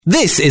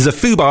This is a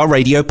Fubar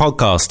Radio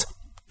podcast.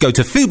 Go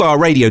to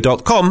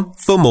fubarradio.com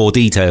for more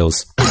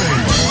details.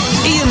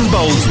 Ian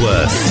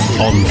Boldsworth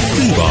on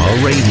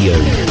Fubar Radio.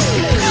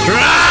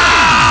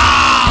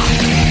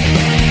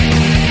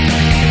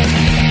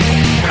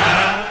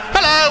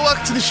 Hello,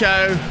 welcome to the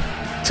show.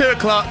 2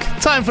 o'clock,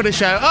 time for the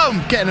show. Oh,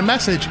 I'm getting a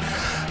message.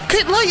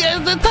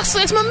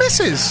 That's my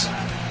missus.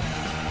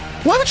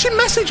 Why would she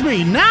message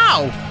me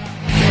now?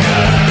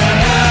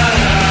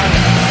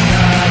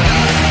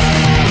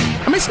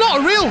 I mean, it's not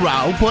a real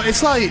row, but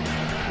it's like,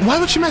 why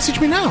would she message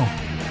me now?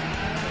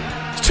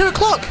 It's 2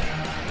 o'clock.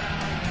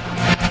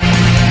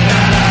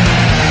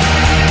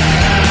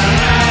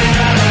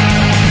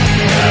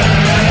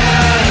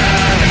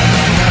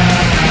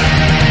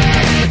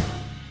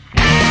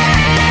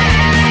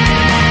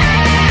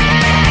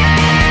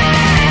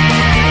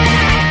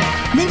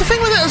 I mean, the thing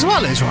with it as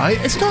well is, right,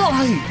 it's not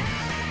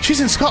like she's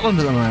in Scotland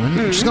at the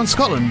moment. She's gone to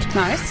Scotland.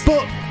 Nice.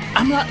 But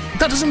I'm like,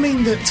 that doesn't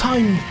mean that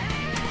time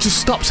just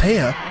stops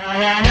here.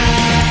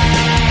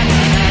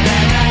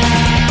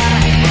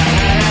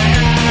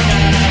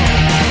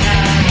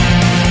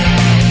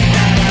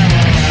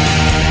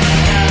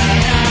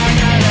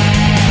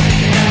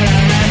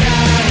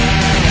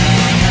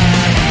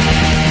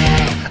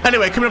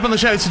 Anyway, coming up on the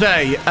show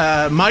today,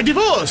 my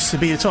divorce.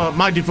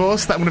 My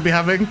divorce that I'm going to be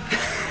having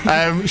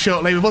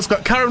shortly. We've also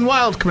got Karen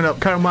Wilde coming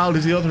up. Karen Wilde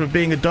is the author of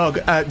Being a Dog.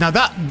 Now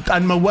that,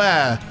 I'm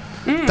aware,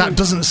 that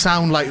doesn't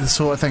sound like the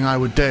sort of thing I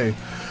would do.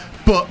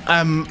 But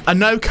I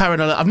know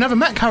Karen. I've never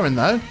met Karen,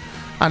 though.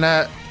 And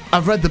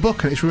I've read the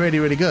book, and it's really,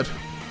 really good.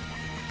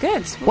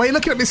 Good. Why are you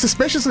looking at me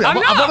suspiciously? I'm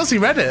not. I've honestly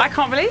read it. I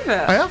can't believe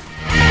it. I have.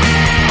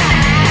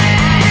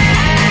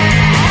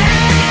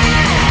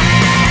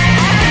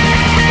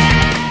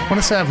 When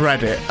I say I've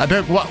read it, I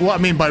don't. What I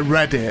mean by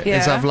read it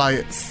is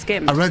I've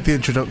skimmed. I read the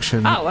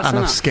introduction and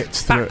I've skipped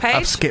through it.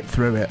 I've skipped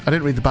through it. I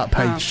didn't read the back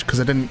page because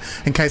I didn't.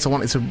 In case I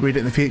wanted to read it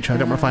in the future, I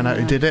don't want to find out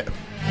who did it.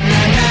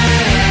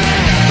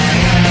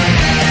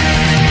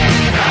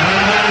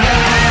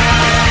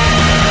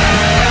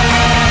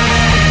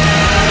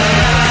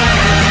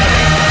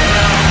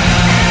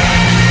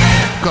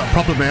 Got a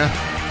problem here.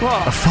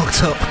 What? I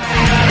fucked up.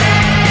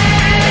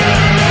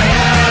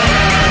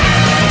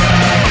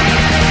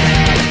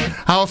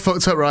 How I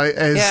fucked up, right,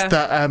 is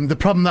that the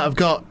problem that I've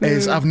got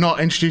is I've not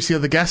introduced the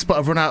other guests, but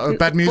I've run out of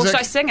bed music. Well, should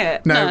I sing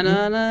it? No.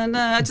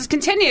 No. Just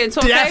continue and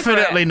talk over it.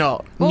 Definitely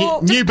not.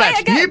 Well, New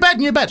bed.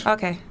 New bed.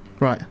 Okay.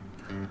 Right.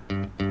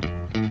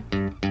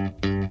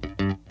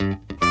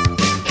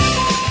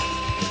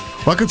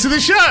 Welcome to the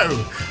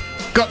show.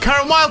 Got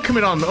Karen Wilde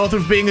coming on, author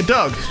of Being a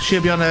Dog.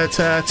 She'll be on at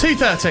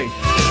 2:30.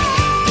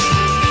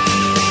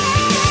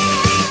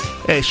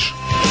 Ish.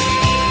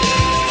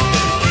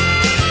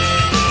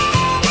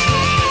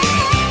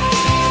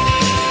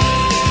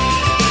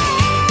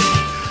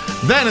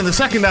 Then in the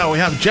second hour we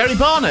have Jerry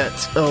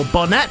Barnett, or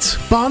Barnett?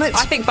 Barnett?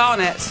 I think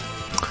Barnett.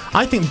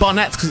 I think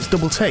Barnett because it's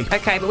double T.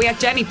 Okay, but we had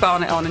Jenny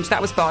Barnett on, and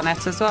that was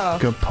Barnett as well.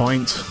 Good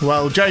point.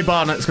 Well, Jerry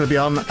Barnett's going to be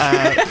on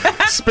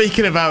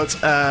speaking about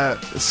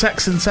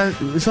sex and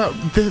this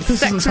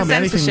doesn't tell me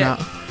anything. That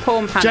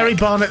porn panic. Jerry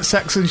Barnett,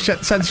 sex and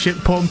censorship,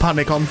 porn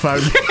panic on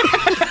phone.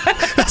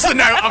 That's the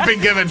note I've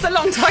been given. It's a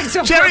long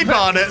title. Jerry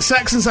Barnett,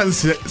 sex and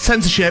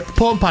censorship,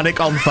 porn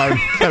panic on phone.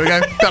 There we go.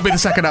 That'll be the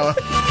second hour.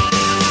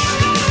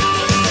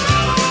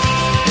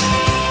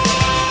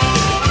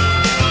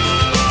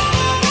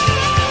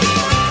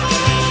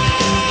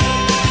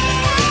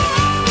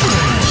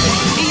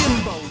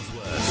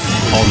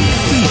 On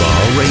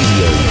Fubar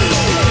Radio.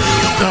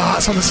 Oh,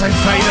 it's on the same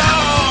fader.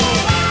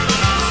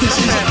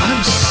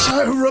 I'm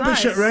so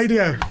rubbish at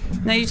radio.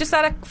 No, you just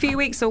had a few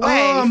weeks away.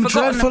 Oh, I'm You've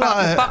forgotten dreadful about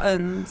at the it.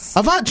 buttons. Do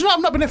you know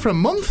I've not been here for a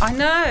month? I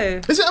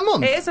know. Is it a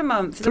month? It is a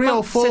month. 3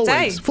 or 4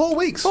 today. weeks? 4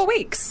 weeks? 4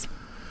 weeks.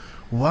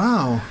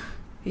 Wow.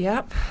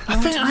 Yep. I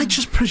think I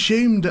just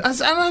presumed it.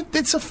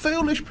 It's a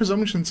foolish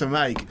presumption to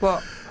make.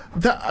 What?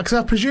 Because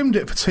I've presumed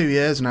it for 2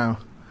 years now.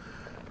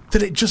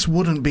 That it just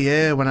wouldn't be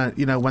here when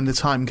the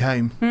time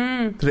came.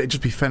 That it'd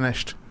just be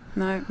finished.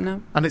 No.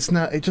 And it's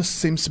not. It just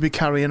seems to be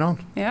carrying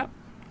on. Yep.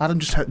 Adam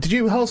just. Did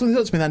you hold something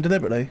up to me then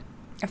deliberately?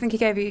 I think he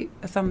gave you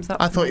a thumbs up.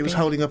 I thought he was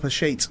holding up a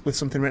sheet with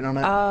something written on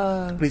it.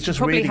 Oh. But he's just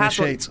Probably reading a has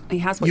what- sheet. he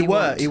has what you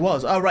want. He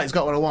was. Oh, right, he's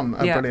got what I want.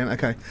 Oh, Yeah.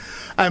 brilliant, okay.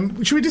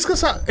 Should we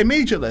discuss that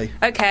immediately?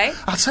 Okay.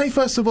 I'd say,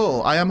 first of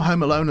all, I am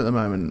home alone at the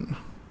moment.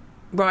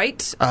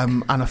 Right.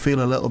 And I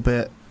feel a little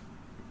bit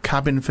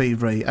cabin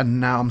fevery, and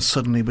now I'm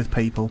suddenly with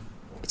people.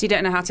 So you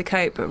don't know how to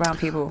cope around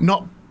people?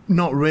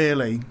 Not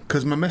really,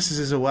 because my missus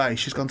is away.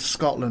 She's gone to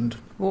Scotland.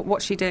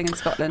 What's she doing in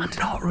Scotland? I'm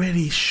not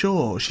really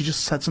sure. She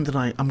just said something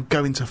like, I'm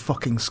going to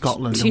fucking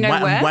Scotland. Do you know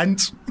where? And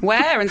went.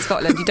 Where in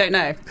Scotland? You don't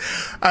know?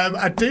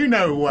 I do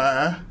know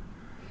where,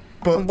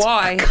 but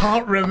why? I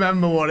can't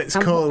remember what it's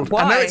called.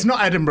 why? I know it's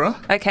not Edinburgh.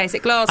 Okay, is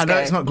it Glasgow? I know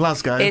it's not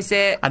Glasgow. Is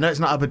it? I know it's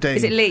not Aberdeen.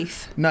 Is it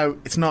Leith? No,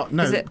 it's not.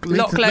 No. Is it Leith,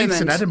 Loch Lomond?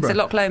 Leith's in Edinburgh. Is it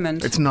Loch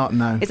Lomond? It's not,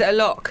 no. Is it a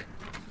loch?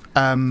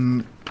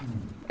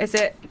 Is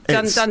it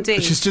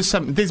Dundee? She's just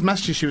sent these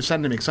messages she was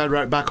sending me because I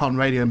wrote back on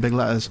radio in big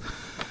letters.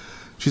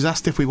 She's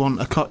asked if we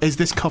want is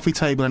this coffee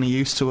table any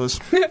use to us?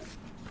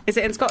 Is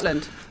it in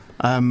Scotland?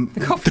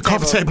 The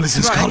coffee table is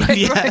in Scotland,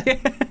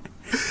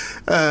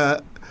 yeah.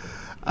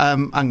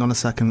 Hang on a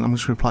second, I'm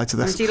just going to reply to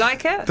this. Do you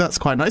like it? That's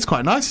quite nice. It's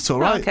quite nice. It's all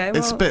right. Okay,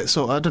 it's a bit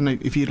sort of, I don't know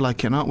if you'd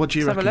like it or not. What do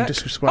you reckon?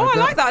 Describe I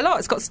like that a lot.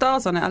 It's got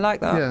stars on it. I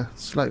like that. Yeah,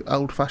 it's like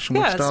old-fashioned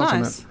with Yeah, it's stars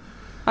nice. on it.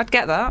 I'd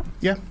get that.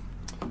 Yeah.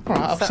 All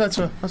right, I've said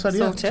to her. I said, yeah,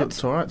 Sorted.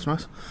 it's all right. It's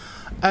nice.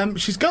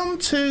 She's gone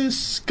to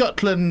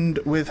Scotland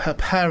with her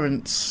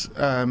parents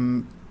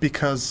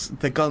because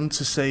they're gone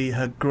to see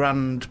her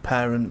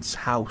grandparents'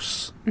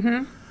 house.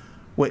 Mm-hmm.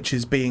 Which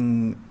is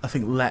being, I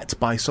think, let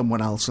by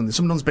someone else, and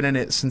someone's been in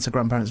it since her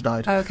grandparents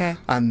died. Oh, okay.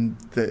 And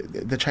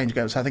the change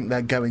goes. I think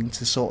they're going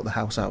to sort the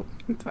house out.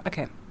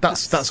 Okay.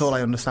 That's all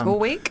I understand. All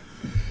week?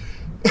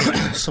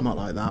 Somewhat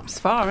like that. It's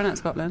far, isn't it,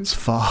 Scotland? It's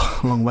far,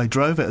 a long way.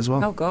 Drove it as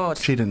well. Oh God.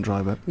 She didn't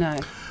drive it. No.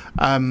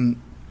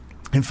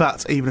 In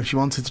fact, even if she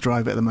wanted to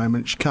drive it at the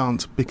moment, she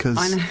can't because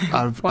I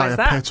know. I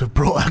appear to have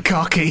brought her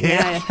car key here.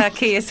 Yeah, her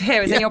key is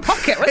here. It's in your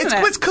pocket, wasn't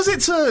it? It's because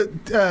it's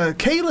a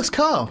keyless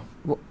car.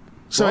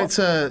 So What?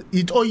 it's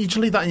you just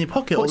leave that in your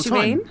pocket all the time.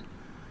 What do you mean?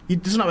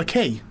 It doesn't have a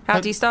key. How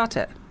do you start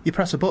it? You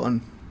press a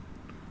button.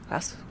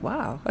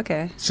 Wow.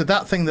 Okay. So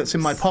that thing that's in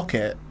my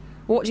pocket,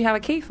 What do you have a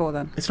key for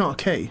then? it's not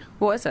a key.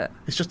 What is it?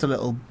 It's just a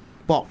little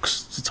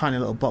box. It's a tiny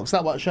little box. Is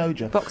that what I showed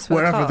you? Box for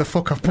Wherever the car? the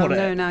fuck I've put Oh, it.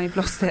 no, now you've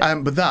lost it.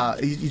 But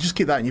that you just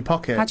keep that in your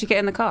pocket. How'd you get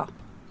in the car?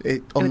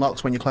 It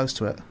unlocks when you're close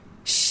to it.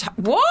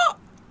 What?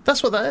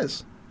 That's what that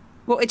is.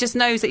 Well, it just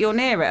knows that you're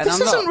near it and This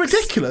unlocks. isn't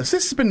ridiculous.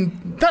 That's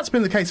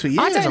been the case for years.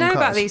 I don't know on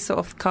about cars. these sort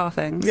of car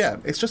things. Yeah,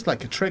 it's just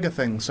like a trigger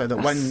thing, so that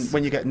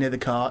when you get near the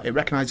car, it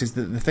recognises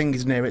that the thing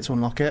is near it to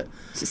unlock it.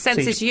 So it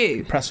senses So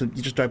you. You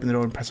just open the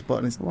door and press a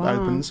button, it Wow.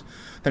 opens.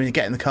 Then when you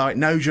get in the car, it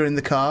knows you're in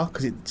the car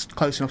because it's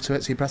close enough to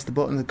it, so you press the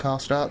button and the car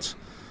starts.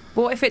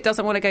 What if it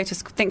doesn't want to go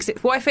to...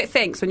 What if it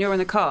thinks when you're in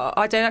the car,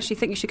 I don't actually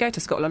think you should go to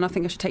Scotland, I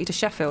think I should take you to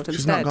Sheffield She's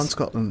instead. not gone to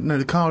Scotland. No,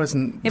 the car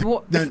isn't... Yeah,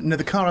 but no,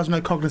 the car has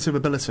no cognitive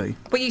ability.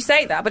 But you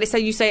say that, but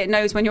you say it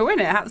knows when you're in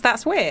it.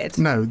 That's weird.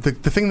 No, the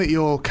thing that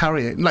you're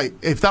carrying... Like,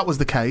 if that was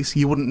the case,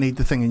 you wouldn't need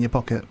the thing in your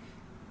pocket.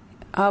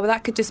 Oh, well,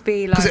 that could just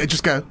be like... Because it'd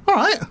just go, all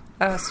right. Oh,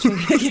 that's true.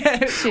 Yeah,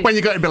 it's true. When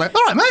you go, it'd be like,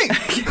 all right, mate.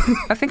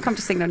 I think I'm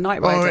just thinking of Knight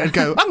Or Rider. it'd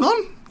go, hang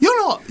on,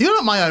 you're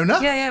not my owner.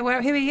 Yeah, who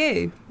are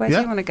you? Where do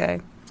Yeah. you want to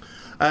go?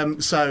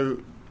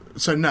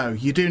 So no,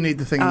 you do need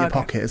the thing in your okay.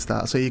 pocket. It's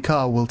that. So your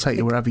car will take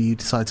you wherever you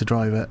decide to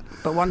drive it.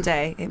 But one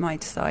day, it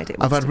might decide it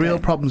I've wants had to real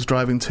go. problems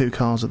driving two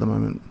cars at the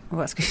moment.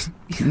 Well, that's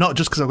good. Not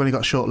just because I've only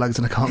got short legs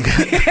and I can't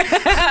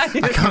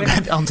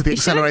get onto the You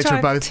shouldn't accelerator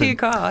of drive both. two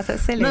cars.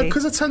 That's silly. No,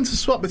 because I tend to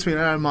swap between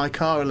her and my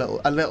car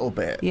a little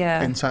bit.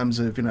 Yeah. In terms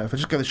of, if I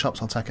just go to the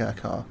shops, I'll take her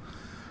car,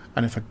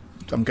 and if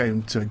I'm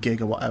going to a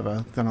gig or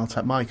whatever, then I'll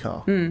take my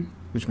car,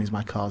 which means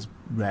my car's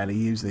rarely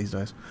used these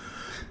days.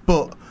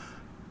 But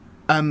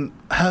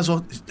hers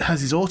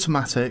is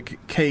automatic,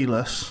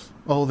 keyless,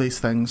 all these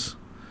things,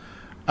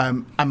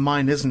 and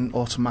mine isn't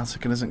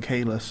automatic and isn't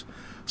keyless.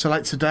 So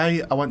like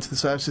today, I went to the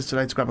services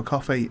today to grab a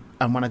coffee,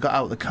 and when I got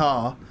out of the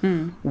car,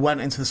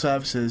 went into the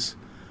services,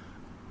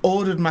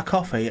 ordered my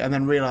coffee, and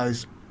then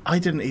realised I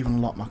didn't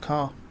even lock my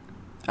car.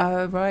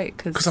 Oh, right.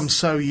 Because I'm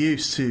so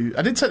used to...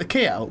 I did take the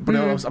key out, but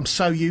I'm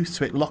so used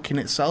to it locking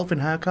itself in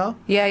her car.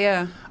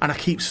 Yeah. And I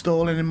keep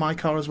stalling in my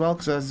car as well,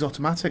 because it's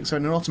automatic. So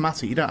in an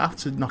automatic, you don't have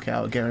to knock it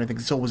out of gear or anything,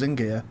 'cause it's always in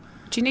gear.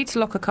 Do you need to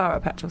lock a car at a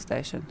petrol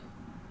station?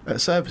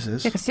 At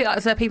services, Yeah, because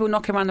is there people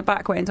knocking around the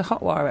back waiting to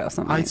hotwire it or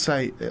something? I'd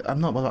say...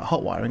 I'm not about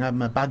hot wiring. I have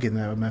my bag in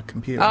there with my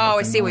computer. Oh, and I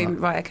everything see like what you that.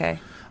 mean. Right, okay.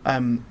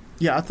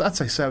 Yeah, I'd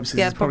say services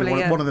Yeah, is probably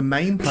probably, one of the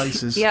main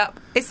places. Yeah,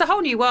 it's the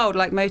whole new world,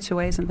 like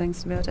motorways and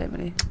things. To me, I don't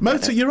really.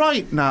 You're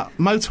right, Nat.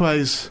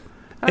 Motorways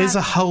is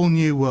a whole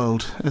new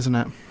world, isn't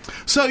it?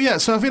 So I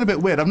feel a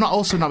bit weird. I've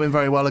also not been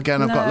very well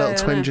again. I've got little No.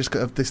 twinges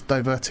of this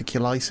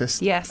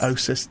diverticulitis, Yes.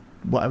 osis,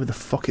 whatever the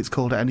fuck it's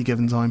called at any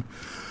given time.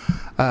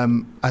 I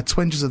had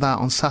twinges of that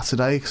on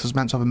Saturday because I was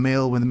meant to have a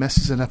meal with the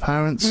missus and her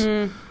parents.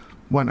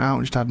 Went out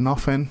and just had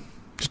nothing.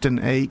 Just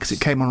didn't eat because it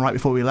came on right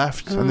before we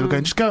left, and they were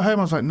going, "Just go home."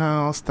 I was like,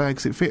 "No, I'll stay,"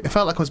 because it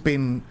felt like I was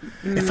being.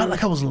 It felt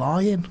like I was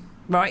lying.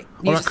 Right.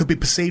 Or I could be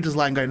perceived as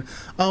lying, going,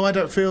 "Oh, I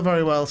don't feel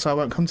very well, so I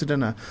won't come to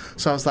dinner."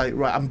 So I was like,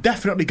 "Right, I'm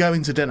definitely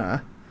going to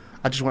dinner.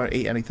 I just won't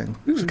eat anything.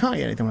 So I can't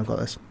eat anything when I've got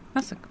this."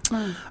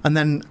 And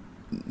then,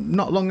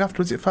 not long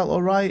afterwards, it felt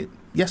all right.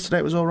 Yesterday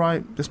it was all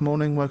right. This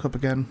morning, woke up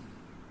again,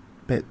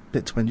 bit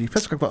twingy.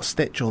 Feels like I've got a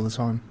stitch all the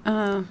time.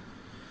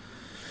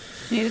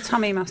 You need a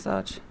tummy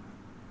massage.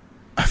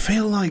 I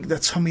feel like the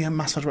tummy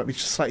massage might be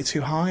just slightly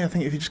too high. I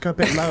think if you just go a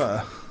bit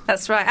lower.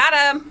 That's right,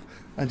 Adam.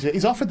 And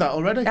he's offered that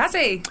already. Has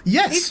he?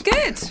 Yes. He's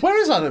good.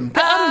 Where is Adam?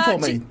 Get Adam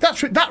for me.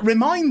 That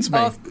reminds me.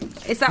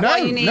 Is that No,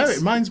 what you need? no, it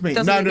reminds me.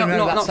 Doesn't No, it? no,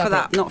 Not that's for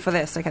that. separate. Not for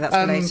this. Okay, that's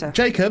for later.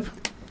 Jacob.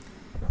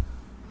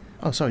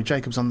 Oh, sorry,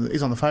 Jacob's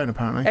he's on the phone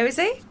apparently. Oh, is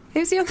he?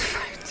 Who's he on the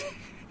phone?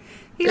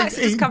 He likes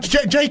to just come.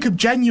 Jacob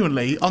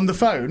genuinely on the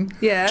phone.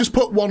 Yeah. Just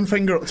put one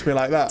finger up to me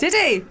like that. Did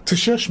he? To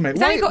shush me. He's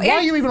Why only got-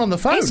 are you even on the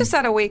phone? He's just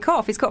had a week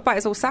off. He's got back.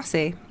 He's all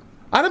sassy.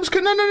 Adam's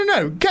good.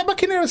 No. Get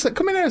back in here a sec.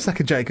 Come in here a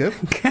second, Jacob.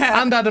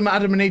 And Adam, I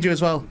need you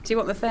as well. Do you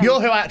want the thing?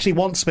 You're who I actually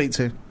want to speak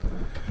to.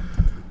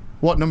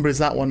 What number is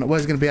that one?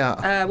 Where's it going to be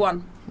at?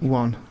 1.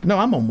 1. No,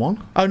 I'm on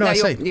 1. Oh, no, I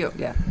see.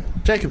 Yeah.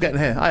 Jacob, get in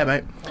here. Hiya,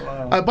 mate.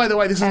 By the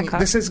way, this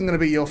isn't going to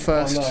be your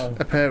first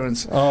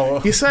appearance. Oh.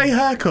 You say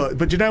haircut,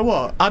 but do you know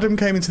what? Adam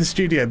came into the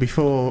studio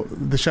before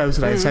the show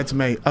today and said to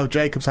me, "Oh,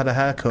 Jacob's had a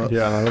haircut."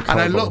 Yeah,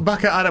 and I looked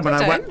back at Adam and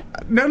I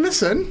went, "No,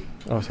 listen."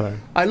 Oh, sorry.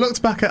 I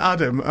looked back at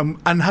Adam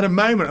and had a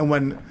moment and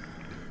went,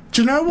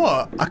 "Do you know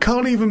what? I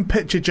can't even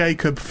picture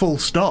Jacob full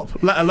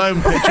stop, let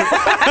alone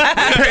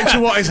picture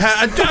what his hair."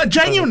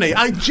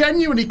 I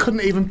genuinely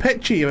couldn't even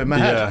picture you in my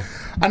head. Yeah.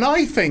 And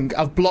I think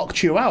I've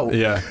blocked you out.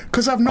 Yeah.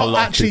 Because I've not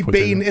actually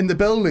been in the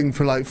building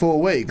for like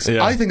 4 weeks.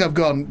 Yeah. I think I've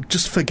gone,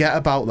 just forget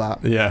about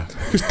that. Yeah.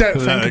 Just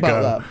don't think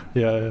about that.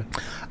 Yeah.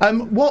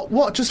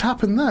 What just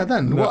happened there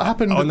then? No. What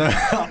happened? Oh, no.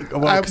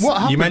 Well, what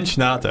happened? You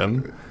mentioned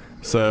Adam.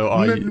 So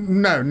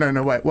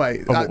No,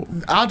 wait.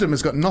 Adam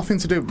has got nothing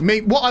to do.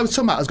 What I was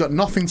talking about has got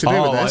nothing to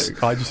do with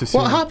this. I just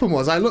assumed. What happened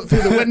was I looked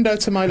through the window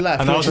to my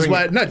left, which is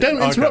where. No,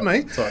 don't interrupt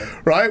me. Sorry.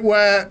 Right,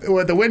 where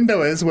the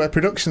window is, where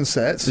production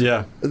sits.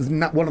 Yeah.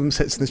 One of them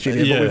sits in the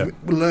studio, but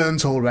we've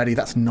learned already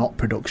that's not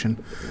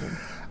production.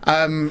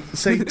 So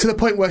to the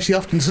point where she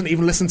often doesn't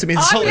even listen to me.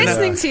 I'm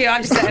listening to you.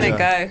 I'm just letting it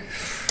go.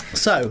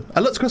 So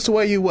I looked across to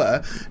where you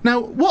were. Now,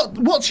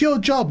 what's your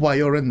job while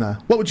you're in there?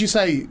 What would you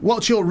say?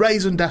 What's your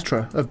raison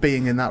d'etre of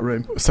being in that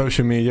room?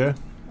 Social media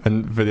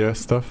and video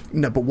stuff.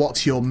 No, but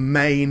what's your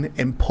main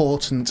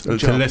important job?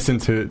 To listen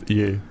to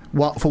you.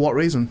 For what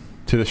reason?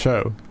 To the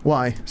show.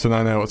 Why? So now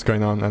I know what's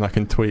going on and I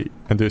can tweet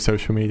and do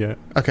social media.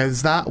 Okay,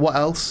 there's that. What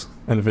else?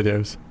 And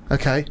videos.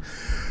 Okay.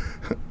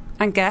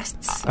 And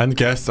guests.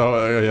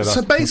 Oh, yeah.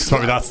 So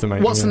basically, that's the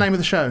main. What's the name of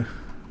the show?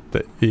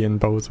 The Ian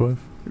Boldsworth.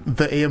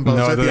 The Ian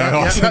Boldsworth.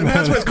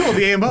 That's what it's called.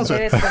 The Ian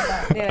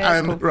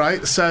Boldsworth. Cool.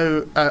 Right.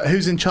 So,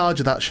 who's in charge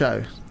of that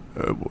show?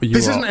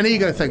 This isn't an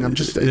ego thing. I'm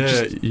just.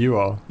 You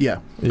are. Yeah.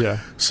 Yeah.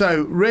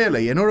 So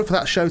really, in order for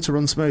that show to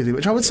run smoothly,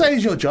 which I would say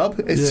is your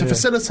job, is to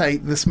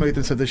facilitate the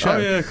smoothness of the show. Oh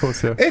yeah, of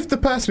course. Yeah. If the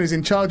person who's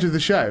in charge of the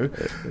show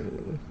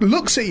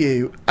looks at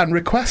you and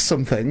requests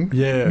something,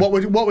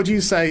 what would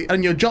you say?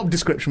 And your job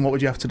description, what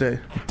would you have to do?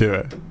 Do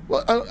it.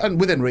 Well, and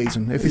within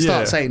reason. If you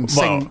start saying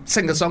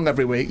sing a song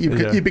every week,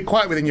 you'd be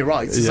quite within your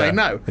rights to say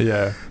no.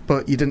 Yeah.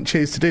 But you didn't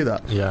choose to do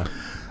that. Yeah.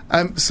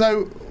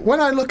 So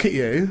when I look at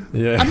you, I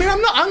mean,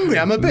 I'm not angry.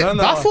 I'm a bit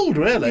baffled,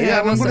 really.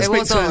 Yeah, I'm going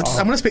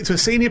to speak to a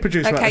senior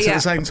producer about this at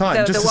the same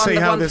time, just to see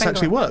how this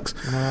actually works.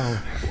 Wow.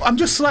 I'm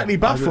just slightly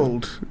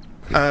baffled.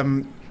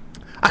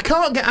 I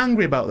can't get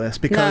angry about this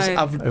because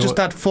I've just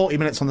had 40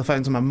 minutes on the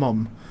phone to my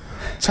mum,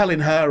 telling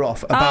her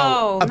off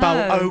about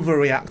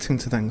overreacting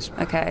to things.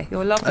 Okay,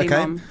 you're a lovely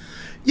mum.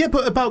 Yeah,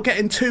 but about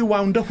getting too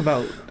wound up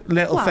about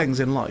little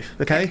things in life.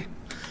 Okay.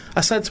 I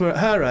said to her, at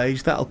her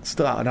age, that'll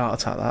start an heart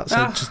attack,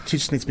 so she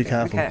just needs to be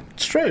careful. Okay.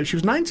 It's true, she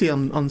was 90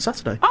 on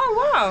Saturday.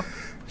 Oh, wow.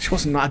 She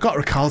wasn't, I got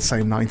a card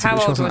saying 90,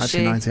 but she wasn't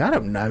actually 90. I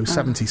don't know,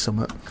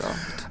 70-something.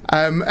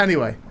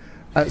 Anyway,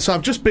 so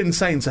I've just been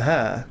saying to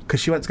her, because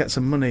she went to get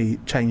some money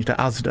changed at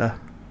Asda,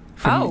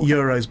 from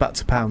euros back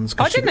to pounds.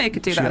 I didn't know you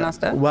could do that in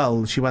Asda.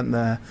 Well, she went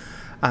there,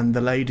 and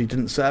the lady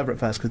didn't serve her at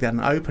first because they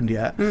hadn't opened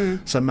yet.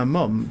 So my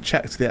mum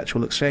checked the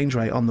actual exchange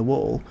rate on the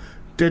wall,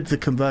 did the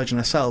conversion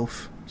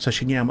herself, so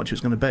she knew how much it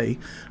was going to be,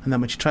 and then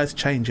when she tried to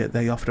change it,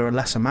 they offered her a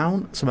less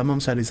amount. So my mum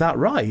said, "Is that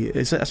right?"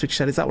 That's what she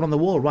said. "Is that one on the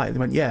wall right?" And they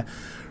went, "Yeah."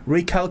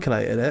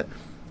 Recalculated it,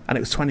 and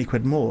it was 20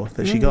 quid more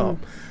that she got.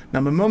 Now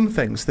my mum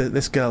thinks that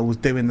this girl was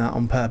doing that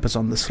on purpose,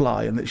 on the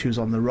sly, and that she was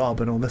on the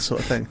rob and all this sort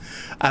of thing,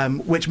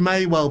 which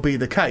may well be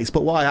the case.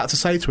 But what I had to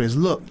say to her is,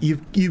 look,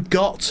 you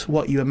got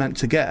what you were meant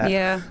to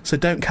get, so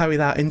don't carry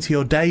that into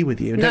your day with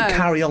you, and don't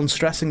carry on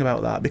stressing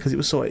about that, because it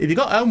was if you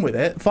got home with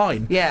it,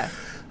 fine.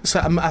 So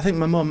I think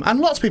my mum, and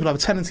lots of people have a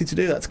tendency to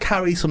do that, to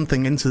carry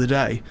something into the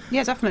day.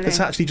 Yeah, definitely.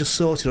 It's actually just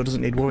sorted or doesn't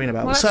need worrying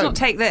about. Well, let's not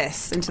take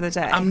this into the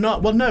day. I'm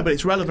not. Well, no, but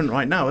it's relevant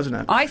right now, isn't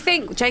it? I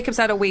think Jacob's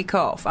had a week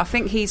off. I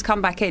think he's come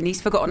back in.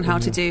 He's forgotten how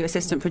to do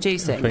assistant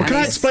producing. Well, can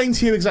I explain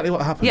to you exactly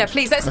what happened? Yeah,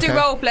 please. Let's do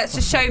role. Let's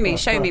just show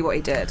me what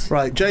he did.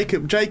 Right,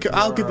 Jacob.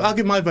 I'll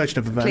give my version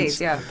of events.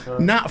 Please, yeah.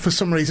 Nat, for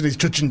some reason, is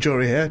judge and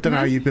jury here. Don't know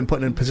how you've been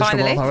put in a position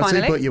of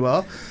authority, but you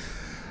are.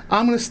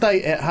 I'm going to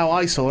state it how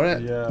I saw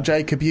it. Yeah.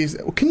 Jacob used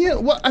it. Can you?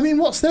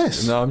 What's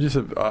this? No, I'm just.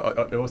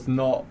 It was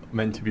not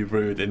meant to be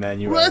rude in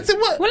any way.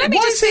 Well, let me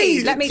just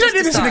see. Let me just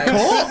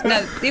decide.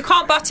 No, you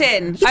can't butt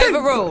in.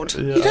 Overruled.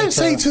 You don't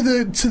say to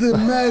the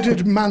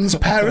murdered man's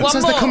parents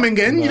as they're coming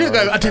in. No, you don't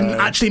go, "I didn't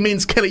actually mean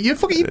to kill it." You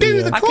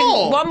do the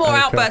court. One more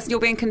outburst, and you'll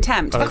be in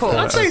contempt. Of course.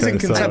 I'd say he's in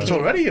contempt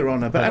already, Your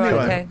Honour. But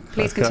anyway. Okay,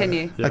 please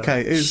continue. Yeah.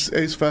 Okay,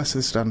 who's first to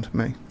the stand?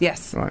 Me.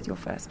 Yes. Right. You're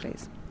first,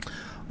 please.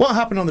 What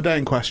happened on the day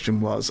in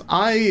question was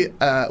it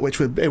would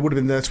have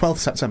been the 12th of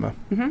September.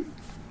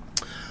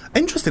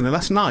 Interestingly,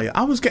 last night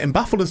I was getting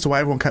baffled as to why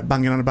everyone kept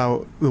banging on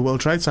about the World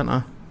Trade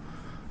Centre.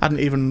 I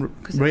hadn't even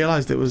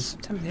realised it was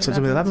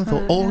September the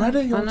 11th already.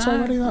 It's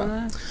already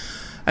that.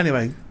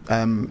 Anyway,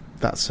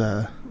 that's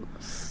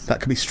That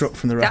could be struck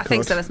from the record. I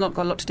think so. That's not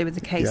got a lot to do with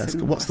the case. Yes.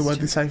 in What's the word they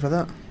question. say for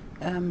that?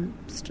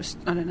 It's just,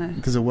 I don't know.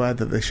 There's a word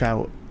that they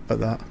shout at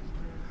that.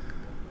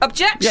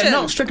 Objection! Yeah,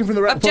 not stricken from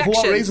the record. But for what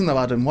Objection. reason, though,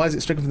 Adam? Why is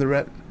it stricken from the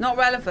record? Not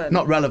relevant.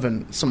 Not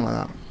relevant, something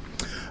like that.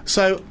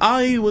 So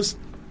I was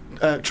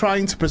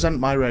trying to present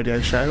my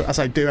radio show, as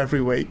I do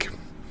every week.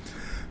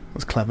 That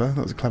was clever.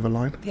 That was a clever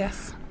line.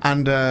 Yes.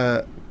 And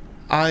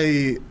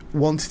I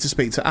wanted to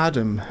speak to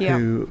Adam,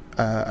 who,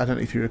 I don't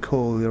know if you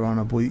recall, Your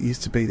Honour, but he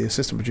used to be the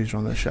assistant producer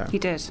on the show. He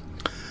did.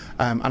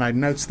 And I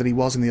noticed that he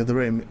was in the other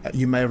room.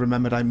 You may have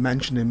remembered I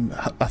mentioned him.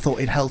 I thought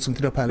he'd held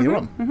something up earlier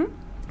on. Mm-hmm.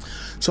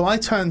 So I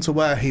turned to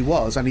where he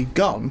was, and he'd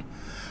gone,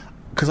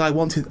 because I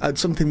wanted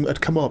something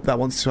had come up that I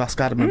wanted to ask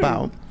Adam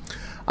about.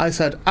 I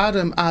said,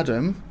 Adam,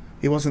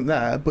 he wasn't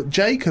there, but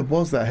Jacob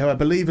was there, who I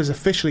believe is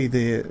officially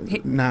the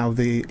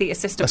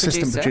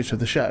assistant producer of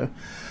the show.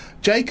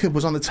 Jacob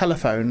was on the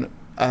telephone.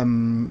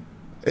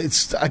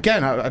 It's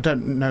again, I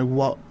don't know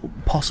what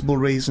possible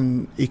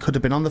reason he could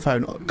have been on the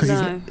phone, because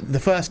No. the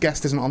first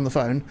guest isn't on the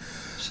phone,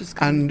 She's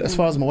and as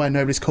far as I'm aware,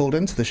 nobody's called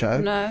into the show.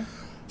 No.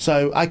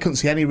 So I couldn't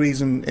see any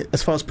reason,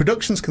 as far as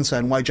production's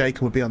concerned, why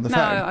Jacob would be on the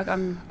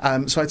phone.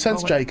 I'm... So I turned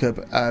to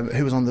Jacob,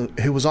 who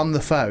was on the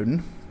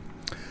phone,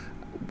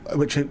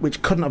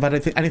 which couldn't have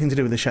had anything to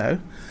do with the show.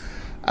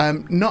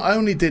 Not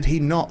only did he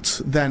not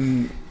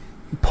then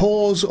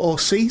pause or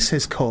cease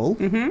his call,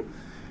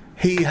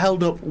 he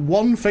held up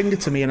one finger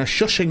to me in a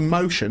shushing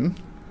motion,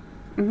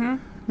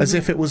 as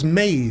if it was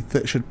me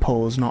that should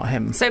pause, not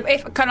him. So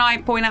can I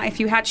point out, if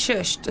you had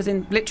shushed, as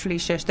in literally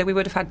shushed, then we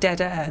would have had dead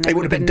air. And It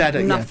would have been dead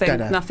air, nothing,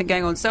 dead air. nothing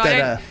going on. So Dead I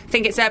don't air.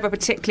 think it's ever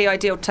particularly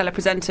ideal to tell a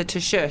presenter to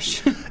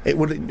shush. It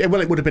would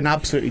have been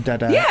absolutely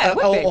dead air. Yeah, it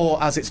would be.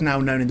 Or as it's now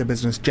known in the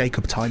business,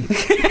 Jacob time.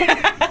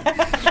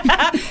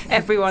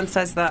 Everyone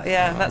says that.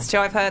 Yeah, that's true.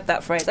 I've heard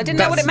that phrase. I didn't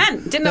know what it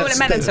meant. Didn't know what it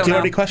meant until Do you now.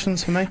 have any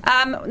questions for me?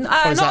 Not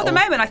that at the all?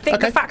 moment. I think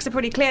Okay. the facts are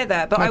pretty clear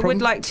there, but No I problem.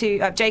 would like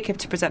to Jacob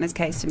to present his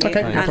case to me.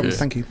 Okay, no And- problem.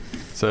 Thank you.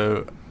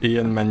 So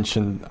Ian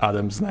mentioned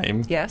Adam's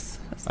name, Yes.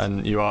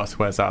 and you asked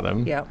where's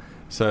Adam. Yeah.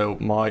 So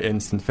my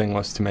instant thing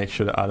was to make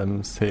sure that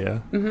Adam's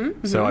here.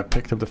 So I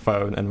picked up the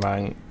phone and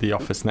rang the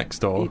office next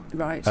door,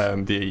 Right.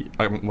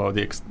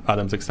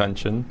 Adam's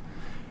extension,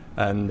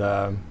 and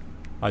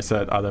I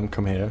said, Adam,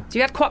 come here. So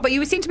you had but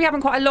you seem to be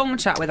having quite a long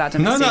chat with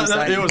Adam. No, it no, seems no,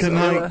 like. it was-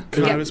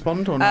 Can I Yeah.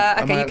 respond or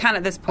not? Okay, you can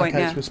at this point.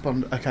 Okay, Yeah. to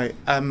respond. Okay.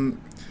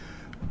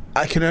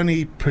 I can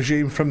only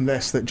presume from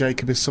this that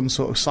Jacob is some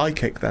sort of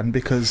psychic then,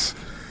 because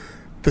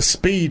the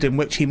speed in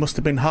which he must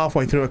have been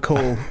halfway through a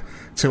call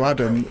to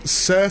Adam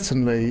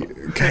certainly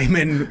came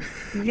in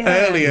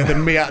earlier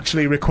than me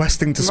actually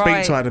requesting to speak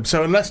Right. to Adam.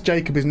 So unless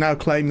Jacob is now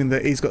claiming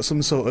that he's got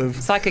some sort of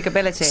Psychic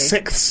ability.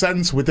 sixth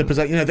sense with the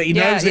present, that he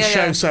Yeah, knows this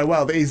yeah, show yeah. so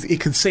well that he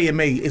can see in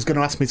me is going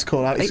to ask me to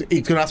call out. He's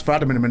going to ask for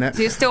Adam in a minute.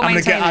 So you're still I'm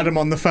going to get maintaining- Adam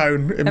on the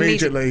phone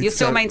immediately. You're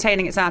still so-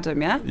 maintaining it's Adam,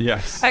 yeah?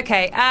 Yes.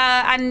 Okay,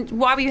 and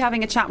why were you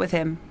having a chat with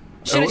him?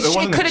 It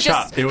wasn't a Could have chat,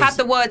 just it was- had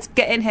the words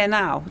 "get in here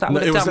now." That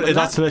would have done. wouldn't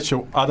That's that?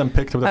 literally Adam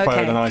picked up the phone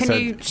Okay, and I can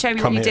said, you show me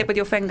what come you here. did with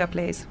your finger,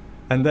 please?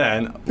 And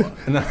then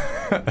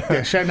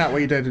Yeah, show Nat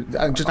what you did.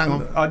 Just hang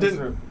on. I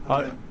didn't.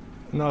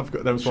 No, I've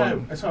got. There was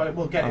one. It's all right.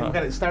 We'll get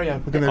it in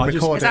stereo. We're going to I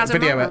just- record Is it,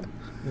 Adam video wrong? it.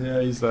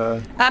 Yeah, he's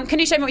there. Can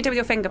you show me what you did with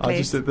your finger, I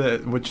just please? did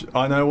that, which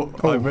I know.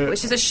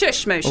 Which is a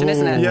shush motion,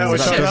 isn't it? Oh, Yeah, It's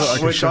which a that I does shush. look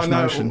like a which I shush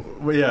know.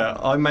 motion. Well, yeah,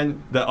 I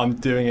meant that I'm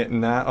doing it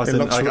now. I It said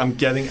looks like, ru- I'm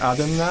getting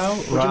Adam now.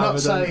 Would you rather not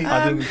say? than,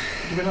 I didn't.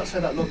 Did we not say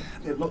that?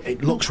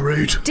 It looks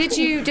rude. Did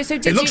you? Did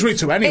It looks you, rude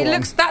to anyone. It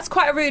looks. That's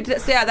quite a rude.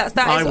 That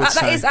I would is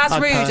say. as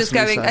I'd rude as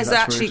personally going say as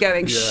that's actually rude.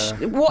 going. Yeah. Shh.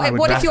 I What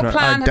would if your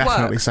plan I'd had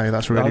definitely worked? say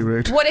that's really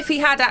rude. What if he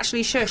had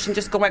actually shushed and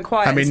just went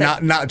quiet? I mean, and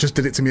said, Nat just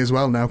did it to me as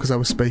well now because I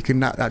was speaking.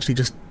 Nat actually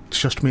just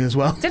shushed me as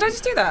well. Did I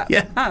just do that?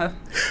 Yeah. Oh,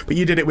 But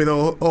you did it with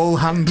all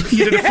hand.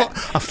 You did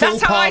a full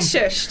that's how palm. I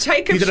shush.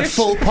 Jacob You did a shush.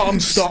 full palm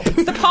stop.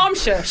 It's the palm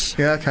shush.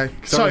 Yeah. Okay.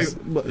 So Sorry.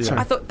 yeah. Sorry.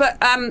 I thought, but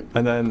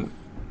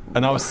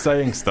And I was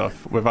saying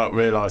stuff without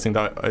realising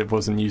that I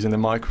wasn't using the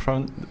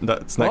microphone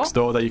that's next What?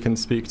 door that you can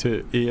speak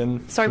to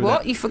Ian. sorry, through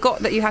what? the- You forgot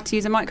that you had to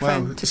use a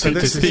microphone Well, to so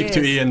speak this to is- Speak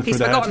to Ian He's through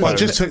the forgotten. Well, headphones.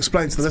 just to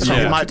explain to the listener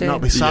Yeah. who might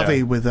not be savvy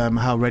Yeah. with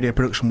how radio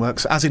production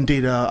works, as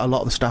indeed a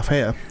lot of the staff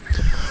here,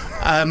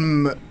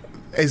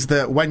 is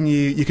that when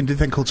you can do a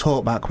thing called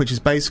talkback, which is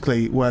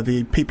basically where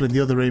the people in the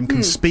other room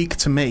can speak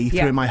to me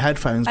Yeah. through my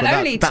headphones, And but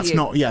only to that's you.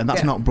 not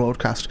that's Yeah. not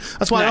broadcast.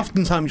 That's why No.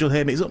 oftentimes you'll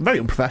hear me. It's very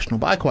unprofessional,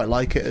 but I quite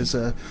like it as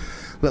a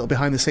little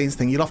behind the scenes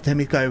thing. You'll often hear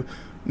me go,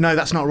 "No,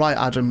 that's not right,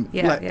 Adam."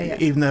 Yeah, yeah.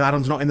 Even though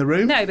Adam's not in the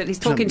room. No, but he's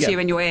talking to Yeah. you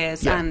in your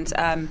ears, Yeah. and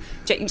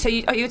so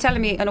you were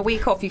telling me on a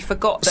week off you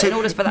forgot that in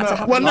order for that to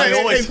happen. Well, no, I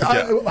always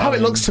forget. how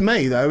it looks to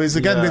me, though, is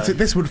again Yeah.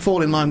 this would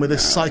fall in line with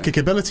this psychic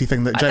ability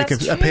thing that That's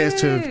Jacob appears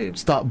to true. have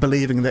start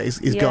believing that he's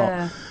Yeah.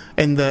 got,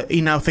 in that he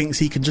now thinks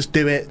he can just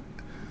do it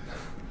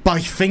by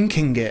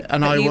thinking it,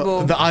 and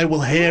That I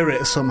will hear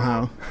it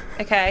somehow.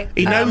 Okay.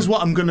 He knows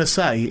what I'm going to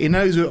say. He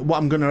knows what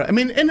I'm going to. I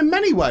mean, in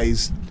many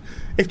ways,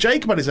 if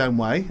Jacob had his own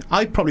way,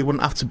 I probably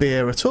wouldn't have to be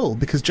here at all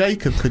because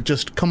Jacob could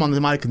just come on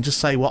the mic and just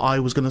say what I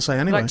was going to say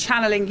anyway. like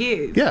channeling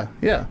you. Yeah.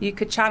 You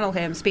could channel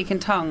him, speak in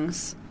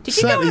tongues. Did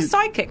you go on a Certainly-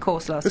 psychic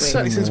course last This week?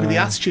 certainly seems to be the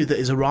attitude that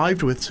he's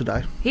arrived with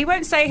today. He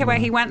won't say where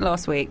he went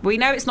last week. We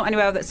know it's not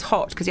anywhere that's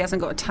hot because he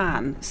hasn't got a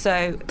tan.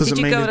 So Doesn't did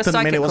you mean go on a doesn't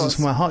psychic mean it wasn't course?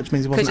 somewhere hot. It just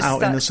means he wasn't Could just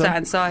out in the sat sun.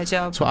 inside,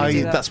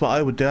 yeah. That's what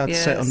I would do. I'd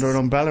sit Yes. under an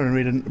umbrella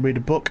and read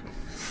a book.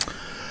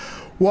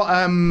 What?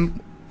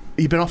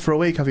 You've been off for a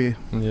week, have you?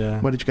 Yeah.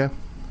 Where did you go?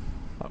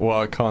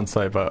 Well, I can't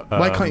say, but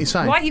Why can't you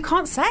say? Why you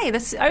can't say?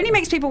 This only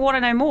makes people want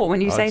to know more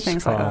when you I say just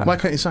things like can't. that. Why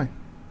can't you say?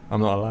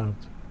 I'm not allowed.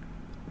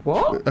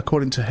 What?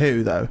 According to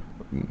who, though?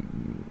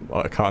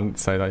 I can't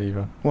say that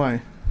either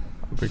Why?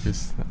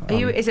 because. Are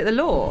you? Is it the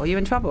law? Are you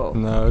in trouble?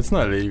 No, it's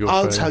not illegal.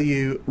 I'll for- tell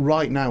you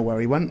right now where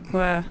he went.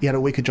 Where? He had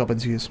a week of job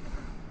interviews.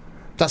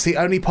 That's the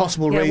only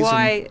possible Yeah, reason.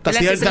 why- That's,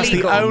 unless it's that's the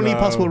illegal. only No.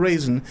 possible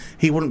reason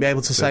he wouldn't be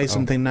able to say Oh.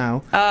 something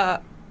now. Oh,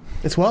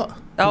 It's what?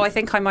 I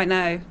think I might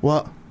know.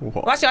 What?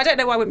 What? Well, actually, I don't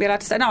know why I wouldn't be allowed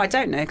to say. No, I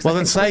don't know. 'cause Well, I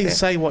then think I would be.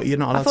 say what you're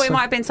not allowed I thought to it say.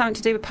 might have been something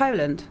to do with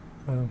Poland.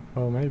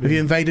 Well, maybe. Have you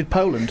invaded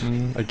Poland?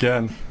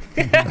 Again.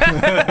 They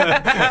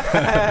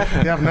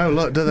have no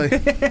luck, do they?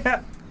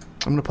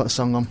 I'm going to put a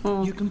song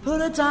on. You can put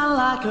it down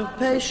like a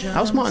patient.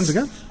 How's Martin's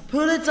again?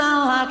 Put it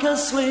down like a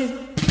sleep.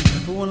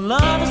 But when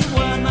love is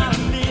word, not a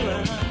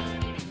feeling.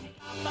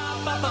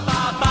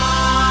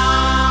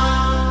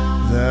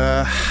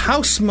 The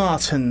House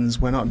Martins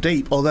Were Not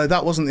Deep, although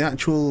that wasn't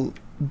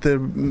the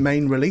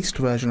main released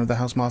version of the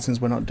House Martins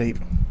Were Not Deep.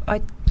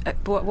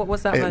 What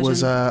was that It version?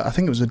 was, I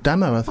think it was a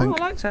demo, I think.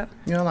 Oh, I liked it.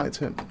 Yeah, I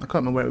liked it. I can't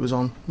remember where it was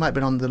on. Might have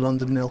been on the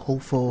London Nil Hall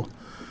 4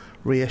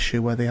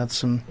 reissue where they had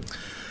some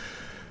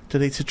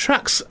deleted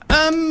tracks.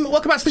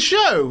 Welcome back to the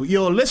show.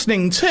 You're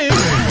listening to Ian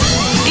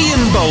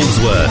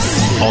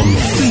Boldsworth on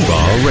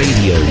Fubar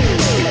Radio.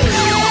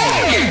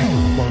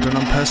 Well Done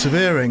on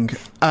Persevering.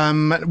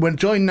 We're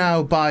joined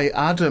now by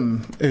Adam.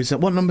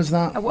 What number's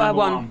that?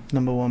 One.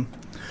 Number 1.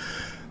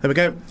 There we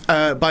go.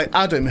 By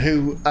Adam,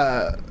 who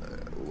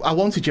I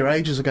wanted you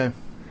ages ago.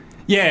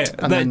 Yeah,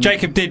 And then-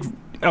 Jacob did.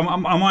 Am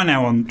I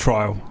now on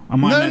trial?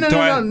 Am I No, now, no, do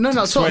I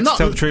no, swear to not-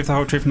 tell the truth, the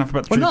whole truth, and nothing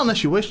but the Well, truth? not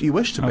unless you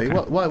wish to be.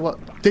 Okay.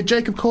 What? Did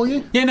Jacob call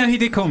you? Yeah, no, he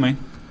did call me.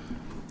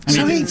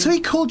 And So he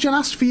called you and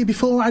asked for you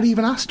before I'd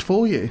even asked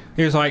for you.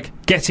 he was like,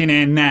 "Get in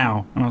here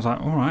now," and I was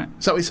like, "All right,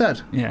 Is that what he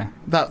said? yeah,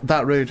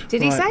 That rude.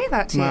 Did he Right. say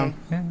that to Wow. you?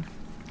 yeah."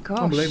 Gosh.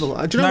 Unbelievable.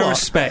 Do you know No what?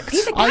 respect.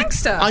 He's a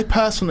gangster. I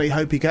personally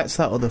hope he gets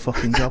that other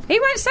fucking job. He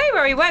won't say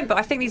where he went, but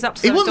I think he's up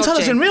to He something wouldn't tell us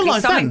dodgy. in real There's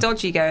life something then.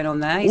 dodgy going on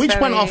there. He's We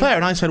just went very- off air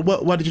and I said,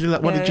 what did you do?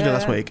 What did you do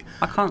last week?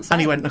 I can't say. And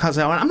he went, I can't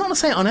say. I went, I'm not going to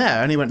say it on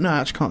air. And he went, no, I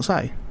actually can't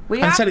say. We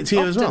and have said it to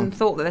you as well. often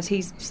thought that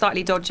he's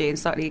slightly dodgy and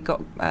slightly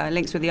got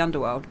links with the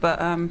underworld,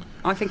 but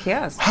I think he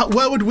has.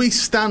 Where would we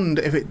stand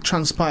if it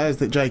transpires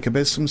that Jacob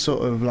is some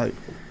sort of like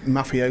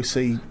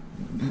mafiosi?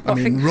 I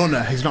think-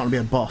 runner. He's not going to be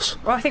a boss.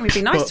 Well, I think we'd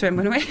be nice But- to him,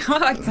 wouldn't we?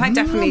 I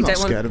definitely I'm not don't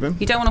scared want. of him.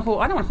 You don't want to.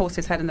 I don't want to horse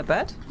his head in the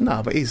bed.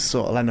 No, but he's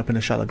sort of end up in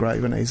a shallow grave,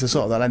 isn't he? He's the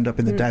sort of that'll end up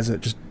in the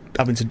desert, just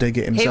having to dig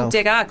it He'll himself.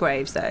 dig our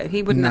graves, though.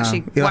 He wouldn't No,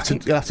 actually. he'll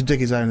have to dig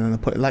his own and then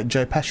put it like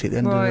Joe Pesci at the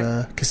end Right.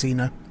 of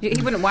Casino. He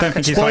wouldn't whack Don't a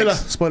think he's chick. Spoiler, like-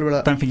 spoiler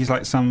alert. Don't think he's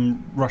like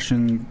some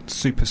Russian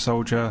super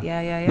soldier.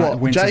 Yeah, yeah, yeah. What?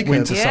 Winter, Jacob?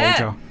 Winter Yeah.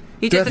 Soldier.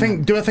 You Do I did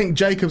think? Do I think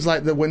Jacob's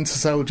like the Winter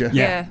Soldier?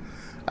 Yeah.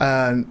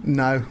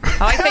 No.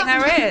 I think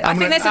there is. I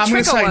think there's a I'm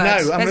gonna trigger say word.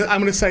 no. There's- I'm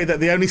going to say that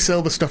the only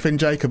silver stuff in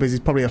Jacob is he's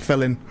probably a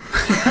fill-in.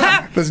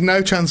 There's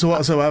no chance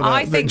whatsoever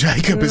I that think-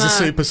 Jacob is no. a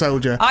super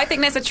soldier. I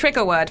think there's a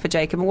trigger word for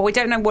Jacob, and we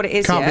don't know what it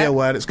is Can't yet. be a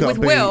word, it's gotta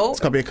with be- Will, it's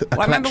gotta be a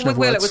I remember collection with of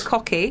Will, it words. was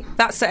cocky.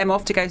 That set him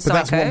off to go But psycho.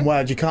 that's one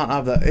word. You can't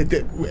have that.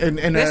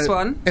 In This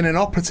one? in an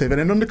operative, in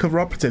an undercover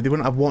operative, they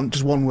wouldn't have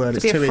just one word. To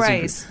It's be a too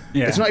phrase. easy.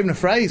 Yeah. It's not even a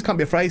phrase. Can't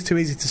be a phrase. Too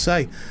easy to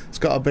say. It's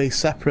got to be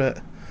separate,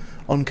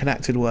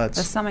 unconnected words.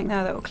 There's something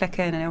there that will click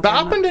in, and it'll That go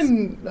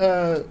happened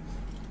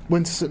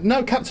nuts.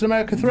 in Captain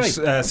America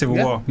 3. Civil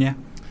Yeah. War. Yeah. It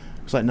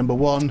was like number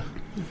 1.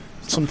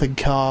 Something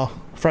car.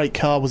 Freight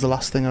car was the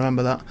last thing I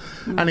remember that.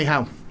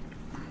 Anyhow,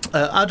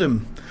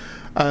 Adam,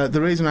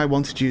 the reason I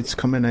wanted you to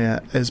come in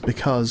here is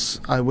because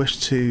I wish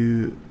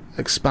to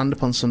expand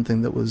upon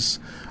something that was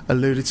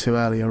alluded to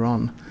earlier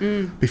on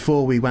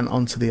before we went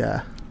onto the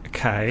air.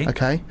 Okay.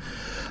 Okay?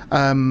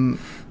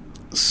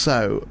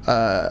 So,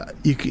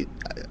 you do you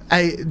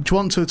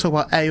want to talk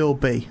about A or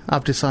B?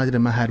 I've decided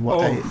in my head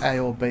what A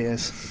or B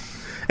is.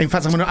 In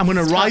fact, I'm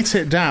gonna write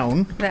it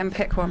down Let him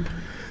pick one.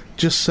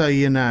 just so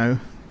you know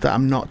that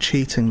I'm not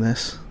cheating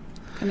this.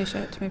 Can you show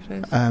it to me,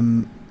 please?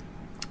 Okay.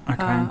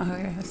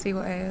 Okay, let's see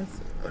what A is.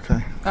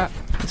 Okay.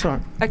 It's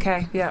alright.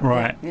 Okay, yeah.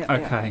 Right. Yeah, yeah,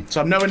 okay.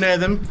 So I'm nowhere near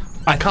them.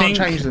 I can't think,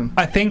 change them.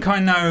 I think I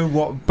know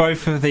what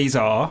both of these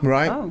are,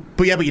 Right? Oh.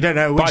 But you don't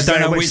know which but I is don't A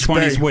know and which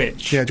one B. is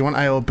which. Yeah, do you want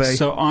A or B?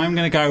 So I'm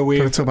going to go We're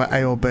going with to talk about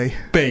A or B.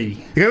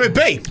 B. You go with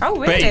B? Oh,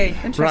 really? B.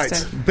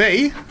 Interesting. Right.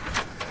 B.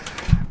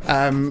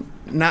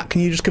 Nat,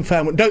 can you just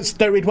confirm? Don't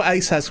read what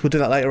A says. We'll do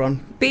that later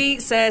on. B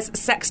says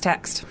sex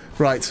text.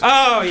 Right.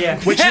 Oh yeah.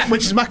 Which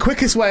is my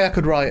quickest way I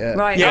could write it.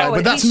 Right. Yeah, Oh,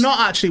 But that's he's- not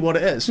actually what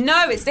it is.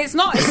 No, it's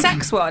not a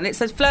sex one. It's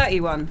a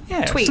flirty one.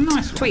 Yeah, it's tweet. a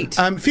nice one. Tweet.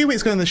 A few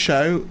weeks ago in the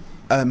show,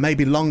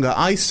 maybe longer,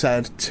 I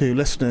said to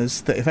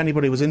listeners that if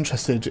anybody was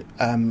interested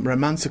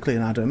romantically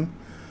in Adam,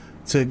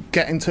 to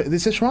get into.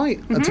 Is this right?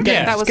 To Yeah.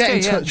 get, That was get true,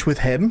 in yeah. touch with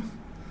him.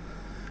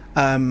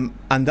 and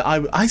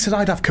I said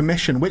I'd have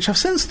commission, which I've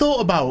since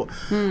thought about.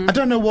 I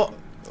don't know what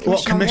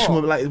commission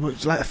would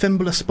like a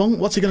thimble of spunk.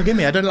 What's he going to give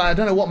me? I don't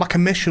know what my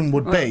commission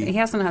would be. He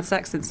hasn't had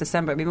sex since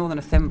December. It'd be more than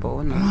a thimble,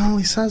 wouldn't it? Well,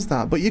 he says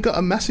that, but you got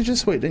a message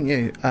this week, didn't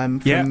you?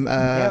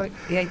 Yeah,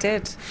 he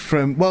did.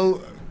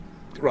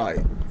 Right.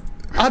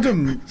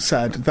 Adam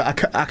said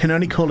that I can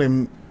only call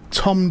him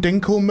Tom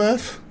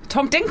Dinkelmirth.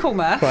 Tom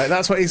Dinkelmirth? Right,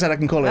 that's what he said I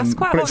can call him. That's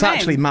quite a but it's hot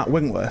actually name. Matt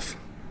Winkworth.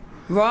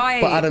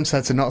 Right. But Adam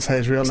said to not say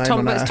his real name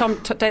on air.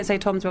 Don't say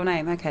Tom's real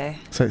name, okay.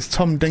 So it's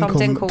Tom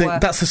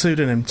Dinkelmirth. That's the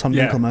pseudonym, Tom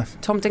Dinkelmirth.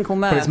 Tom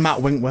Dinkelmirth. But it's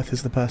Matt Winkworth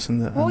is the person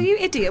that... Well, you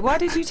idiot. Why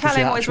did you tell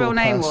him what his real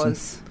name person.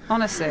 was?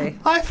 Honestly.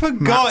 I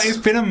forgot. It's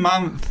been a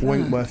month.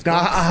 Winkworth. Now,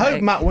 I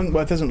hope Matt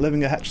Winkworth isn't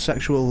living a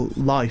heterosexual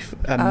life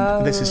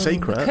and this is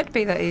secret. Could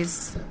be that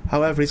he's...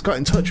 However, he's got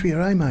in touch with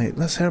you, eh, mate?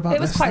 Let's hear about this.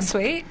 It was quite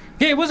sweet.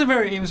 Yeah, it was a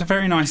very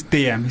nice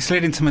DM. He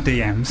slid into my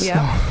DMs.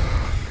 Yeah.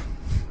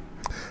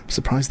 I'm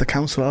surprised the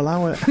council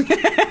allow it.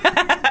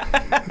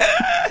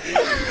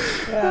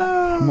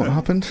 What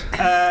happened?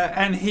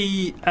 And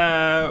he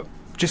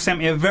just sent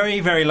me a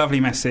very, very lovely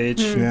message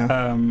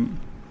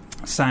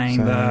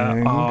saying that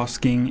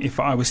asking if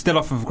I was still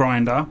off of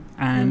Grindr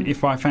and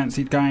if I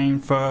fancied going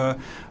for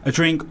a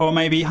drink or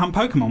maybe hunt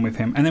Pokemon with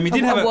him. And then we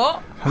did have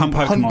what? Hunt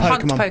Pokemon.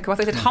 Hunt Pokemon. I thought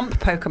you said hump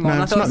Pokemon.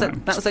 No, I thought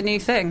that was a new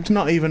thing. It's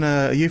not even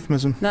a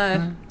euphemism.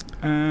 No.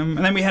 And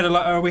then we had a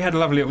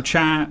lovely little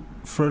chat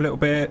for a little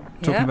bit,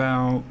 talking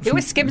about... He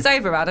always skims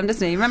over Adam,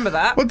 doesn't he? Remember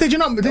that? Well, did you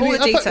not... All the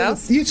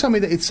details. You told me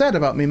that he'd said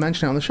about me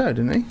mentioning it on the show,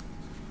 didn't he?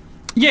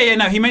 Yeah,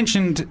 no, he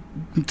mentioned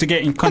to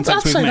get in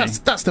contact with me.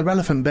 That's the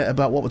relevant bit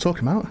about what we're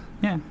talking about.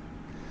 Yeah.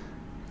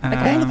 All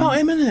about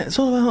him, isn't it? It's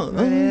all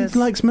about... he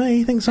likes me,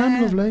 he thinks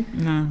I'm lovely.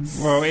 No.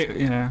 Well,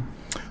 yeah.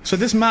 So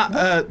this Tom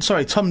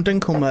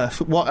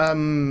Dinkelmirth,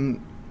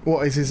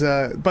 what is his...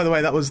 by the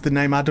way, that was the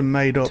name Adam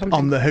made up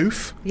on the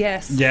hoof.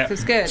 Yes. Yeah. It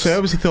was good. So he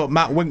obviously thought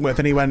Matt Winkworth,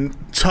 and he went,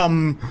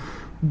 Tom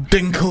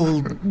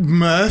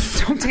Dinkelmirth.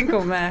 Tom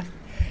Dinkelmirth.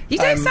 You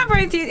don't sound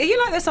very... Are you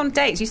like this on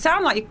dates? You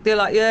sound like you're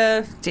like,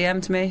 yeah,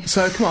 DM to me.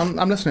 So, come on,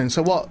 I'm listening.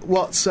 So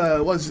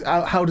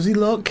how does he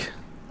look?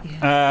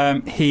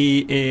 Yeah.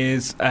 He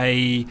is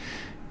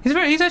he's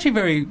actually a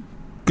very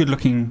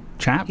good-looking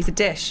chap. He's a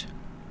dish.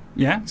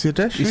 Yeah. Is he a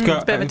dish? He's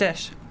got a bit of a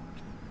dish.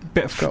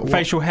 Bit of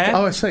facial hair.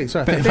 Oh, I see.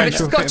 Sorry. Bit of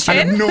facial got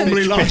chin. And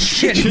normally like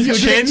chin.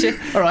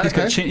 All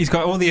right. He's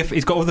got all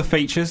the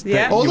features.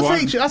 Yeah. All the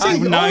features. I see all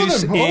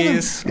nose, of them.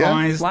 ears,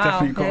 eyes. Wow.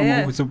 Definitely got them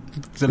all.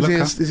 He's a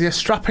looker. Is he a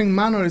strapping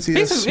man or is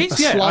he a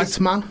slight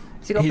man?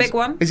 Has he got a big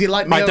one? Is he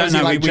like me I or don't is he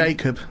know. like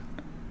Jacob?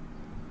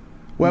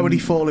 Where would he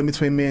fall in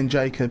between me and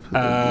Jacob?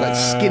 Like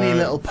skinny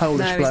little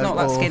Polish bloke? No, he's not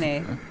that or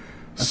skinny.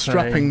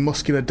 Strapping,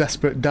 muscular,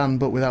 desperate Dan,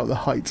 but without the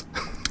height.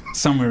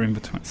 Somewhere in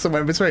between.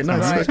 Somewhere in between.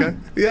 Nice. Right. Okay.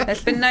 Yeah.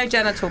 There's been no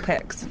genital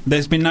pics.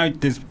 There's been no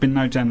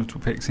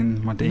genital pics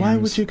in my DMs. Why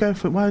would you go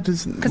for?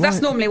 Because that's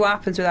normally what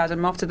happens with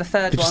Adam after the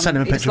third You one. just send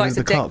him a he just picture likes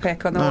of a the dick cock.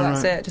 pic and Oh, all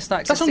that's right. it. Just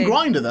like That's to on see.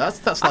 Grindr.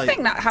 That's like. I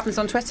think that happens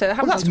on Twitter. It Well,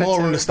 happens that's on more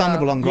Twitter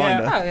understandable on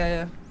Grindr. Oh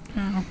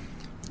yeah.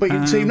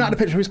 But so you've not had a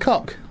picture of his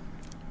cock?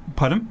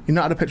 Pardon? You've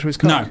not had a picture of his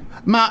cock? No.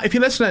 Matt, if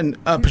you're listening,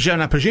 I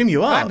presume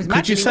you are.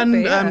 Could you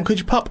send? Could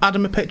you pop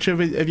Adam a picture of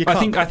your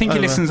cock? I think he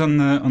listens on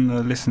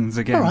the listens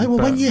again. All right. Well,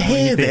 when you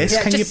hear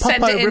this, can you just pop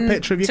send it over a in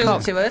picture of your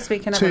cock? to us? We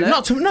can have a look.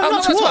 Not to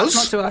us.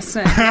 Not to us.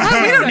 No.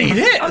 We don't need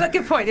it. Oh, that's a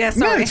good point. Yeah,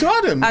 sorry. No, to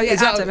Adam. Oh yeah,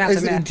 Adam.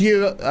 Yeah. Do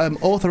you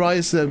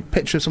authorise the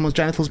picture of someone's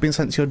genitals being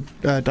sent to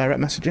your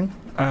direct messaging?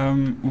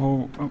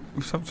 Well,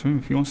 it's up to him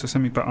if he wants to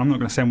send me, but I'm not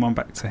going to send one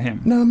back to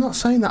him. No, I'm not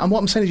saying that. And what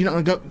I'm saying is you're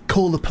not going to go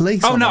call the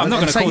police. Oh no, I'm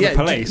not going to call the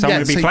police. I'm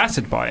going to be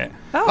flattered by it.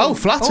 Oh,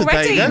 flattered.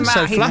 There you go. Matt,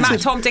 So he's flattered. Matt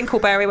Tom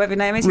Dinkelberry, whatever your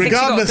name is.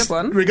 Regardless,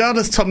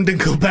 regardless, Tom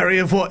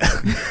Dinkelberry of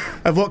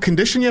what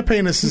condition your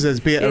penis is,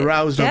 be it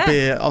aroused or be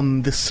it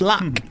on the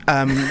slack,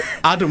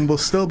 Adam will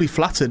still be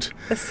flattered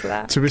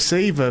to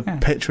receive a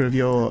picture of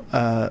your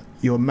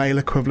male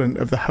equivalent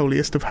of the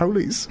holiest of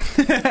holies.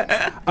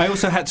 I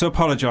also had to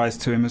apologise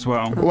to him as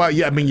well. Well,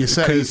 yeah, I mean, you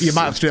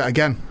might have to do that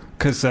again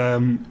because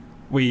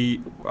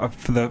we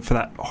for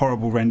that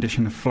horrible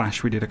rendition of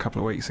Flash we did a couple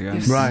of weeks ago.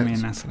 Right. Me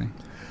and Natalie.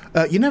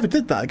 You never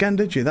did that again,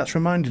 did you? That's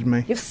reminded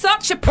me. You're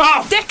such a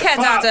dickhead,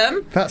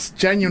 Adam. That's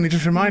genuinely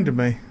just reminded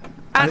me.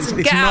 Adam,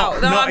 get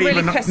out. No, I'm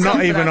really pissed off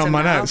not even with on my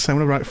Adam now. notes. I'm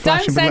going to write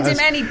flashing Don't send letters.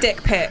 him any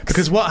dick pics.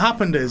 Because what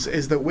happened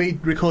is that we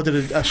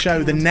recorded a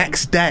show the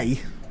next day,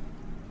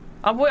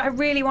 I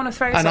really want to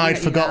throw something and I'd at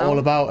you forgot now. all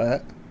about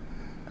it.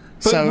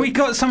 But we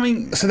got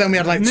something. So then we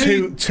had like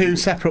two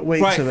separate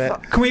weeks of it.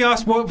 Can we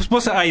ask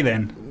what's at A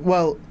then?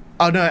 Well,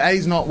 oh no,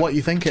 A's not what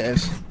you think it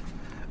is.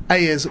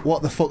 A is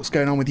what the fuck's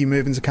going on with you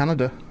moving to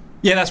Canada.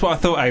 Yeah, that's what I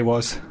thought A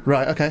was.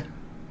 Right, okay.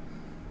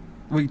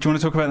 Do you want to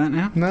talk about that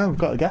now? No, we've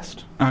got a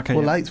guest. Okay.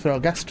 We're late for our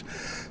guest.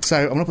 So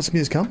I'm going to put some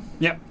music on.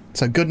 Yep.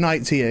 So good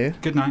night to you.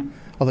 Good night.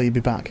 Although you'll be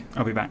back.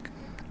 I'll be back.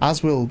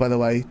 As will, by the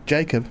way,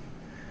 Jacob.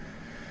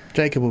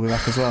 Jacob will be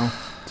back as well.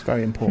 It's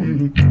very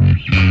important.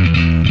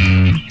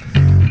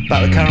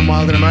 Back with Karen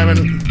Wilde in a moment.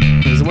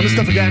 There's the Wonder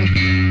Stuff again.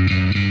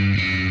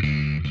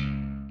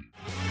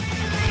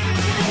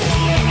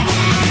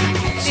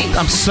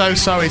 I'm so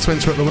sorry to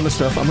interrupt the Wonder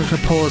Stuff. I'm just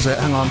going to pause it.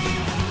 Hang on.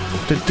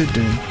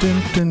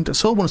 I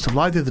saw Wonder Stuff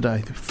live the other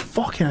day. They're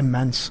fucking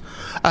immense.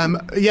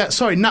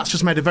 Sorry, Nat's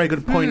just made a very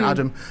good point,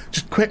 Adam.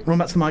 Just quick, run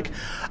back to the mic.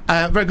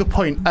 Very good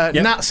point.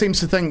 Nat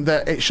seems to think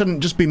that it shouldn't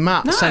just be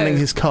Matt sending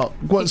his cock.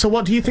 So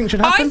what do you think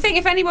should happen? I think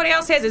if anybody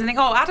else hears this and think,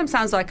 oh, Adam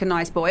sounds like a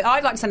nice boy,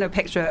 I'd like to send him a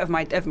picture of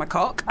my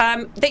cock,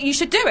 that you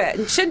should do it.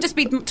 It shouldn't just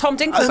be Tom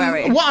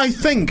Dinkleberry. What I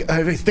think,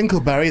 if it's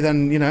Dinkleberry,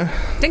 then, you know...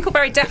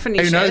 Dinkleberry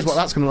definitely Who knows what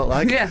that's going to look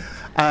like. Yeah.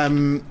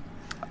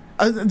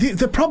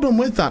 The problem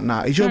with that,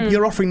 Nat, is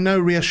you're offering no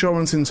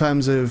reassurance in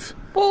terms of...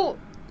 Well...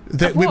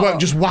 That we won't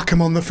just whack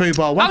them on the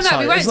Fubar website. Oh, no,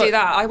 we won't do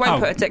that. I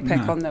won't put a dick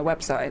pic on the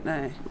website,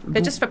 no.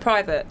 They're just for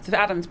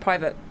Adam's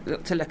private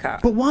to look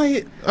at. But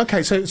why...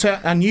 OK, so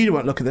and you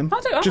won't look at them? I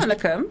won't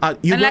look at them.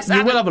 You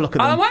will have a look at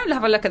them? I won't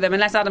have a look at them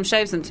unless Adam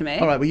shows them to me.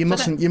 All right, well, you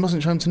mustn't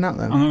show them to Nat,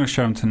 then. I'm not going to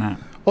show them to Nat.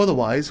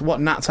 Otherwise,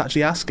 what Nat's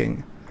actually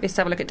asking... is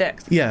to have a look at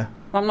dicks. Yeah.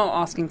 I'm not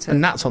asking to...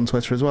 And Nat's on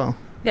Twitter as well.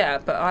 Yeah,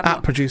 but I'm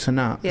at producer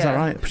Nat. Is that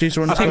right?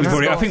 Producer I think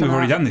we've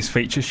already done this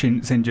feature.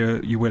 Send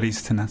your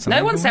willies to Nat.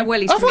 No one sent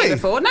willies to me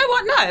before. No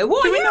one. No.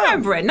 What are you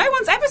remembering? No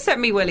one's ever sent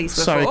me willies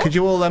before. Sorry, could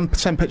you all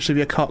send pictures of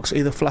your cocks,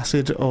 either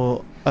flaccid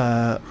or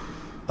at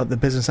the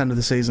business end of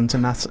the season, to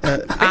Nat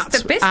at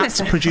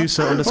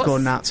producer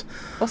 _Nat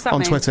what's that on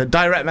mean? Twitter.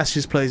 Direct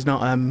messages, please.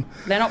 Not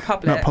they're not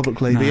public. Not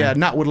publicly. No. But yeah,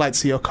 Nat would like to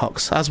see your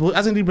cocks. As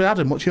indeed with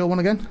Adam. What's your one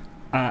again?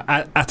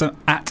 At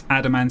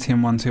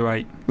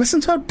Adamantium128. Listen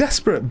to how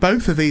desperate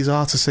both of these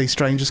are to see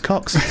strangers'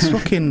 cocks. It's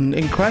fucking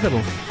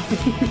incredible.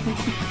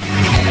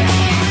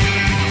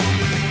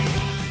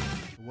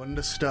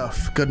 Wonder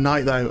Stuff. Good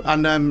night, though.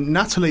 And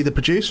Natalie, the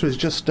producer, has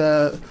just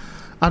had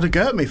a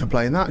go at me for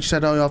playing that. She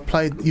said, "Oh,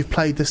 you've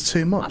played this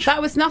too much."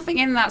 That was nothing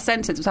in that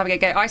sentence was having a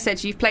go. I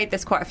said, "You've played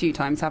this quite a few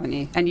times, haven't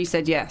you?" And you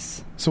said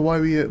yes. So why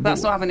were you...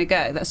 That's not having a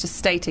go. That's just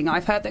stating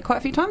I've heard that quite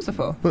a few times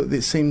before. But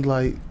it seemed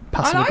like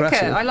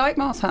passive-aggressive. I like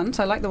Mars Hunt.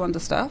 I like the Wonder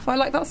Stuff. I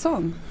like that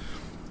song.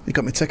 You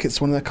got me tickets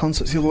to one of their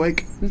concerts the other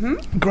week.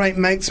 Mm-hmm. Great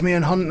mates, me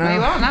and Hunt now. There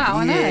you are now,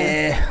 I know.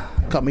 Yeah.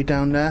 Got me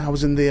down there. I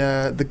was in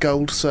the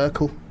Gold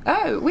Circle.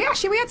 Oh, we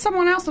had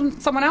someone else on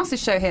someone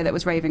else's show here that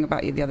was raving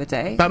about you the other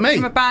day. About me?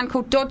 From a band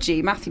called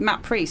Dodgy,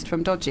 Matt Priest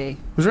from Dodgy.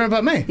 Was raving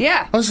about me?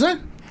 Yeah. What was that?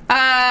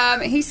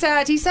 He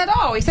said he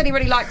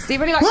really likes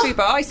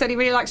Fubar. He said he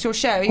really likes your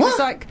show.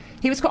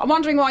 He was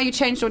wondering why you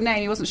changed your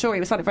name. He wasn't sure. He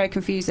was very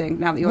confusing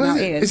now that you're now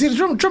Ian. Is he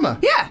the drummer?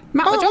 Yeah,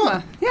 Matt the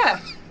drummer. Yeah.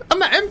 I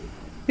met him.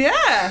 Yeah.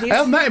 I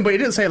have met him, but he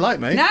didn't say he liked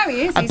me. No,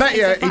 he is. I bet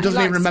you he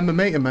doesn't even remember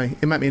meeting me.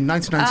 He met me in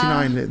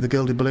 1999 at the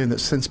Gilded Balloon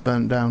that's since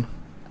burnt down.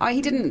 He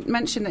didn't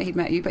mention that he'd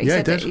met you, but he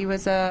said that he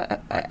was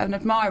an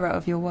admirer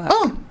of your work.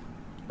 Oh,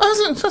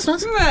 that's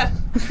nice.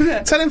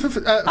 Tell him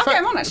for... I'll get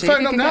him on, actually.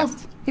 Phone up now.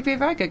 He'd be a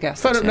very good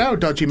guest. Phone up now,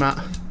 Dodgy Matt.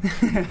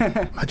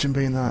 Imagine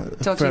being that.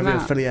 Dodgy forever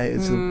Matt.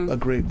 affiliated to a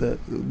group that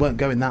weren't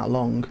going that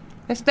long.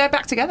 They're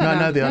back together now. I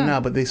know they are now,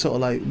 but they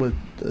sort of it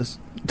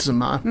doesn't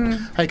matter.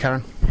 Hey,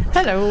 Karen.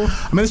 Hello.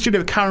 I'm in the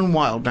studio with Karen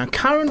Wilde. Now,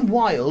 Karen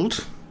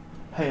Wilde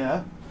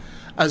here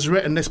has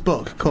written this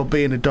book called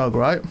Being a Dog,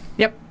 right?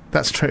 Yep.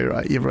 That's true,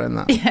 right? You've written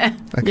that? Yeah.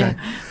 Okay.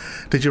 Yeah.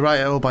 Did you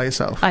write it all by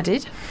yourself? I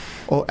did.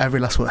 Or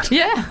every last word?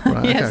 Yeah.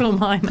 Right, yeah, it's all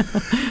mine.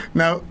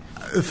 Now,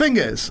 the thing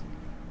is,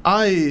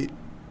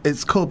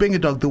 it's called Being a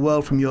Dog, the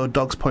world from your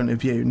dog's point of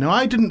view. Now,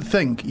 I didn't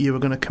think you were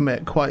going to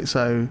commit quite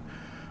so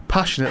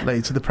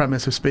passionately to the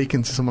premise of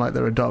speaking to someone like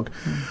they're a dog.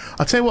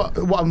 I'll tell you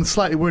what I'm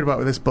slightly worried about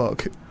with this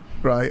book,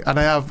 right? And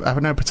I've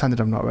never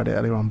pretended I've not read it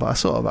earlier on, but I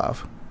sort of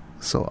have.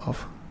 Sort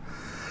of.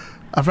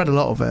 I've read a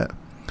lot of it.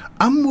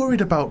 I'm worried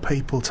about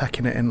people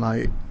taking it in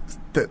like...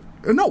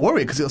 I'm not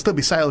worried because it'll still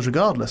be sales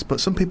regardless, but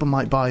some people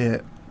might buy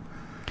it.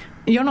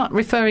 You're not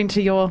referring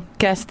to your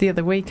guest the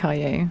other week, are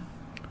you?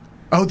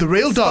 Oh, the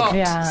real dog?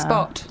 Yeah.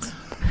 Spot.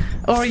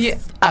 Or are you...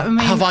 I mean,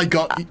 have I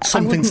got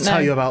something to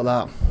tell you about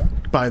that,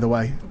 by the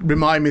way?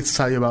 Remind me to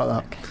tell you about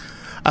that.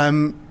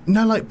 Okay.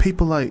 No, like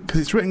people like...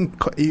 Because it's written...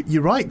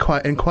 You write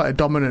in quite a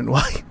dominant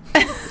way.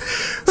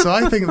 So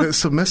I think that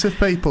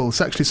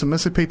sexually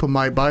submissive people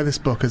might buy this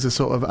book as a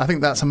sort of... I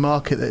think that's a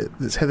market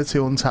that's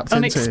hitherto untapped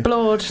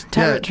unexplored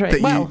territory.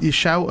 Yeah, that you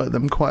shout at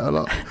them quite a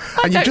lot.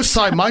 And you just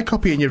signed my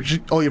copy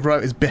and all you've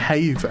wrote is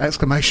behave, !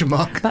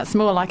 That's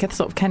more like a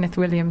sort of Kenneth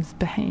Williams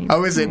behave.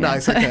 Oh, is it? Yeah.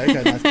 Nice.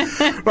 Okay, nice.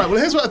 Right, well,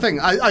 here's what I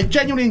think. I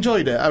genuinely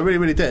enjoyed it. I really,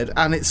 really did.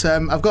 And it's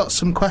I've got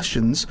some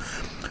questions.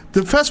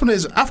 The first one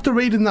is, after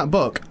reading that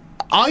book,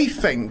 I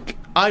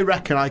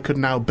reckon I could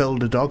now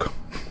build a dog.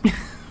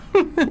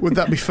 Would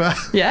that be fair?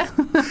 Yeah.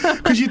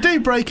 Because you do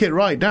break it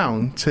right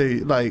down to,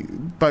 like,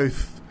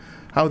 both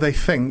how they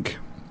think,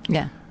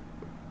 yeah,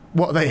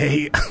 what they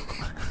eat,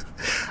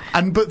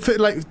 but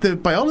the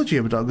biology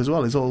of a dog as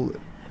well is all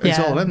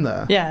in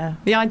there. Yeah.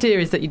 The idea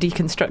is that you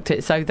deconstruct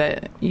it so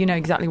that you know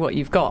exactly what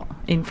you've got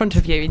in front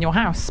of you in your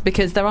house,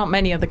 because there aren't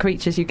many other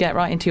creatures you get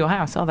right into your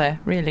house, are there,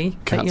 really?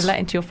 Cats. That you let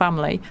into your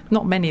family.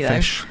 Not many, though.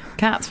 Fish.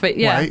 Cats,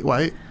 yeah.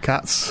 Wait.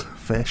 Cats,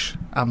 fish,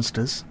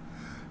 hamsters,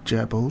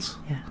 gerbils.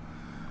 Yeah.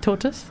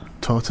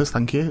 Tortoise,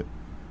 thank you.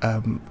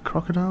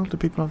 Crocodile? Do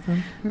people have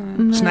them?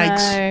 No,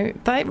 Snakes.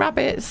 they eat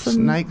rabbits.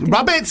 And,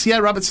 Rabbits. Yeah,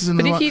 rabbits is in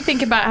But the if you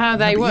think about how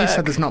they work, you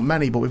said there's not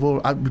many, but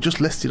we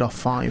just listed off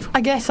 5.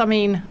 I guess, I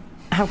mean,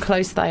 how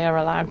close they are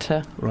allowed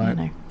to,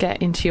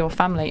 get into your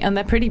family, and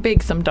they're pretty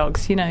big. Some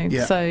dogs,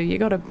 Yeah. So you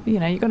got to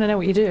know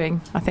what you're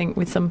doing. I think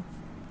with some,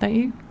 don't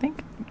you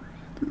think?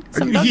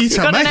 Some dogs, You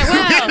tell gotta me. know.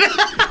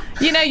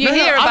 Well, you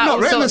hear about. I've not all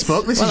written sorts. this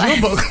book. This is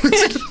your book.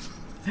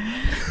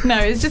 No,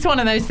 it's just one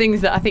of those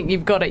things that I think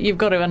you've got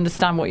to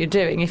understand what you're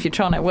doing if you're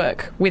trying to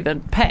work with a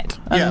pet.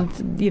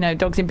 And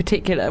dogs in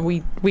particular,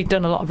 we've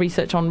done a lot of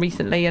research on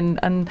recently,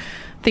 and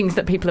things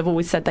that people have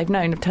always said they've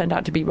known have turned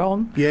out to be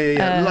wrong.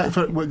 Like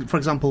for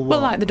example, what?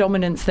 Well, like the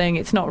dominance thing,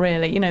 it's not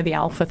really, the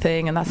alpha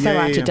thing, and that's so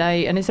out of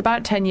date, and it's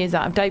about 10 years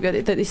out of date,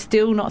 but that it's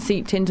still not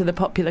seeped into the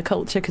popular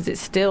culture because it's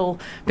still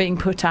being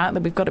put out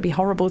that we've got to be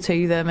horrible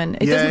to them, and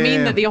it doesn't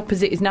mean that the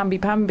opposite is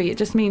namby-pamby, it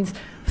just means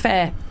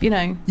fair,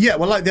 Yeah,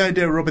 well, like the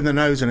idea of rubbing the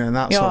nose in it and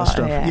that sort of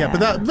stuff. Yeah. But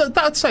that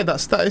I'd say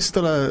that is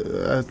still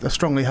a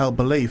strongly held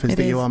belief, is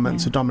that you are meant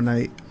to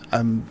dominate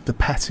the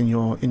pet in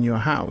your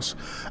house.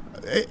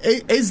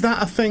 Is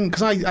that a thing?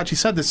 Because I actually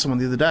said this to someone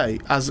the other day,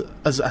 as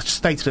I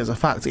stated as a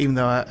fact, even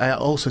though I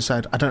also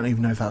said I don't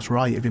even know if that's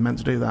right, if you're meant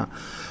to do that.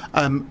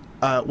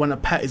 When a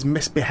pet is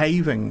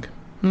misbehaving,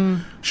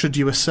 should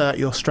you assert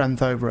your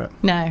strength over it?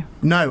 No.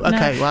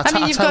 Okay. Well,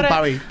 I told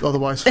Barry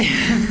otherwise.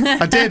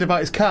 I did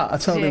about his cat. I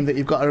told him that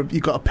you've got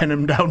to pin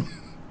him down.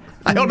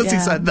 I honestly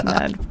said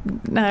that.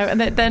 No, and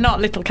they're not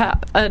little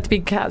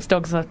big cats.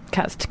 Dogs are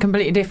cats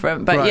completely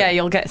different. But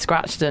you'll get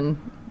scratched and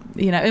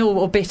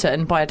or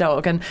bitten by a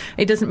dog, and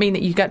it doesn't mean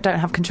that you don't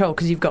have control,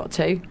 because you've got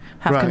to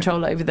have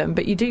control over them.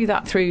 But you do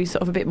that through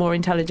sort of a bit more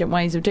intelligent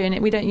ways of doing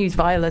it. We don't use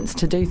violence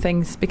to do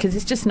things because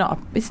it's just not.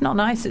 It's not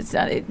nice. It's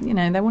they're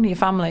one of your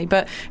family,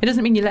 but it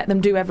doesn't mean you let them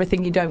do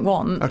everything you don't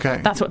want.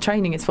 Okay, that's what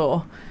training is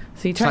for.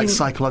 So you train. It's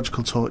like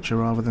psychological torture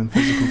rather than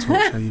physical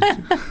torture.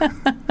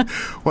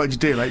 What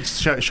did you do? Like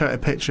show it a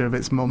picture of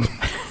its mum.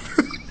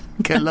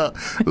 Okay, look!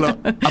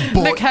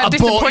 Look how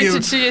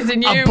disappointed she is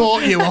in you. I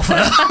bought you off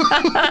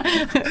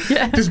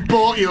her. Just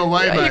bought you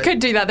away, mate. You could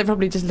do that. They'd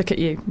probably just look at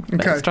you,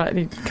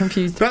 slightly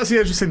confused. That's the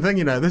interesting thing,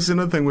 This is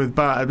another thing with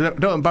Barry. I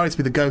don't want Barry to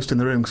be the ghost in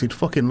the room because he'd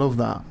fucking love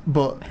that.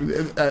 But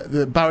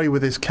Barry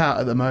with his cat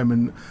at the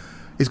moment,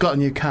 he's got a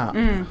new cat.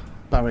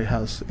 Barry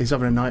has. He's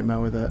having a nightmare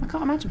with it. I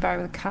can't imagine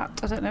Barry with a cat.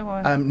 I don't know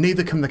why.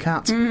 Neither can the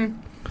cat.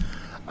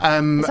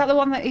 Is that the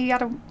one that he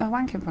had a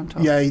wank in front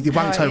of? Yeah, he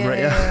wanked over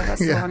it, that's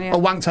the one, Or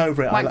wanked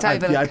over it.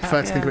 I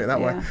prefer to think of it that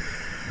way.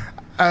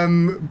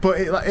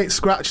 But it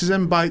scratches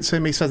him, bites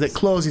him. He says it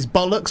claws his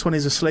bollocks when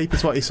he's asleep,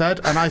 is what he said.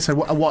 And I said,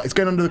 what? It's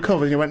going under the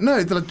cover? And he went,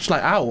 no, they're just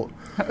like out.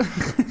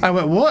 I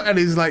went, what? And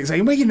he's like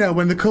saying, well,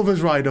 when the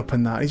cover's right up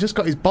and that. He's just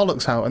got his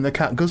bollocks out and the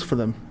cat goes for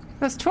them.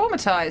 That's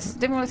traumatised.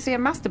 Didn't want to see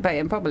him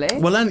masturbating, probably.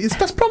 Well, then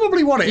that's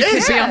probably what it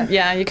is.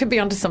 You could be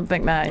onto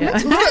something there. Yeah.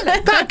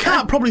 That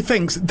cat probably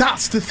thinks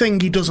that's the thing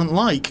he doesn't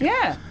like.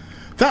 Yeah.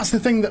 That's the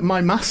thing that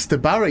my master,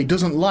 Barry,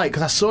 doesn't like,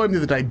 because I saw him the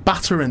other day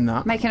battering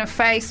that. Making a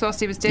face whilst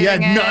he was doing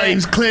it. Yeah, no, he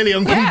was clearly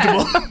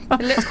uncomfortable. Yeah.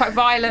 It looks quite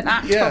violent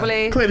act,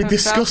 probably. Clearly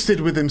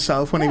disgusted with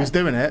himself when he was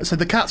doing it. So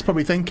the cat's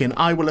probably thinking,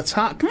 I will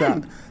attack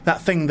that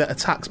thing that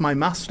attacks my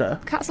master.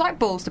 Cats like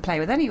balls to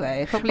play with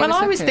anyway. Well,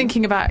 I was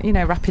thinking about,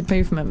 rapid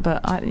movement, but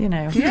I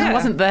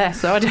wasn't there,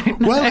 so I don't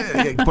know.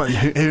 Well, but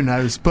who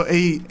knows? But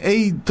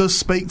he does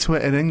speak to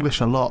it in English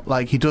a lot.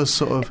 Like, he does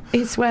sort of...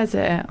 He swears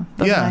it,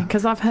 doesn't he?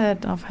 Because I've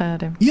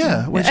heard him.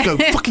 Yeah. When you go,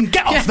 fucking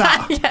get off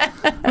that!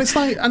 And it's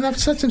like, and I've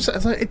said to him,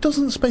 it's like, it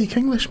doesn't speak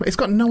English, mate. It's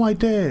got no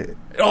idea.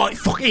 Oh,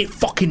 it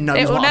fucking knows.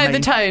 It will know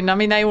the tone. I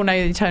mean, they all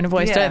know the tone of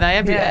voice, don't they?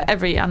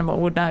 Every animal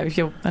would know if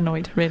you're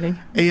annoyed, really.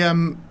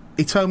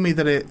 He told me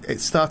that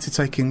it started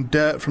taking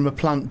dirt from a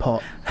plant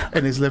pot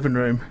in his living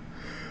room.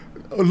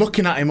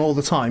 Looking at him all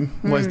the time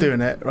while he's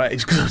doing it, right?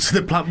 He's going to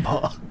the plant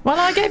pot. Well,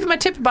 I gave him a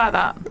tip about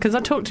that because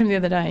I talked to him the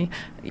other day.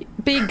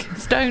 Big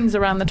stones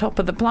around the top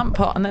of the plant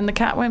pot, and then the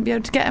cat won't be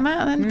able to get him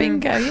out, and then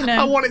bingo,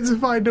 I want it to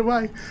find a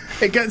way.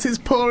 It gets its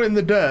paw in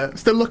the dirt,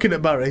 still looking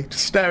at Barry,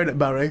 just staring at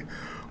Barry,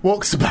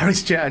 walks to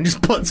Barry's chair and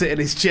just puts it in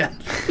his chair.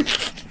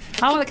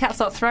 I want the cat to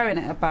start throwing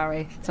it at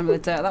Barry, some of the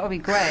dirt. That would be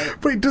great.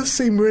 But it does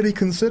seem really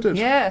considered.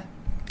 Yeah.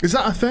 Is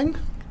that a thing?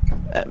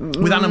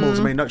 With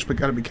animals, I mean, not just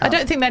gotta be cats. I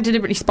don't think they're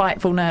deliberately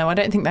spiteful. No, I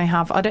don't think they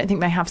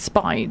have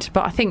spite.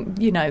 But I think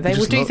they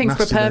will do things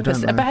for a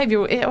purpose. A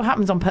behaviour, it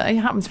happens it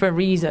happens for a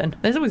reason.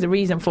 There's always a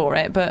reason for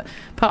it. But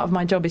part of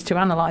my job is to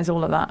analyse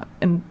all of that.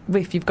 And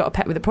if you've got a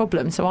pet with a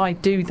problem, so I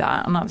do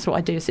that, and that's what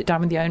I do: sit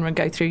down with the owner and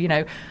go through,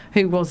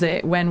 who was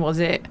it, when was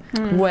it,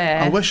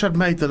 where. I wish I'd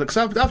made because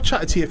I've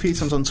chatted to you a few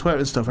times on Twitter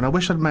and stuff, and I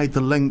wish I'd made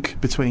the link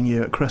between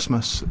you at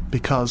Christmas,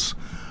 because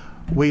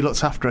we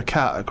looked after a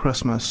cat at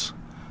Christmas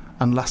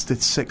and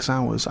lasted 6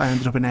 hours. I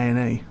ended up in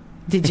A&E.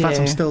 Did you? In fact,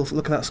 I'm still...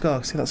 Look at that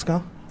scar. See that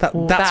scar?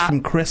 That's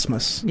from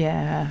Christmas.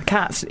 Yeah.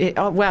 Cats, they're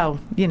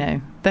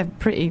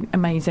pretty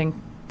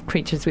amazing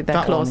creatures with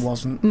their claws. That one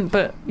wasn't.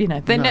 But, they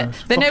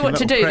know what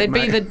to do. They'd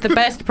be the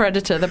best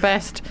predator, the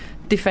best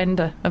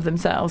defender of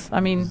themselves. I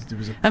mean,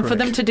 and for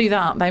them to do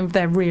that,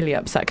 they're really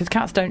upset because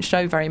cats don't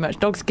show very much.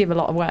 Dogs give a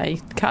lot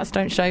away. Cats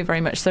don't show very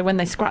much. So when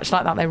they scratch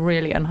like that, they're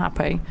really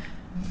unhappy.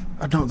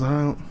 I don't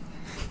know.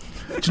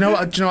 Do you know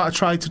what I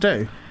tried to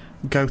do?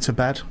 Go to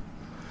bed.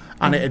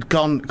 And it had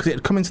gone, because it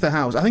had come into the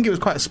house. I think it was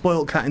quite a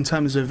spoilt cat in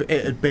terms of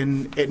it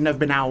had never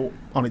been out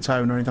on its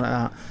own or anything like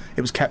that.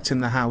 It was kept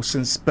in the house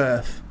since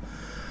birth.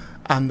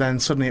 And then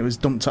suddenly it was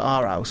dumped at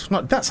our house.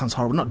 That sounds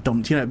horrible, not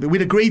dumped, but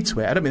we'd agreed to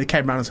it. I don't mean they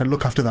came around and said,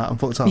 look after that and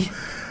fucked off.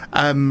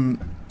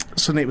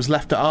 Suddenly it was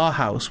left at our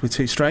house with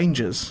two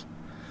strangers.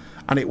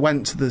 And it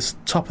went to the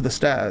top of the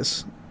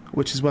stairs,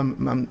 which is when,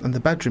 and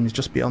the bedroom is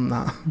just beyond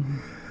that.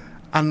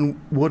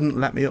 And wouldn't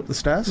let me up the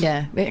stairs.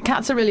 Yeah,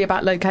 cats are really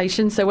about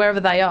location, so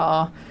wherever they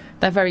are,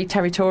 they're very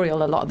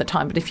territorial a lot of the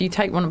time. But if you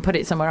take one and put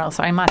it somewhere else,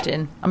 I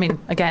mean,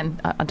 again,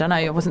 I don't know,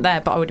 I wasn't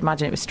there, but I would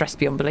imagine it was stressed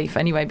beyond belief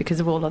anyway because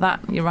of all of that.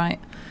 You're right.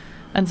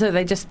 And so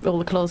all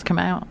the claws come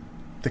out.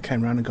 They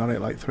came round and got it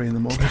at like 3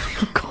 a.m.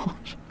 Oh, God.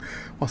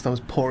 Whilst I was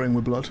pouring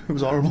with blood. It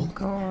was horrible.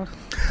 Oh,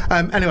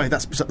 God. Anyway,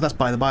 that's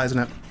by the by, isn't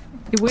it?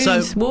 Your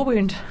wounds, war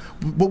wound.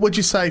 What would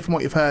you say from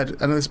what you've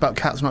heard? I know this is about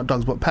cats, not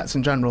dogs, but pets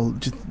in general.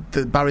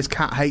 That Barry's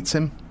cat hates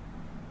him?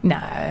 No,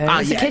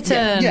 it's a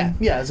kitten.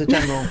 Yeah, as a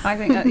general. I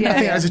think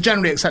as a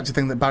generally accepted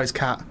thing that Barry's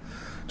cat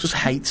just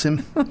hates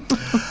him.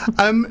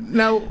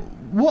 Now,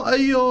 what are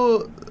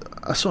your...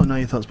 I sort of know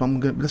your thoughts, but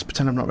let's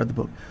pretend I've not read the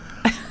book.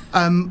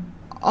 I've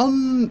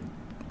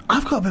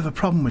got a bit of a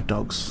problem with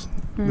dogs,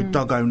 with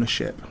dog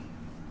ownership.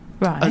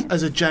 Right.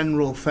 As a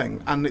general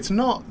thing. And it's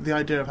not the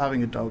idea of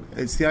having a dog,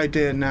 it's the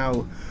idea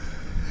now...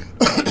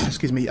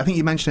 excuse me, I think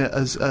you mentioned it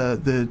as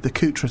the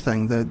Kutra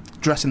thing, the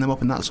dressing them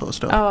up and that sort of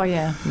stuff. Oh,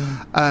 yeah.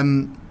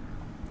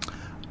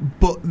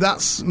 But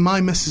that's...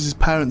 My missus's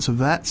parents are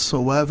vets,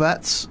 or were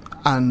vets,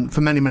 and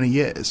for many, many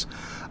years.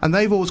 And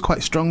they've always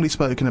quite strongly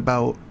spoken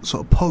about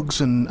sort of pugs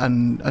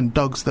and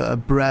dogs that are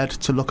bred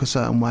to look a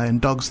certain way,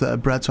 and dogs that are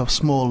bred to have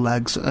small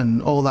legs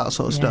and all that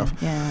sort of stuff.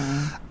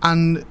 Yeah.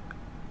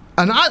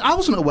 And I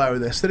wasn't aware of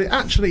this, that it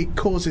actually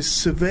causes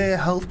severe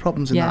health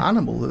problems in that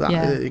animal, that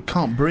it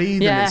can't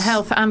breathe. Yeah,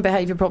 health and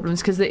behaviour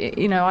problems, because,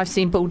 I've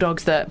seen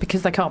bulldogs that,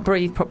 because they can't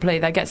breathe properly,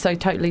 they get so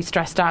totally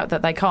stressed out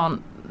that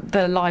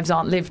their lives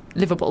aren't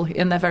livable,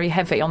 and they're very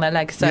heavy on their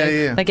legs, so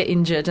they get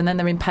injured, and then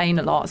they're in pain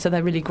a lot, so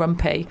they're really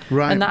grumpy.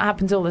 Right. And that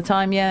happens all the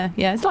time, yeah.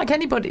 It's like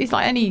it's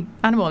like any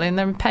animal, and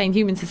they're in pain.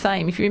 Humans the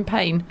same. If you're in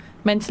pain,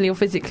 mentally or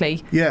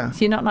physically, so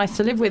you're not nice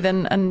to live with,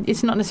 and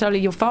it's not necessarily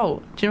your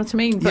fault. Do you know what I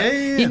mean? But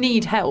you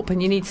need help,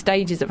 and you need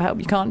stages of help.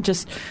 You can't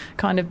just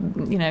kind of,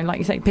 like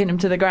you say, pin them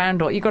to the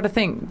ground, or you've got to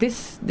think,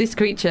 this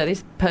creature,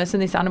 this person,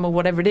 this animal,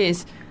 whatever it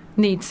is,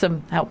 needs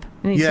some help,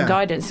 needs some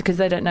guidance, because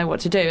they don't know what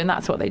to do, and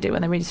that's what they do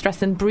when they're really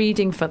stressed. And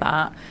breeding for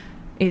that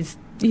is,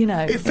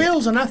 it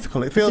feels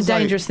unethical. It feels it's a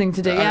dangerous thing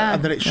to do,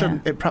 and that it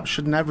shouldn't. It perhaps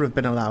should never have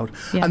been allowed.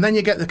 And then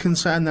you get the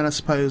concern. Then I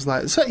suppose,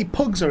 like, certainly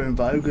pugs are in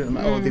vogue,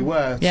 or they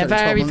were.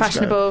 Very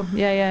fashionable. Ago.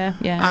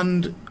 Yeah.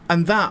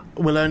 And that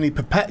will only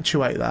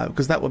perpetuate that,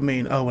 because that would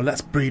mean,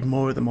 let's breed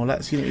more of them, or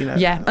let's,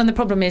 Yeah, and the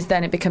problem is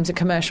then it becomes a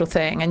commercial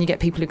thing, and you get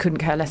people who couldn't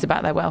care less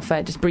about their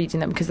welfare, just breeding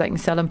them because they can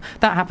sell them.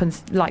 That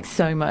happens like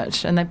so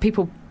much, and then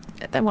people,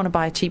 they want to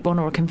buy a cheap one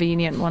or a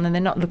convenient one, and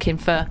they're not looking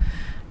for...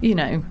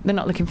 they're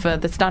not looking for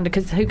the standard,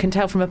 because who can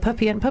tell from a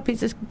puppy? And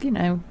puppies, is,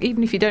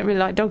 even if you don't really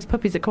like dogs,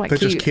 puppies are quite cute.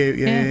 They're just cute,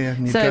 yeah.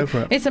 And you so go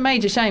for it. It's a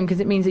major shame, because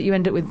it means that you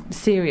end up with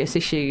serious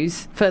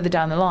issues further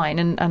down the line.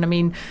 And I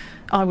mean,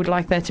 I would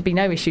like there to be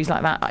no issues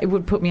like that. It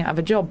would put me out of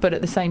a job, but at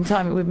the same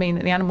time, it would mean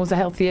that the animals are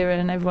healthier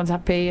and everyone's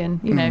happy,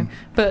 and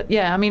But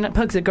yeah, I mean,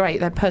 pugs are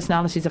great. Their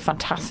personalities are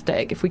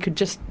fantastic. If we could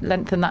just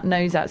lengthen that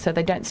nose out so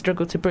they don't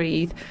struggle to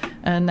breathe,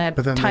 and their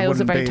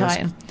tails are very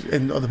tight.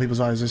 In other people's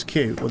eyes, as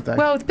cute, would they?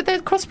 Well, but their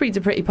crossbreeds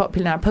are pretty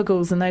popular now.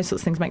 Puggles and those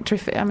sorts of things make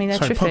terrific. I mean, they're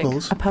terrific.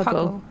 Puggles? A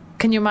puggle.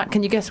 Can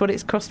you guess what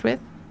it's crossed with?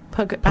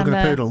 Pug and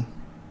a poodle.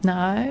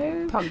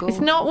 No. Puggle.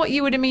 It's not what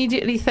you would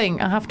immediately think,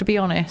 I have to be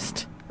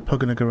honest.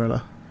 Pug and a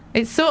gorilla.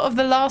 It's sort of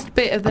the last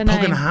bit of the name.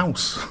 Pug in a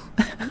house.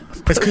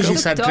 It's because you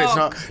said it's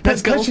not.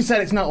 It's because you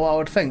said it's not what I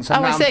would think. So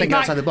now I'm thinking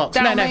outside the box.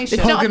 No, it's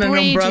not a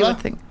breed you would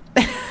think.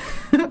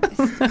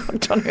 I'm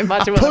trying to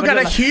imagine what pug and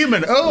a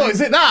human. Oh,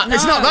 is it that? No.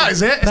 It's not that,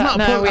 is it? It's not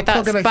a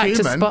pug and a back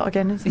human. To Spot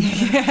again, isn't it?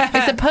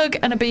 It's a pug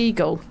and a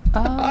beagle.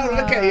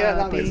 Oh, okay, yeah,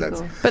 that makes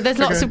sense. But there's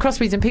lots of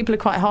crossbreeds, and people are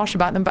quite harsh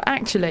about them. But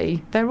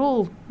actually, they're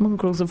all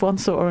mongrels of one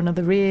sort or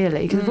another,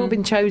 really, because they've all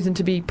been chosen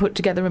to be put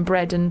together and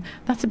bred, and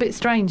that's a bit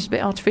strange, a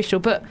bit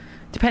artificial. But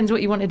depends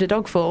what you wanted a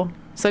dog for.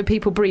 So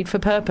people breed for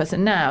purpose,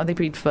 and now they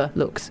breed for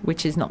looks,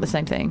 which is not the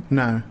same thing.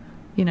 No.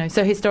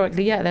 So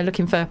historically, they're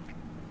looking for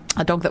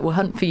a dog that will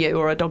hunt for you,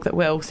 or a dog that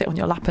will sit on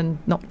your lap and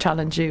not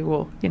challenge you,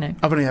 or,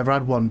 I've only ever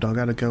had one dog.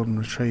 I had a golden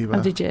retriever.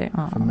 Oh, did you?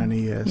 For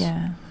many years.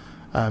 Yeah.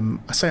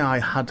 I say I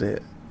had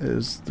it. It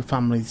was the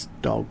family's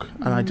dog,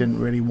 and I didn't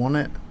really want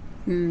it.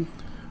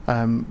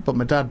 But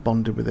my dad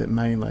bonded with it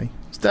mainly.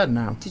 It's dead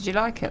now. Did you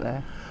like it,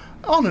 though?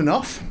 On and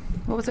off.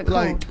 What was it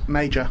called? Like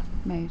Major.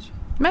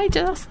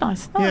 Major, that's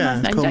nice. Oh, yeah,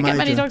 nice name. You don't get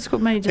many dogs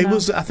called Major now.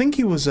 I think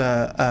he was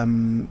a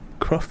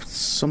Crufts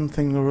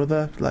something or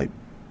other, like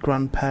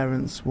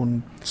grandparents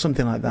won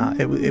something like that.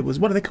 It was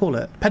what do they call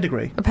it?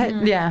 Pedigree.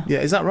 Yeah. Yeah,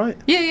 is that right?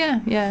 Yeah.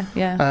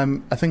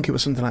 I think it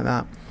was something like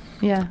that.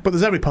 Yeah. But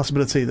there's every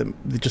possibility that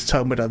they just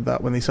told my dad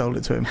that when they sold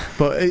it to him.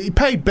 But he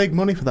paid big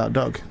money for that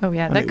dog. Oh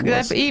yeah,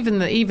 even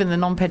the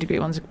non-pedigree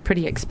ones are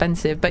pretty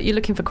expensive. But you're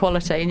looking for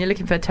quality and you're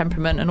looking for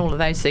temperament and all of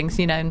those things.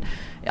 You know, and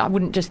I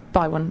wouldn't just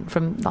buy one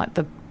from like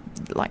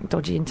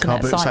dodgy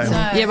internet sites.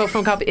 Yeah, but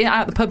from out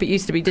the pub it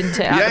used to be, didn't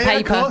it? Out the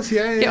paper. Of course,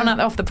 yeah. Get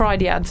on off the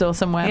Pridey ads or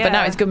somewhere. Yeah. But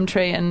now it's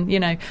Gumtree and, you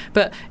know.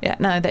 But, yeah,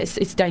 no,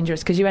 it's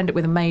dangerous because you end up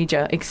with a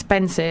major,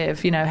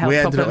 expensive, you know, health problems. We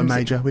ended up with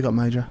major. We got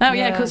major. Oh,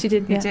 yeah, of course you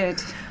did. Yeah. You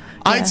did.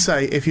 I'd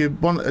say if you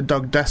want a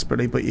dog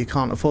desperately but you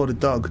can't afford a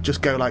dog,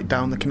 just go like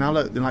down the canal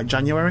in like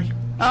January.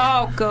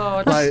 Oh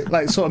God!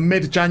 like sort of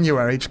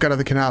mid-January, just go to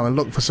the canal and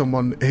look for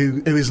someone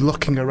who is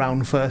looking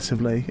around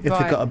furtively if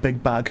they've got a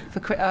big bag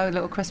for a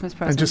little Christmas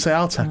present, and just say,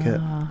 "I'll take it."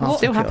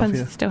 Still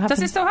happens.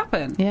 Does it still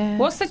happen? Yeah.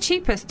 What's the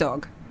cheapest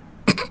dog?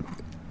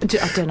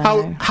 I don't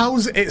know.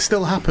 How's it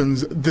still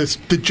happens?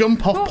 The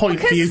jump off point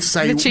for you to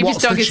say the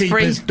what's dog the is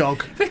cheapest free.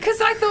 dog? Because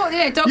I thought,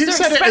 dogs you are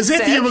said expensive.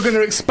 it as if you were going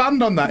to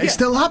expand on that. It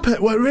still happens.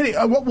 Well, really,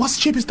 what's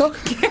the cheapest dog?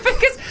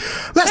 Because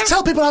let's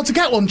tell people how to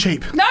get one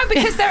cheap. No,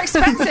 because they're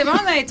expensive,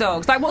 aren't they?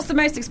 Dogs. Like, what's the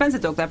most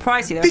expensive dog? They're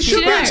pricey. They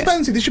should be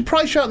expensive. They should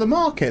price you out the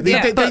market.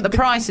 But the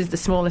price is the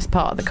smallest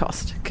part of the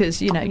cost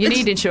because you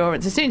need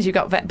insurance. As soon as you've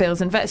got vet bills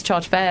and vets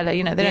charge fairly,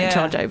 you know they don't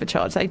charge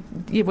overcharge.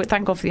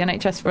 Thank God for the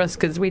NHS for us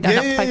because we don't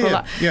have to pay for all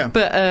that. Yeah.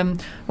 But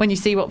when you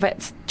see what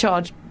vets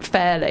charge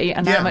fairly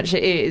and how much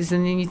it is,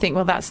 and then you think,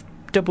 well, that's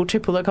double,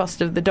 triple the cost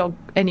of the dog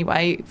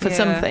anyway for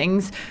some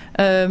things.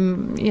 I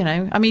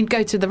mean, go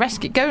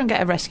and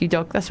get a rescue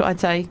dog. That's what I'd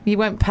say. You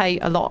won't pay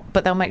a lot,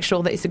 but they'll make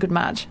sure that it's a good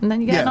match, and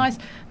then you get a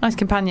nice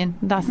companion.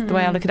 That's the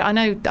way I look at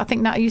it. I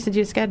think Nat, you said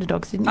you were scared of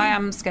dogs, didn't you? I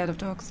am scared of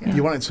dogs. Yeah.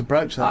 You wanted to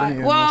broach that,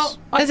 didn't you? Well,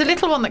 there's a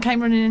little one that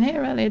came running in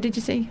here earlier. Did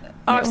you see?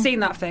 Oh, I've seen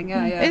that thing.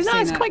 Yeah. It's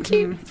nice, quite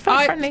cute. It's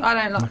very friendly. I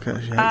don't like. Okay,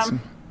 she hates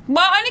them.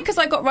 Well, only because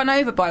I got run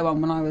over by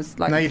one when I was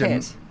like a kid.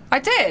 Didn't. I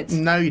did.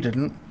 No, you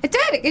didn't. It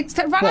did. It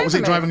ran over me. What, was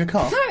it driving a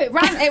car? No, it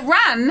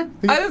ran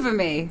over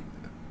me.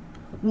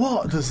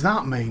 What does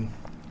that mean?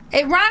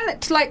 It ran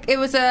it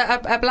was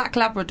a black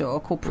Labrador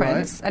called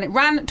Prince, and it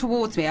ran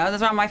towards me. I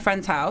was around my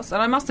friend's house,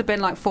 and I must have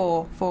been like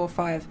four or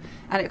five,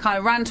 and it kind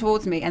of ran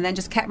towards me, and then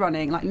just kept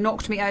running, like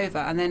knocked me over,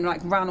 and then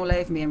like ran all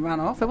over me and ran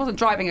off. It wasn't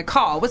driving a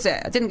car, was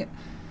it? I didn't.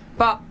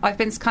 But I've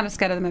been kind of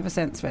scared of them ever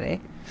since,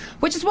 really.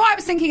 Which is why I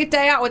was thinking a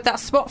day out with the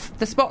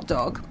spot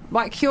dog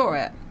might cure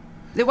it.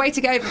 The way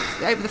to get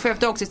over the fear of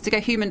dogs is to go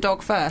human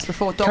dog first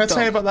before dog. Can I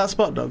tell you about that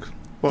spot dog?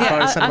 What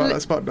Barry said about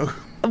that spot dog?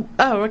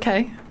 Oh,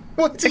 okay.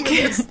 What?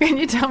 Can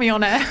you tell me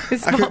on air?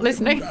 Is Spot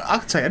listening? I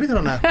can tell you anything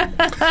on air.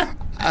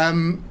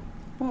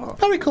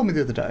 Barry called me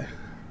the other day.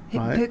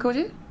 Right? Who called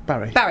you?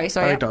 Barry. Sorry.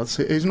 Barry Dodds.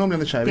 He's normally on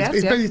the show.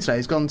 He's busy today.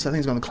 He's gone. I think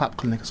he's gone to the Clap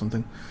Clinic or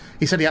something.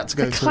 He said he had to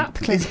go to.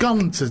 He's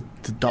gone to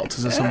the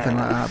doctors or something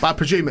like that. But I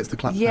presume it's the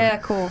Clap Clinic. Yeah,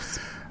 of course.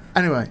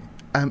 Anyway,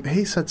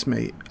 he said to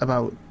me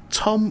about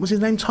Tom. Was his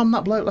name Tom?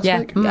 That bloke last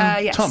week.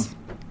 Yes. Tom,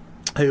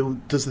 who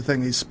does the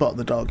thing? He's Spot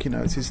the dog. You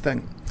know, it's his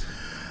thing.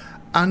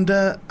 And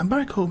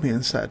Barry called me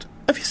and said,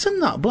 "Have you seen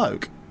that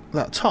bloke,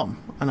 that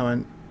Tom?" And I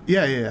went,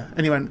 "Yeah."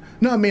 And he went,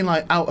 "No, I mean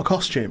like out of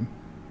costume."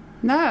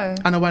 No.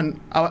 And I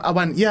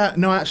went, "Yeah,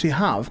 no, I actually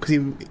have, because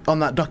he on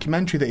that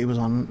documentary that he was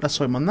on, I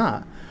saw him on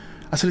that."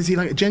 I said, "Is he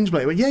like a ginger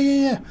bloke?" He went,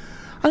 Yeah.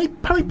 And he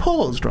probably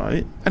paused,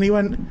 right? And he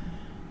went,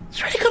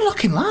 "He's a really good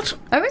looking lad."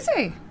 Oh, is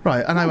he?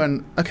 Right, and I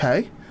went,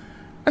 "Okay."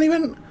 And he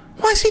went,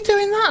 "Why is he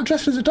doing that,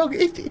 dressed as a dog?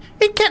 He'd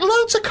get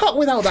loads of cock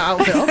without that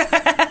outfit on."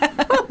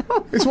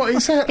 Is what he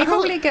said. He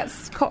probably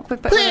gets cock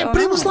with but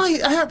it was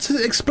like, I had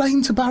to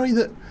explain to Barry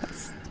that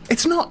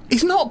he's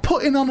not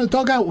putting on a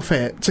dog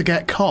outfit to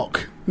get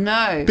cock.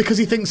 No. Because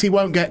he thinks he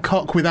won't get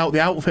cock without the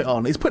outfit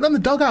on. He's putting on the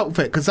dog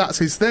outfit because that's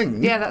his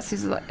thing. Yeah, that's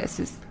his.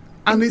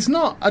 And it's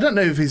not. I don't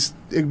know if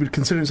he would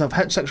consider himself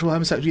heterosexual,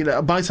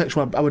 homosexual,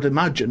 bisexual. I would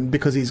imagine,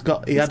 because he's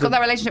got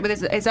that relationship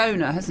with his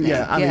owner, hasn't he?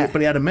 Yeah,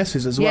 but he had a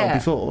missus as well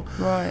before.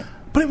 Right.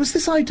 But it was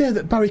this idea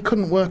that Barry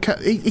couldn't work out.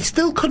 He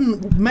still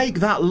couldn't make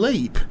that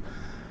leap.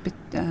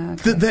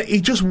 Okay. That he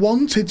just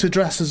wanted to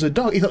dress as a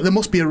dog. He thought there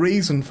must be a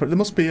reason for it. There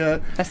must be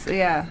a.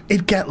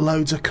 He'd get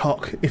loads of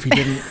cock if he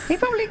didn't. He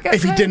probably gets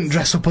if he didn't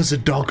dress up as a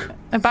dog.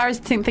 And Barry's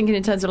thinking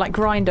in terms of like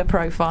Grindr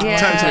profile.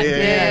 Yeah. Totally,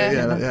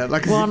 yeah.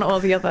 Like one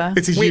or the other.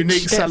 It's his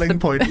unique selling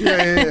point.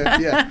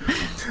 Yeah.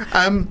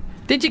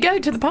 Did you go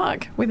to the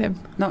park with him?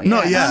 Not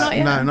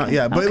yet. No, not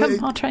yet. But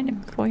I'll train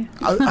him for you.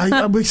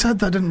 We said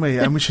that, didn't we?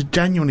 And we should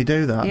genuinely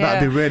do that. Yeah.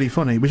 That'd be really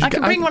funny. I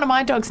can bring one of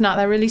my dogs now.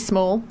 They're really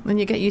small, and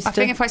you get used to. I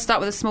think if I start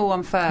with a small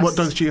one first. What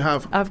dogs do you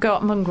have? I've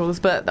got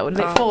mongrels, but that would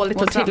be 4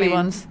 little tiddly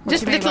ones.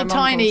 Just little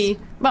tiny,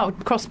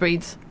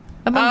 crossbreeds.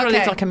 A mongrel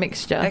is like a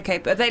mixture. Okay,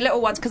 but are they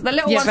little ones? Because the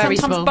little ones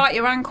sometimes bite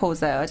your ankles,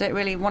 though. I don't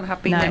really want to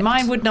have been nipped.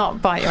 Mine would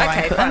not bite your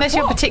ankles. Unless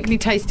you have particularly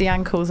tasty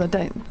ankles, I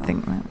don't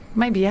think that.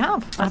 Maybe you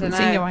have. I haven't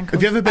seen your ankles.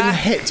 Have you ever been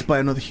hit by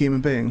another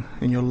human being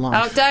in your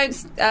life? Oh,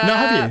 don't. No,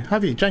 have you?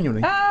 Have you?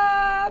 Genuinely?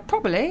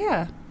 Probably,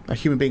 yeah. a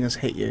human being has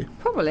hit you,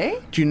 Probably.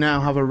 do you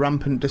now have a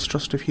rampant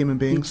distrust of human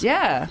beings?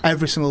 Yeah.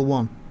 Every single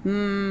one.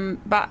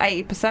 About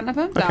 80% of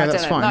them. Okay, no, I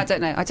that's don't know. fine. No, I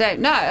don't know. I don't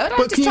know.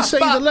 But can you see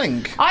the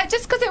link?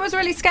 Just because it was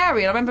really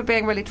scary, and I remember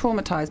being really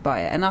traumatised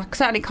by it, and I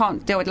certainly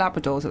can't deal with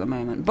Labradors at the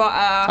moment. But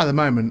At the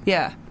moment?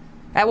 yeah.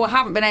 Well, I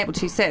haven't been able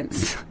to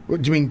since.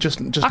 What do you mean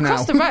just now?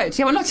 Across the road.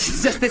 Yeah, well, not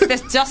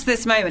just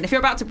this moment. If you're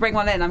about to bring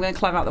one in, I'm going to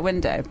climb out the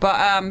window. But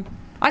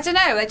I don't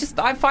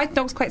know. I find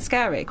dogs quite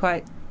scary.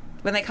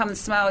 When they come and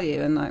smell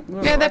you and like.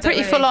 Yeah, they're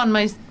pretty full on.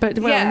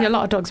 A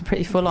lot of dogs are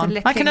pretty full on.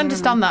 I can licking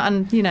understand that,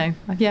 and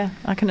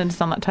I can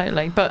understand that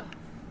totally. But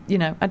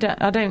I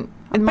don't.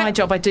 In my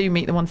job, I do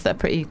meet the ones that are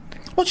pretty.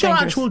 What's your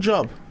dangerous. actual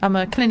job? I'm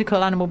a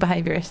clinical animal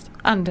behaviourist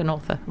and an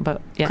author.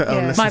 But Okay,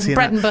 I'll listen my to you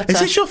bread now. and butter. Is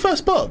this your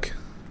first book?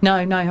 No,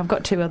 I've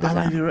got 2 others. How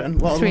many have you written?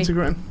 What other 3. ones have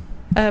you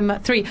written?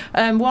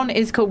 3. One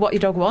is called What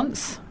Your Dog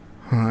Wants.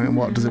 All right, and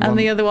what does it want? And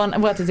the other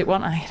one, what does it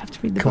want? I have to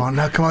read the Come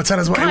book. on, tell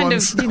us what it Kind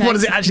wants. of, What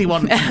does it actually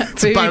want?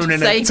 It's a Food, bone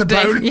in it. It's a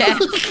safety, bone. yeah.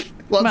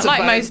 What's a Like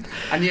bone? most.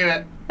 I knew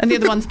it. And the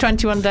other one's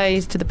 21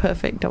 days to the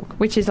perfect dog,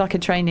 which is like a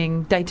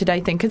training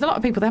day-to-day thing. Because a lot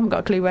of people, they haven't got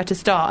a clue where to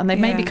start, and they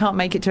maybe can't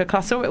make it to a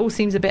class, or it all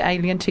seems a bit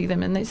alien to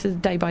them, and it's a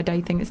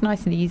day-by-day thing. It's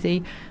nice and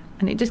easy,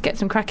 and it just gets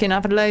them cracking.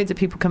 I've had loads of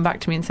people come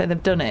back to me and say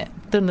they've done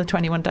the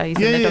 21 days,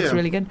 and their dog's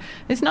really good.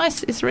 It's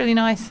nice. It's really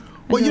nice.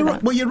 Well,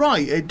 you're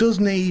right. It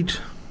does need...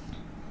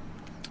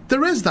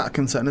 There is that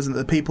concern, isn't it?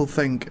 That people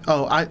think,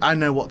 I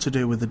know what to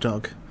do with the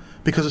dog.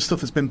 Because of stuff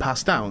that's been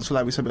passed down. So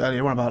like we said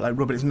earlier on about like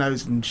rubbing its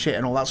nose and shit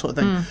and all that sort of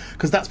thing.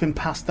 Because that's been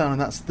passed down,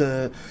 and that's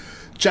the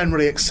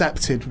generally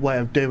accepted way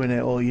of doing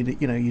it. Or you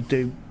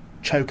do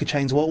choker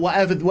chains or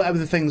whatever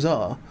the things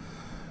are.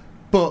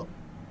 But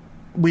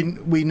we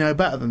know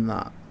better than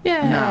that.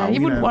 Yeah, now,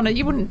 you wouldn't want to.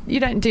 You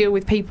don't deal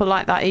with people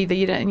like that either.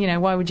 You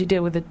don't. Why would you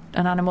deal with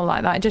an animal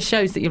like that? It just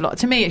shows that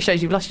to me, it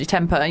shows you've lost your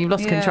temper, you've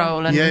lost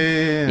control,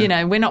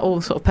 and we're not all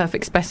sort of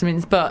perfect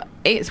specimens. But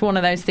it's one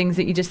of those things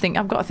that you just think,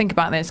 I've got to think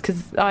about this,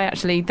 because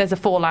there's a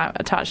fallout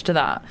attached to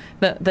that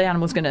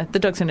the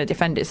dog's gonna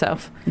defend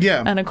itself.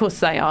 Yeah, and of course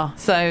they are.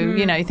 So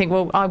you think,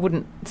 well, I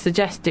wouldn't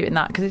suggest doing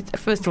that, because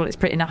first of all, it's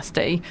pretty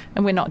nasty,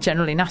 and we're not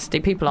generally nasty.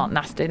 People aren't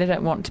nasty. They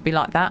don't want to be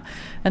like that.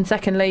 And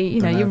secondly,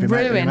 you ruin.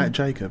 Have you met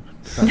Jacob?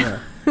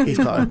 He's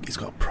got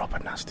a proper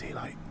nasty,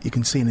 like you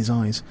can see in his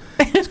eyes.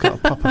 He's got a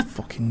proper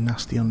fucking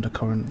nasty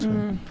undercurrent to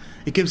him.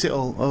 He gives it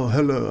all. Oh,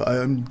 hello, I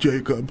am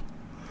Jacob.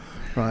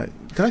 Right?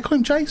 Did I call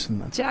him Jason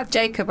then?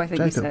 Jacob, I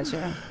think he said.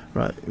 Yeah.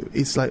 Right.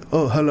 He's like,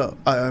 oh, hello,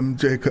 I am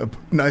Jacob.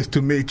 Nice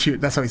to meet you.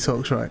 That's how he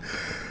talks, right?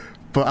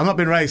 But I'm not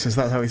being racist.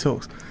 That's how he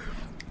talks.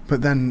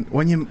 But then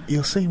when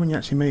you'll see when you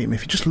actually meet him,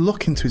 if you just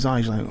look into his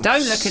eyes, you're like,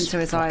 don't look into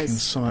his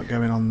eyes. Something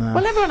going on there.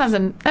 Well,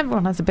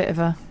 everyone has a bit of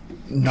a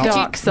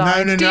dark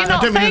side. No. Do you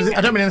not think?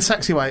 I don't mean in a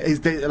sexy way.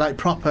 It's like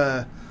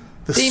proper.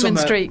 The demon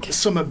streak.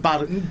 Summer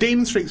bad.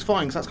 Demon streak's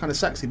fine because that's kind of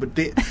sexy. But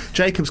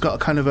Jacob's got a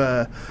kind of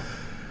a.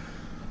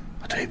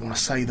 I don't even want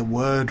to say the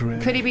word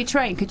really. Could he be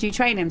trained? Could you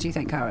train him? Do you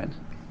think, Karen?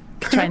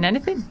 Train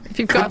anything if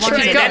you've got the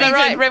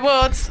right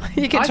rewards.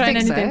 You can train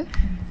anything. So.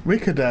 We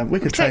could train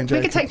Jacob.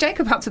 We could take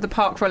Jacob out to the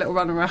park for a little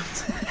run around.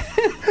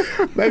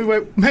 maybe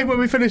when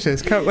we finish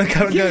this, when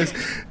Karen goes,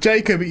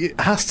 Jacob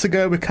has to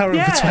go with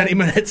Karen for 20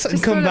 minutes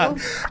and come back.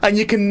 And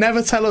you can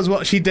never tell us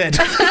what she did.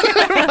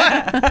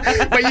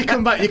 When you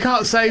come back, you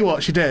can't say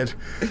what she did.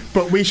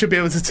 But we should be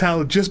able to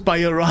tell just by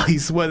your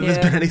eyes whether there's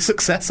been any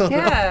success or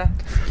not. Yeah.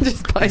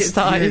 Just by his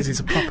eyes. He's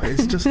a puppet.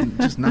 It's just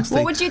nasty.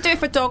 What would you do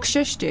if a dog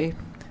shushed you?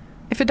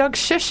 If a dog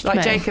shushed like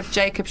me?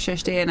 Jacob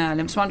shushed Ian earlier.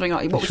 I'm just wondering,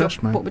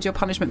 what would your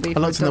punishment be? I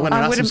looked in the window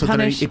and asked him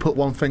something. He put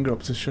one finger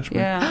up to shush me.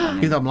 Yeah,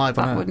 he's on live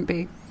on that it. wouldn't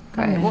be.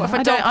 Great. What if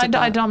a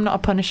dog I'm not a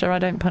punisher. I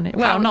don't punish.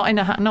 Well, not in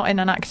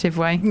an active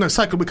way. No,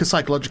 we could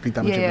psychologically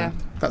damage him.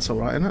 That's all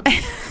right, isn't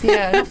it?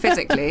 Yeah, not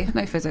physically.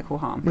 No physical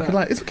harm. We could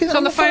it's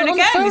on the phone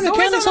again. He's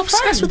always on the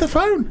phone. With the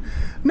phone.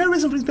 No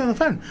reason for him to be on the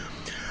phone.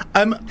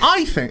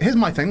 I think. Here's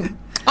my thing.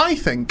 I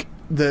think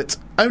that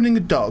owning a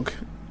dog,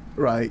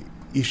 right,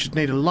 you should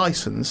need a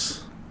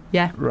license.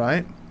 Yeah.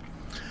 Right.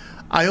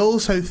 I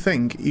also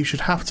think you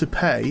should have to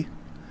pay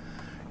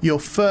your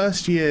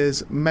first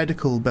year's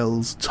medical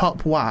bills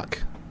top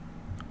whack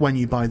when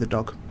you buy the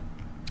dog.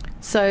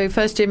 So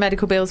first year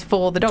medical bills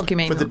for the dog, you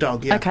mean? For the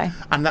dog, yeah. Okay.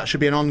 And that should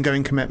be an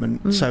ongoing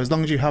commitment. So as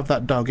long as you have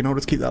that dog, in order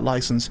to keep that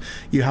licence,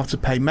 you have to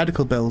pay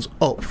medical bills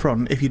up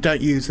front. If you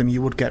don't use them,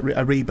 you would get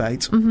a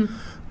rebate.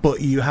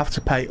 But you have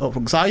to pay up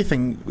front. Because I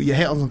think you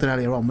hit on something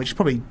earlier on, which is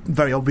probably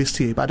very obvious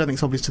to you, but I don't think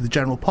it's obvious to the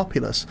general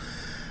populace,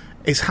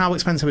 is how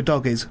expensive a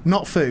dog is.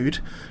 Not food,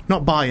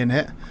 not buying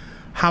it,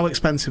 how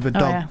expensive a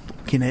dog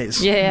fucking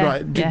is. Yeah,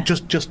 right. Yeah.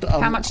 Just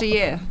how much a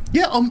year?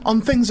 Yeah,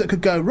 on things that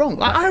could go wrong.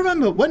 I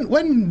remember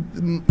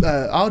when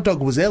our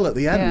dog was ill at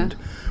the end.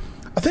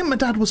 I think my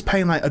dad was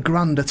paying like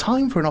 $1,000 a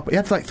time for an he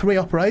had like 3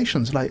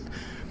 operations, and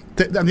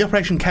the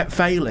operation kept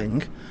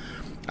failing.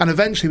 And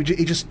eventually,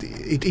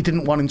 he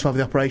didn't want him to have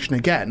the operation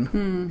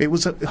again. It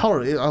was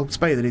horrible. I'll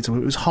spare you the detail.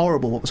 It was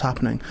horrible what was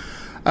happening.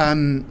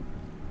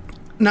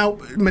 Now,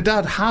 my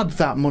dad had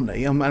that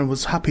money and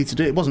was happy to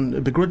do it. It wasn't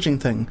a begrudging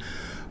thing.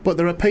 But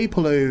there are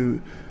people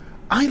who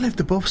I lived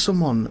above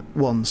someone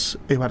once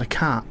who had a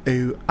cat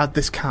who had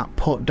this cat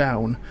put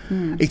down.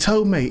 He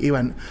told me, he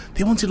went,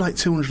 they wanted like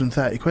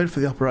 230 quid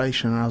for the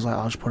operation, and I was like,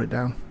 I'll just put it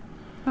down.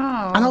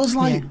 Oh. And I was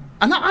like,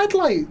 and I'd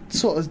like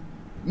sort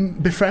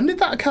of befriended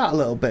that cat a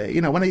little bit. You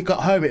know, when he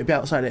got home, it'd be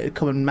outside, it'd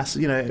come and mess,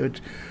 you know, it would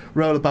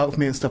roll about with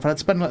me and stuff. And I'd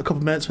spend like a couple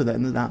of minutes with it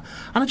and that.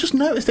 And I just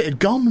noticed it had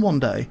gone one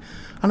day.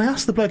 And I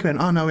asked the bloke, he went,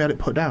 oh no, we had it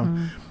put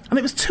down. And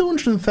it was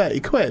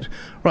 230 quid,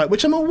 right,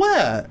 which I'm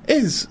aware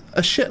is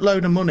a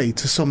shitload of money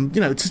to some,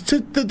 you know,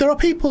 there are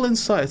people in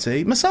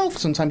society, myself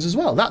sometimes as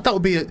well, that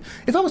would be,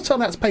 if I was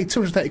told I had to pay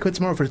 230 quid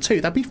tomorrow for a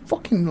tooth, I'd be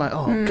fucking like,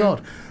 oh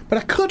God. But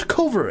I could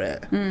cover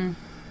it,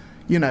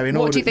 you know, in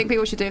order... What do you think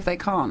people should do if they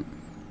can't?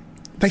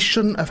 They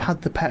shouldn't have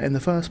had the pet in the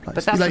first place.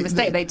 But that's like, the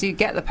mistake. They do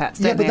get the pets,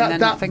 don't yeah, they? But And then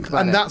not think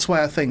about and it. that's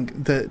why I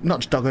think that not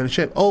just dog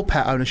ownership, all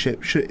pet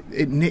ownership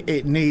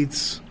it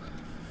needs.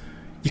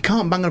 You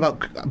can't bang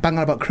on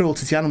about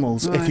cruelty to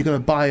animals if you're going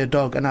to buy a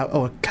dog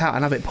or a cat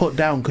and have it put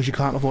down because you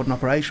can't afford an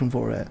operation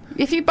for it.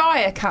 If you buy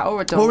a cat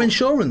or a dog, Or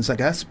insurance, I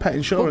guess, pet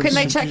insurance. well, can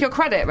they check your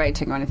credit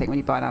rating or anything when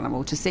you buy an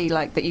animal to see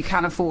like that you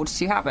can afford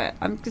to have it?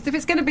 Because if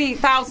it's going to be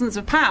thousands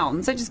of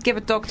pounds, don't just give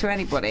a dog to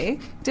anybody.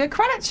 Do a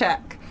credit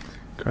check.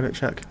 Credit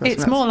check.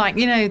 It's more like,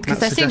 you know, because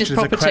they're that's seen as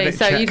suggested as a property, credit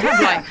so check. you'd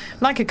have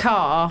like a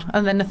car,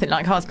 and then nothing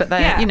like cars, but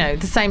they're, you know,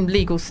 the same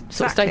legal sort of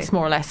Exactly. status,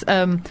 more or less.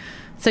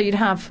 So you'd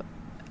have...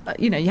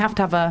 you know, you have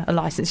to have a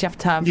licence, you have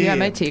to have your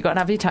MOT, you've got to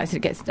have your tax, it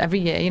gets every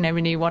year, you know,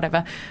 renew,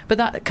 whatever. But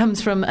that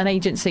comes from an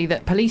agency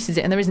that polices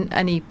it, and there isn't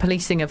any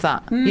policing of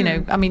that. You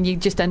know, I mean, you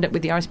just end up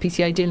with the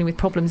RSPCA dealing with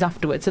problems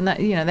afterwards, and that,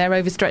 you know, they're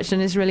overstretched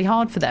and it's really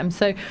hard for them.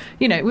 So,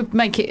 you know, it would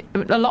make it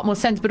a lot more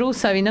sense. But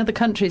also in other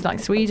countries like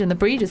Sweden, the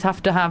breeders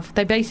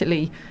they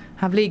basically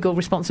have legal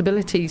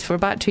responsibilities for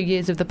about 2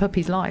 years of the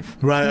puppy's life.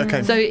 Right,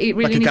 okay. So it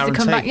really Like a needs to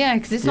come back, guarantee.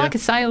 because it's like a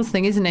sales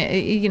thing, isn't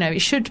it? You know, it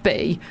should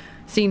be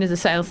seen as a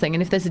sales thing,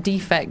 and if there's a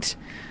defect,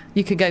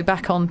 you could go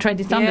back on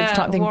trading standards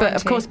type thing. But of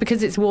warranty. course,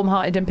 because it's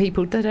warm-hearted and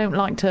people, they don't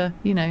like to,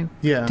 you know,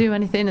 do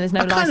anything, and there's no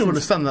I license. kind of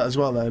understand that as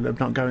well, though, of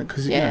not going,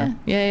 because, Yeah.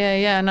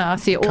 No, I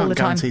see it all can't the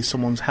time. guarantee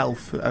someone's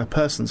health, a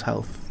person's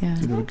health, Yeah.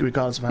 you know,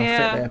 regardless of how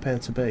fit they appear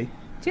to be.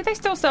 Do they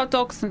still sell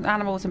dogs and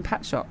animals in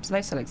pet shops?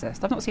 They still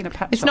exist. I've not seen a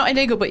pet It's shop. not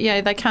illegal, but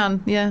yeah, they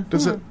can. Yeah,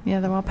 Does it? Yeah,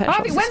 there are pet Oh,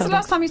 shops. that when's sell the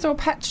last dogs. time you saw a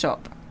pet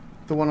shop?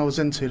 The one I was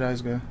in 2 days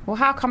ago. Well,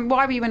 how come?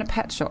 Why were you in a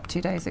pet shop 2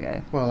 days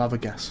ago? Well, I'll have a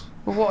guess.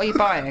 Well, what are you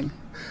buying?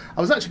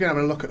 I was actually going to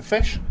have a look at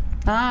fish.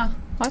 I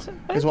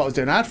Is what I was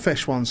doing. I had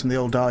fish once and they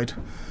all died,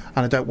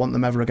 and I don't want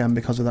them ever again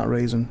because of that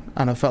reason.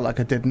 And I felt like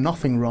I did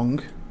nothing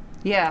wrong.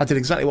 Yeah. I did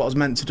exactly what I was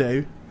meant to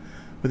do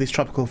with these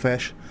tropical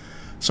fish.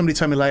 Somebody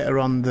told me later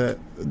on that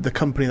the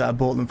company that I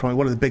bought them from,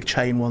 one of the big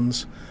chain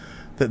ones,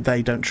 that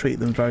they don't treat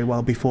them very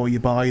well before you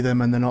buy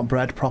them, and they're not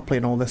bred properly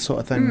and all this sort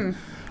of thing.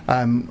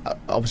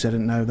 Obviously, I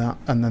didn't know that,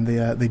 and then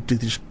they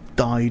just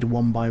died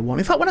one by one.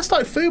 In fact, when I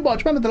started Food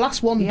Watch, remember the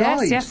last one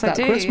died Yes, I that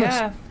do, Christmas.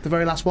 yeah. The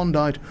very last one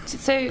died.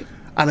 So,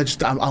 And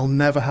I'll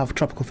never have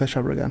tropical fish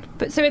ever again.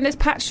 but so in this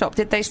pet shop,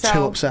 did they sell?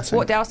 too upsetting.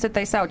 What else did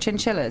they sell?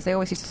 Chinchillas. They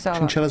always used to sell.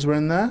 Chinchillas were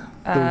in there.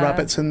 There were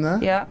rabbits in there.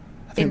 Yeah.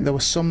 I think there were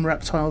some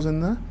reptiles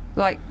in there.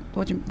 Like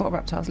what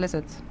reptiles?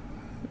 Lizards.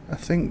 I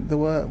think there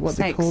were what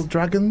they Snakes. call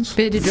dragons.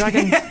 Bearded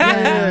dragons.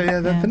 Yeah.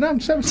 The name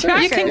sounds You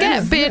can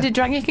get bearded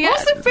dragon. You can get.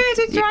 What's a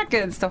bearded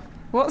dragon stuff?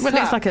 What's Well, it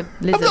that? looks like a I'm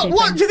lizard. not,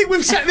 what? Do you think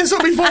we've set this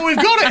up before we've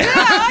got it? Yeah,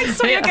 I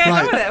saw you going Right,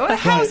 on with it. What the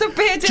hell's a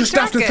bearded Just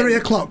dragon? after 3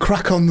 o'clock,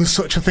 crack on. There's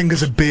such a thing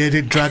as a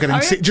bearded dragon,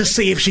 and Oh, yeah? just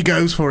see if she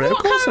goes for it. What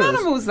of course kind of there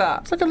is. animal's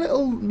that? It's like a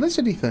little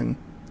lizardy thing.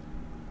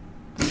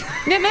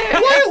 Yeah, no.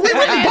 Well, we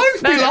wouldn't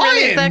both be No, really,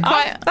 lying. they're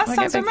quite- That they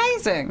sounds get big.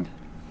 amazing.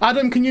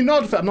 Adam, can you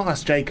nod? I'm not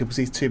asked Jacob because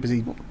he's too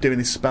busy doing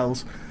his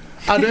spells.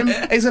 Adam,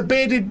 is a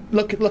bearded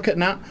look at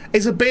Nat?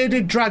 Is a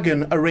bearded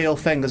dragon a real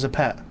thing as a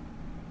pet?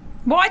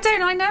 Why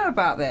don't I know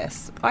about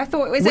this? I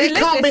thought it was. We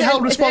can't be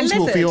held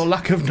responsible for your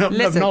lack of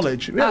Lizard.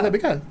 knowledge. Yeah, Oh. there we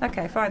go.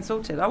 Okay, fine,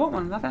 sorted. I want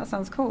one. I think that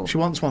sounds cool. She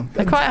wants one.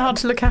 They're quite hard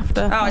to look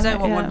after. Oh, I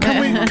don't want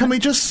one. Can we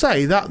just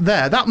say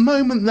that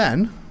moment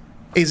then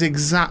is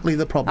exactly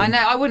the problem? I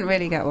know. I wouldn't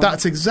really get one.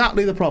 That's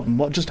exactly the problem.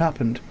 What just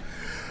happened?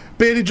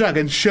 Bearded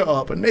dragon, shut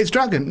up. And it's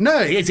dragon. No,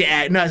 is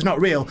it? No, it's not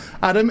real.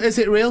 Adam, is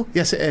it real?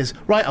 Yes, it is.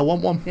 Right, I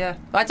want one. Yeah,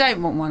 I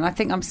don't want one. I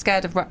think I'm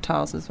scared of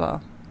reptiles as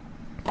well.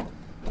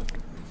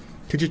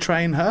 Could you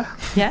train her?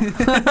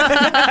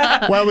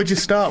 Yeah. Where would you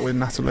start with,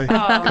 Natalie?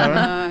 Oh Karen?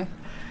 no.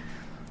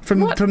 From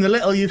the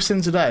little you've seen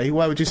today,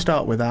 where would you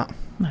start with that?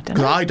 I don't 'Cause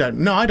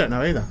know. I don't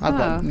know either. I've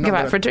got not Go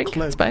got out for a drink,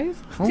 clue. I suppose.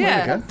 Oh,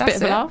 Yeah, there we go. that's Bit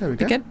of a it. laugh. There we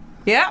Be go. good.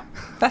 Yeah,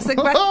 that's the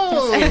question.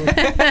 Oh!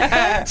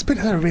 It's been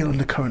a real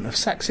undercurrent of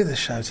sexy this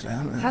show today,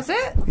 hasn't it? Has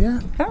it? Yeah.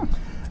 Oh.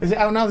 Is it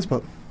out now, this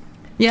book?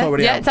 Yeah,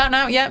 already yeah, out. it's out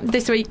now. Yeah,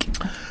 this week.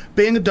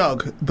 Being a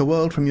Dog, The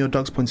World from Your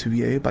Dog's Point of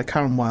View by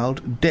Karen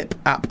Wilde. Dip,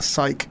 app,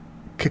 psych,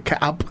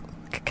 cab.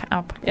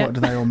 Cab. Yeah. What do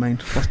they all mean?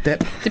 What's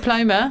dip?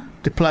 Diploma.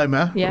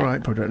 Diploma. Yeah.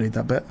 Right, probably don't need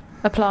that bit.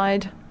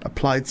 Applied.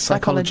 Applied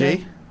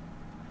Psychology.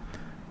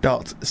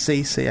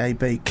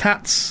 .ccab.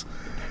 Cats.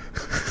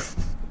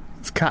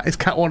 Is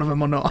cat one of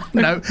them or not?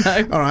 No.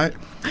 No. All right.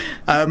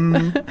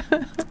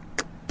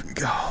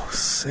 Oh,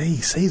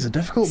 C's a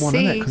difficult one,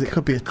 isn't it? Because it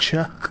could be a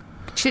chuck.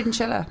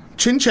 Chinchilla.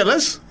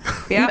 Chinchillas.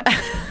 Yeah.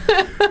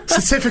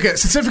 Certificate.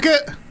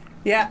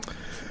 Yeah.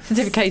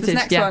 Certificated. This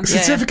next yeah. one. Yeah,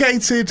 yeah.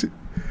 Certificated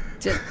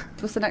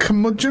What's the next?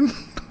 curmudgeon.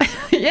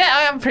 Yeah,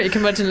 I am pretty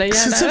curmudgeonly. Yeah,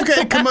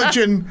 Certificated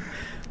curmudgeon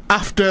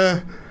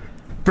after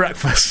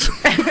breakfast.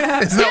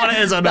 Is that what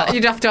it is or not?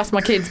 You'd have to ask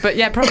my kids, but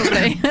yeah,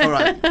 probably. All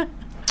right.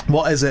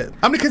 What is it?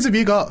 How many kids have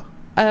you got?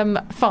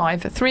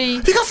 5, 3.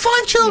 You got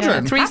 5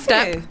 children? Yeah, 3 Have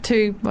step, you?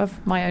 2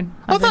 of my own.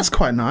 Oh, that's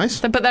quite nice.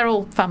 So, but they're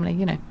all family,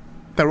 you know.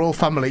 They're all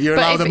family. You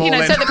allow them all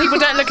in. So that people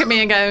don't look at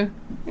me and go,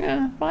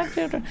 yeah, 5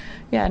 children.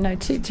 Yeah, no,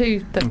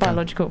 two that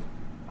biological.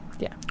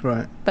 Yeah.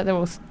 Right. But they're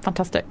all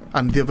fantastic.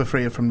 And the other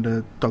 3 are from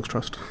the Dogs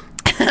Trust.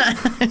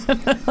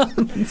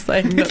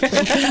 Saying nothing.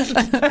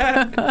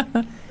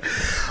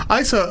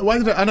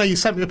 I know you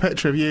sent me a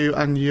picture of you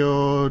and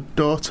your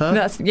daughter.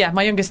 That's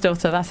my youngest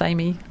daughter. That's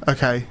Amy.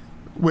 Okay.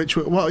 What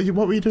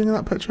were you doing in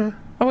that picture?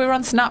 Oh, we were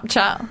on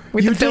Snapchat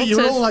with the filters. You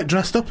were all like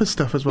dressed up as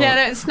stuff as well. Yeah,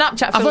 no, it's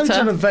Snapchat filter. I've only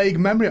done a vague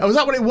memory. Oh, is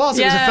that what it was?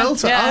 Yeah, it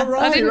was a filter. Yeah. Oh,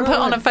 right, I didn't put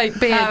on a fake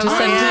beard to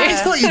send you. I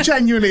thought you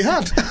genuinely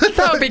had.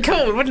 That would be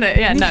cool, wouldn't it?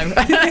 Yeah, no.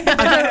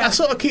 I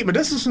sort of keep my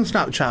distance from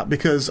Snapchat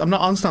because I'm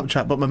not on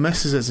Snapchat, but my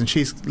missus is, and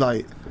she's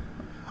like,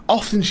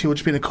 often she would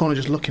just be in a corner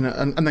just looking at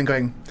and then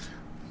going,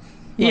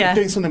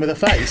 doing something with her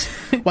face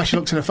while she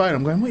looked at her phone.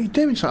 I'm going, what are you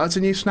doing? She's like, it's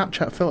a new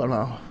Snapchat filter. I'm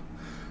like, oh.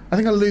 I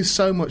think I lose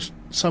so much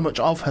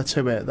of her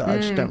to it that I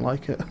just don't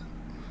like it.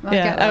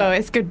 Yeah.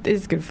 It's good.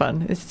 It's good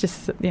fun. It's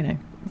just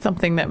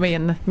something that me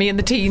and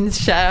the teens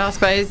share, I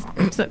suppose.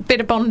 It's a bit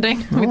of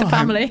bonding with the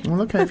family.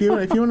 Well, okay. If you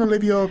want to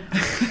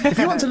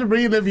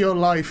relive your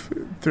life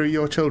through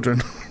your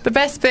children. The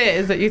best bit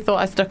is that you thought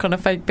I stuck on a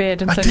fake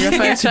beard and sent you a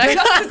photo. Just to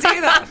do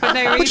that for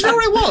no reason. But you know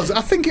what it was?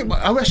 I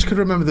wish I could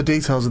remember the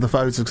details of the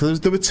photos because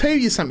there were 2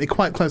 you sent me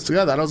quite close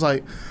together, and I was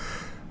like.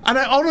 And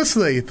I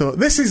honestly thought,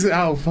 this is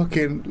how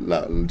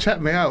fucking...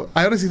 check me out.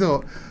 I honestly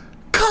thought,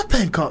 God,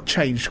 they've got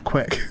changed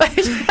quick. Do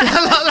you know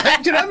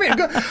what I mean?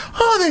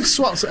 They've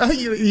swapped... I think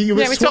you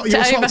were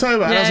swapped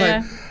over. And I was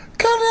like,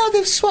 God, now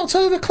they've swapped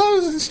over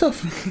clothes and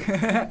stuff.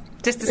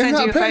 Just to send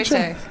you a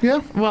photo.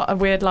 Yeah. What a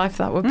weird life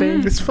that would be.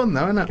 It's fun,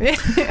 though, isn't it?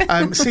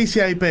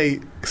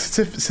 CCAB,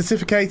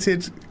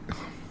 certificated...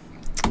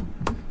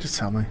 Just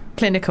tell me.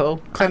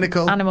 Clinical.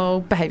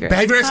 Animal behaviourist.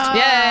 Behaviourist?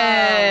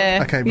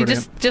 Yeah. Okay, brilliant.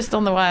 You're just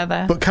on the wire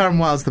there. But Karen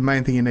Wilde's the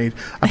main thing you need.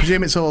 I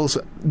presume it's all...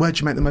 Where do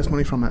you make the most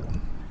money from it?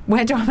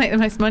 Where do I make the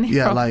most money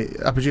from? Yeah,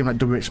 I presume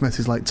WH Smith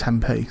is like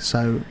 10p,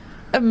 so...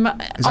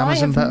 I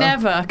have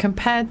never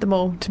compared them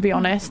all, to be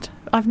honest.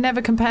 I've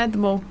never compared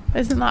them all.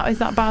 Is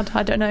that bad?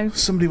 I don't know.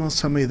 Somebody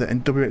once told me that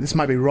in this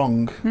might be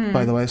wrong,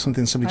 by the way.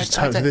 Something somebody just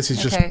told me. This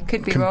is just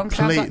could be wrong.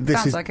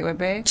 Sounds like it would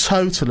be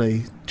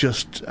totally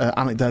just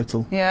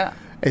anecdotal. Yeah.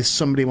 Is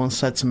somebody once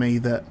said to me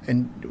that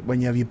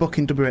when you have your book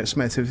in WH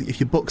Smith, if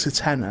your book's a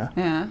tenner,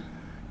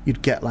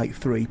 you'd get like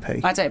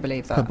 3p. I don't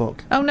believe that. Per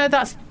book. Oh no,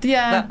 that's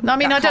I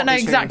don't know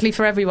exactly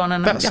for everyone,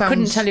 and I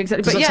couldn't tell you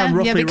exactly.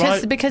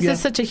 But because there's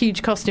such a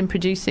huge cost in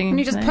producing. Can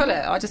you just pull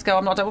it? I just go.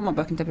 I don't want my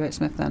book in WH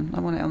Smith. Then I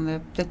want it on the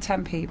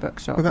 10p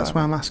bookshop. Well, that's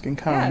why I'm asking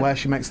Karen where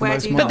she makes the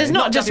most money. But there's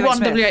not just one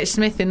WH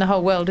Smith in the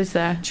whole world, is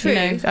there?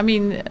 True. I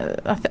mean,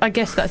 I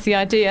guess that's the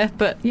idea.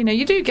 But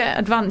you do get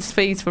advance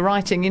fees for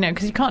writing.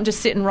 Because you can't just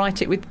sit and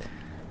write it with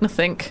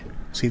nothing.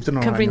 So you've done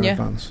all right in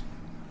advance.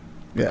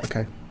 Yeah.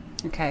 Okay.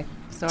 Okay.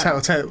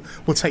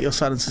 We'll take your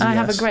silence as I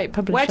have a great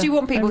publisher. Where do you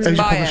want people to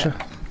buy it?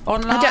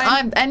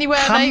 Online? Anywhere.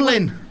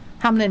 Hamlin,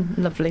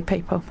 lovely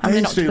people. They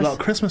used to do a lot of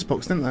Christmas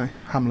books, didn't they?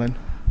 Hamlin.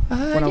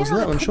 When I was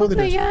little, I'm sure they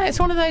did. Yeah, it's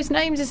one of those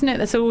names, isn't it,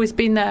 that's always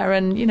been there,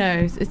 and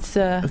it's...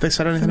 Have they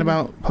said anything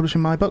about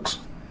publishing my books?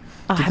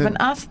 I haven't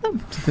asked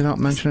them. Did they not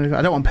mention anything?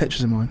 I don't want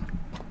pictures in mine.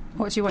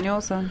 What do you want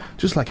yours on?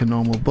 Just like a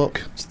normal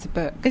book. Just a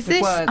book. Is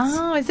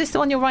this the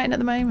one you're writing at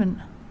the moment?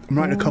 I'm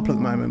writing a couple at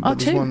the moment. But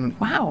two? One,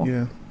 wow.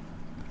 Yeah.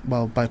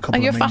 Well, by a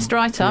couple. You're a fast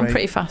writer. I'm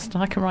pretty fast.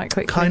 I can write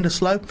quickly. Kind of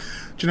slow. Do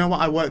you know what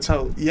I worked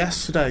out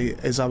yesterday?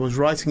 Is I was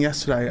writing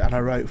yesterday and I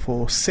wrote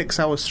for 6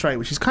 hours straight,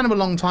 which is kind of a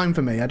long time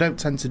for me. I don't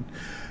tend to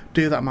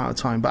do that amount of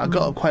time, but I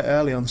got up quite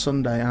early on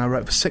Sunday and I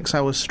wrote for 6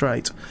 hours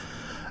straight.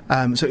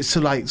 So it's to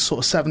like sort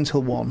of 7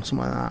 till 1,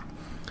 something like that.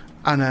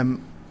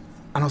 And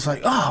I was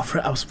like,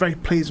 I was very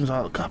pleased. I was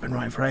like, God, I've been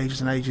writing for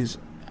ages and ages.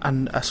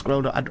 And I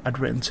scrolled up, I'd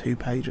written 2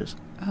 pages.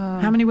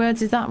 How many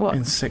words is that? What?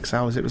 In 6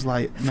 hours, it was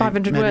like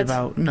 500 words.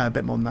 A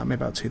bit more than that,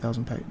 maybe about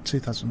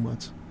 2,000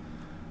 words.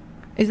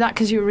 Is that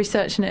because you were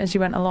researching it as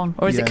you went along,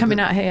 or is it coming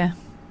out here?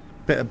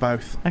 Bit of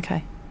both.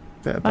 Okay.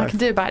 Bit of both. I can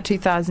do about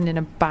 2,000 in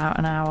about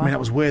an hour. I mean, that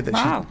was weird.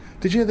 That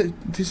did you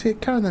see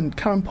it, Karen? Then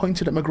Karen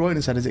pointed at my groin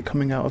and said, "Is it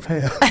coming out of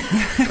here?" That's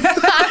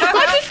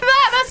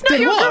not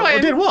your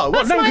groin. Did what?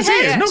 What? No one can see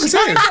it. No one can see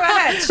it.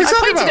 I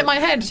pointed at my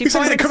head. She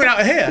said, "Is it coming out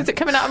of here?" Is it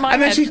coming out of my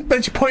head? And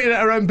then she pointed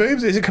at her own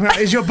boobs. Is it coming out?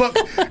 Is your book?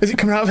 Is it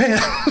coming out of here?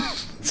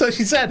 So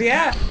she said,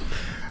 "Yeah."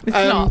 It's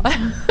not.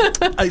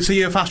 So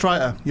you're a fast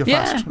writer? You're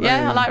fast?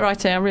 Yeah, I like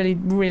writing. I really,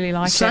 really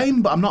like it.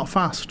 Same, but I'm not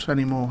fast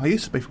anymore. I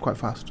used to be quite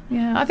fast.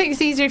 Yeah, I think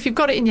it's easier if you've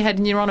got it in your head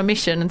and you're on a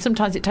mission, and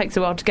sometimes it takes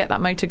a while to get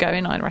that motor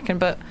going, I reckon,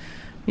 but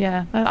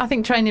Yeah, I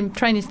think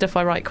training stuff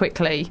I write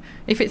quickly.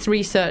 If it's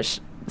research,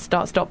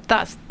 stop.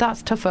 That's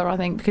tougher, I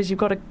think, because you've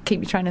got to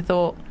keep your train of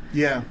thought.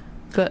 Yeah,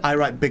 but I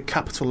write big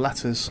capital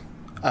letters.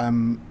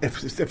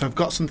 If I've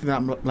got something that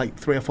I'm like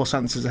 3 or 4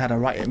 sentences ahead, I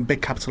write it in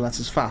big capital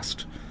letters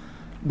fast,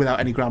 without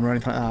any grammar or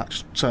anything like that.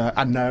 Just so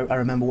I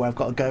remember where I've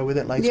got to go with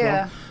it later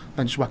on,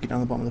 and just whack it down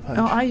the bottom of the page.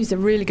 Oh, I use a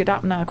really good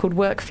app now called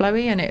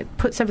Workflowy, and it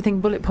puts everything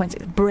bullet points.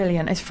 It's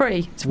brilliant. It's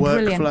free. It's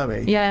brilliant.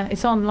 Workflowy? Yeah,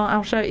 it's online.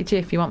 I'll show it to you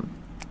if you want.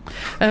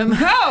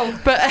 No,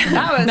 but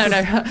that was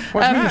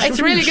no.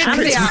 It's really good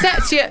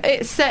because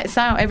it sets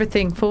out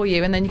everything for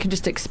you, and then you can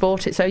just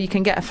export it, so you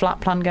can get a flat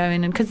plan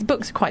going. And because the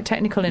books are quite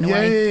technical in a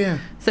way, yeah.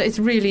 So it's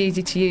really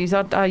easy to use.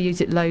 I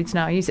use it loads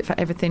now. I use it for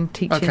everything,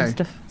 teaching and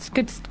stuff. It's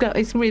good.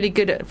 It's really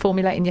good at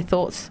formulating your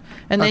thoughts,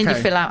 and then you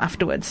fill out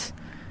afterwards,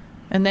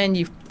 and then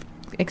you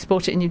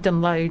export it, and you've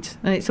done loads,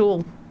 and it's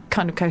all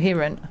kind of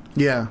coherent.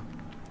 Yeah.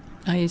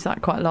 I use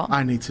that quite a lot.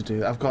 I need to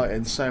do that. I've got it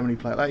in so many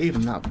places. Like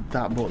even that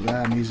book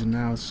there I'm using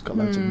now has got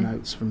loads of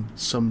notes from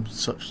some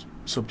such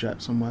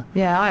subject somewhere.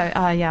 Yeah,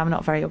 I'm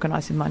not very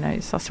organised with my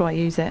notes. That's why I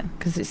use it,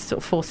 because it sort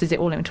of forces it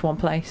all into one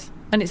place.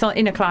 And it's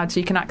in a cloud, so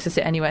you can access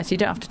it anywhere, so you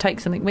don't have to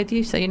take something with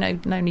you, so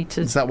no need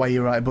to... Is that why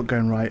you write a book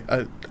going, right,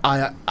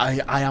 I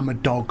am a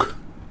dog.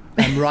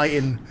 I'm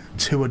writing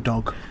to a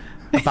dog,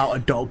 about a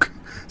dog.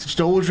 So just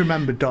always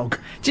remember dog.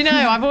 Do you know,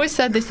 I've always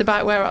said this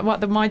about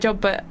my job,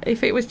 but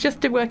if it was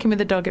just working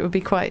with a dog, it would be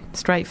quite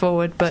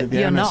straightforward, but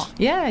you're not.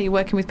 Yeah, you're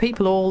working with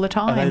people all the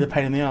time. Are they the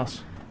pain in the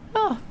arse?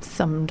 Oh,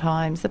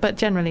 sometimes, but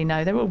generally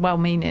no. They're all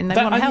well-meaning. They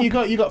want to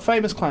help. You got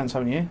famous clients,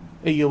 haven't you?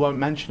 You won't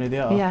mention who they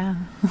are. Yeah.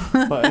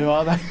 But who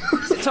are they?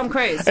 Is it Tom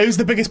Cruise? Who's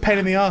the biggest pain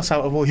in the arse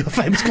out of all your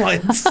famous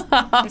clients?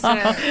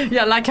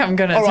 Yeah, like I'm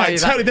going to tell you that. All right,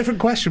 totally different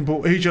question,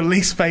 but who's your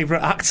least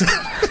favourite actor?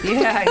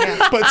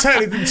 Yeah. But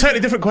totally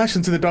different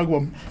question to the dog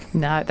one.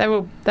 No,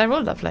 they're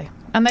all lovely,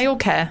 and they all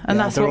care, and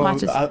that's what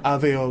matters. Are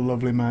they all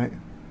lovely, mate?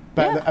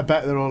 I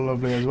bet they're all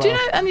lovely as well. Do you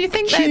know? And you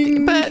think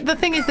but the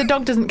thing is, the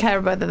dog doesn't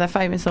care whether they're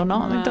famous or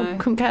not. No. The dog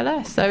couldn't care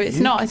less. So it's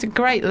not. It's a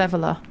great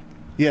leveller.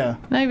 Yeah.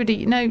 No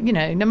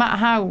matter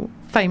how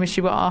famous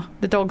you are,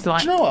 the dog's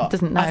like, do you know what?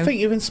 Doesn't know. I think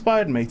you've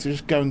inspired me to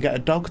just go and get a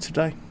dog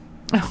today.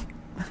 Oh.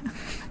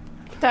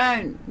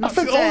 Don't. I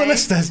think all the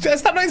listeners.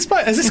 Has that not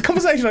inspired? Has this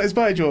conversation not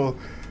inspired you all?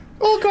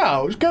 Oh, go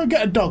out. Just go and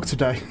get a dog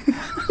today.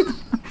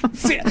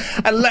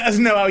 And let us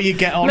know how you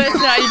get on. Let us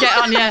know how you get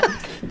on, yeah.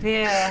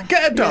 Yeah.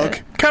 Get a dog.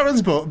 Yeah.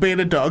 Karen's book being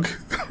a dog,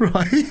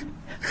 right?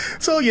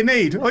 That's all you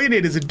need. All you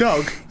need is a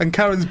dog and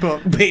Karen's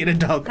book being a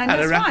dog. And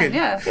I reckon. Fine,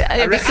 yeah.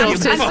 I reckon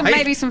and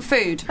maybe some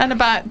food. And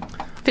about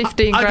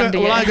 15 grand a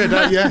year. Well, I go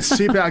down, yeah,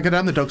 stupid. I go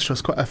down the Dogs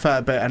Trust quite a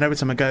fair bit, and every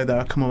time I go there,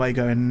 I come away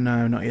going,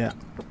 no, not yet.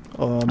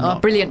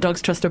 Brilliant.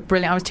 Dogs Trust are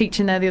brilliant. I was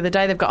teaching there the other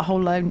day. They've got a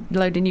whole load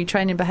of new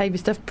training behaviour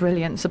stuff.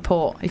 Brilliant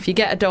support. If you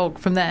get a dog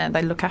from there,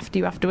 they look after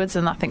you afterwards,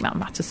 and I think that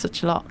matters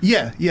such a lot.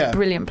 Yeah.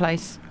 Brilliant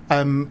place.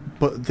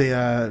 But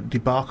they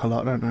bark a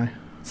lot, don't they?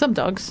 Some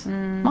dogs.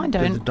 Mine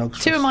don't. The Dogs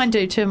Two Trust. of mine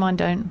do, two of mine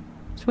don't.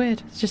 It's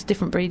weird. It's just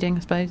different breeding, I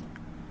suppose.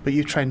 But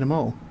you've trained them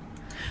all?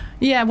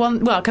 Yeah,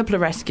 a couple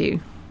of rescue.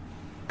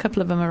 A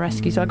couple of them are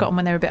rescue, so I got them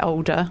when they were a bit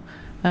older.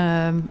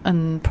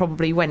 And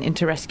probably went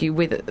into rescue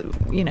with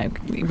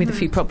a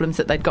few problems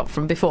that they'd got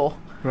from before.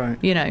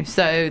 Right.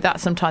 So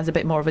that's sometimes a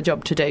bit more of a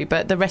job to do.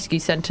 But the rescue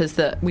centres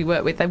that we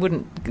work with, they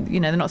wouldn't,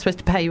 they're not supposed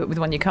to pay you with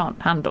one you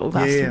can't handle.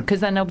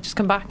 Because then they'll just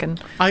come back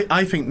and...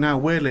 I think now,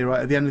 weirdly,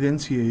 right at the end of the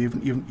interview,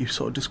 you've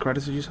sort of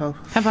discredited yourself.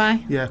 Have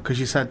I? Yeah, because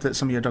you said that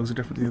some of your dogs are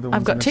different to the other ones.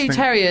 I've got two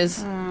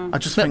terriers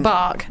that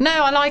bark. No,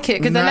 I like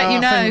it because they let you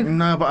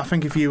know. But I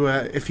think if you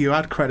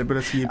had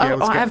credibility, you'd be able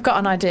to I've got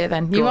an idea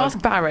then. You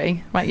ask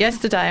Barry. Right,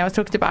 yesterday I was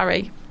talking to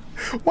Barry.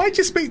 Why'd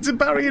you speak to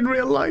Barry in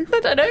real life? I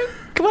don't know.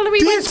 Well,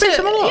 Do you speak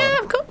to him a lot? Yeah,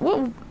 I've got...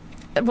 Well,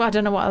 I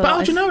don't know what a lot. But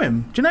how do you know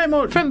him? Do you know him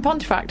more? From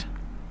Pontefract.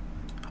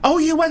 Oh,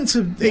 you went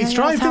to East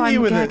Drive, didn't you,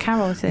 with it?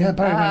 Carol, yeah,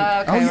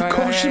 Barry went. Of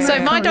course you know. So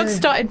my dogs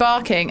started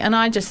barking, and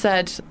I just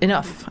said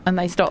enough, and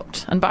they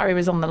stopped. And Barry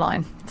was on the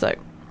line, so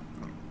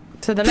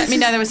they let me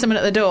know there was someone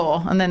at the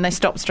door, and then they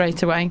stopped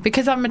straight away.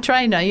 Because I'm a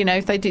trainer,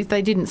 if they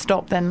didn't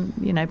stop, then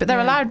But they're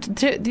allowed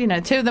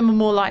to. Two of them are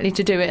more likely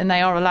to do it, and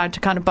they are allowed to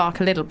kind of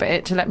bark a little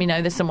bit to let me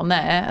know there's someone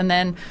there, and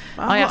then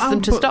I ask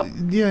them to stop.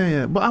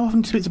 Yeah. But how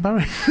often do you speak to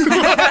Barry?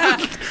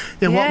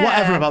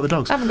 Whatever about the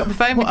dogs. I haven't got my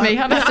phone with me.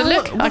 I'll have to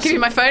look. I'll give you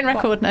my phone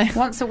record now.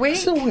 Once a week.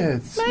 So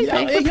weird.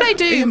 Maybe. We play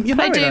Doom.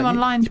 Play Doom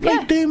online. You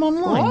play Doom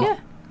online. Yeah.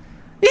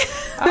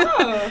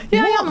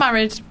 Yeah, I am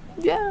married.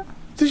 Yeah.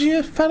 Did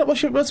you find out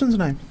what's your husband's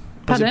name?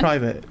 Was it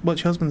private?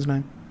 What's your husband's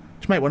name?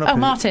 Just make one up. Oh,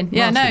 Martin.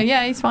 Yeah, Martin. No,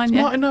 yeah, he's fine.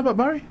 Does Martin know about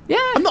Barry? Yeah.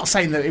 I'm not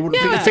saying that he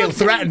wouldn't feel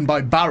threatened by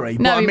Barry.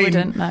 No, but he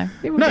wouldn't. No,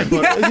 he wouldn't. No,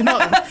 but is he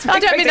not? I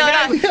don't mean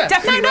that. Yeah.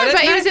 Definitely no,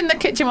 but he was in the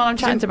kitchen while I'm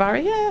chatting to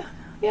Barry. Yeah.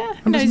 Yeah,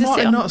 and does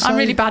Martin not say... I'm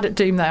really bad at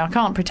Doom though. I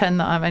can't pretend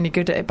that I'm any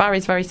good at it.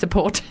 Barry's very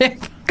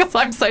supportive because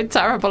I'm so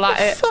terrible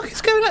at it. What the fuck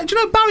is going on? Do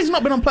you know Barry's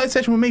not been on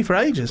PlayStation with me for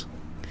ages?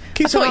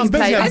 Keeps her I arm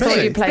busy. I'm thought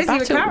busy. you played Busy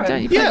with Battle. Karen.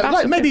 Don't you play Yeah, like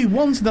Battlefield? maybe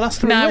once in the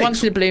last 3 No, weeks.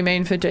 once in a blue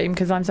moon for Doom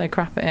because I'm so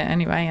crap at it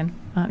anyway, and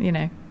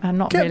I'm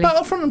not Get really.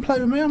 Battlefront and play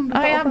with me on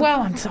I am.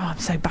 Battlefront. Well, I'm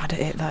so bad at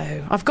it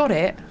though. I've got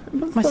it.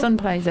 My son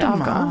plays it.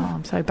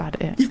 I'm so bad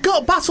at it. You've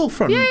got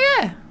Battlefront.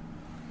 Yeah.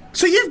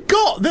 So you've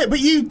got that,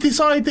 but you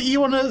decide that you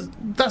want to.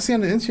 That's the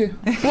end of the interview.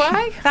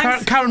 Why?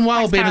 Thanks. Karen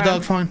Wilde being Karen. a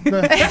dog, fine.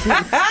 No.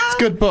 It's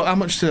good, but how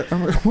much to?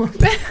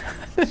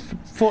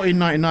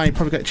 $14.99. You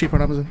probably get it cheaper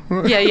on Amazon.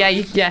 Yeah,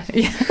 you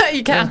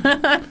can.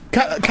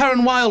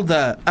 Karen Wilde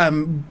there,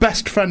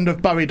 best friend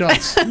of Barry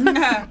Dodds,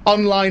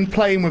 online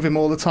playing with him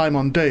all the time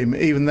on Doom,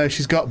 even though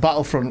she's got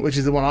Battlefront, which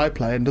is the one I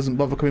play, and doesn't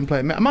bother coming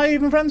playing. Am I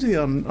even friends with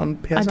you on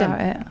PSN? I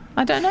doubt it.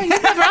 I don't know.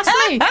 You've never asked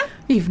me.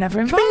 You've never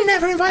invited You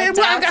never invited.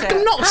 I doubt I'm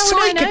it. not How would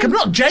I psychic. know? I'm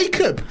not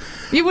Jacob.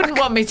 You wouldn't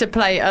want me to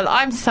play.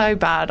 I'm so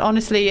bad.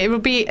 Honestly, it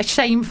would be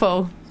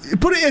shameful.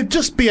 But it'd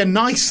just be a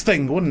nice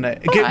thing, wouldn't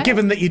it? Right.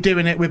 Given that you're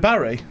doing it with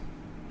Barry.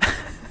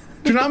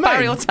 Do you know what I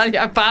Barry mean? will tell you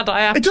how bad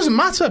I am. It doesn't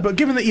matter, but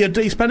given that you're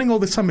spending all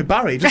this time with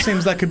Barry, it just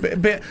seems like a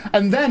bit.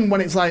 And then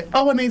when it's like,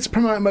 oh, I need to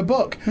promote my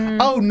book.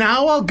 Oh,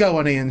 now I'll go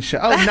on Ian's show.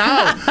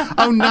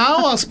 Oh, now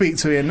I'll speak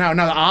to Ian. Now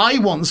that I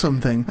want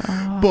something.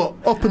 But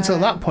up until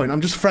that point,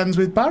 I'm just friends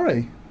with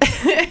Barry.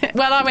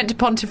 Well, I went to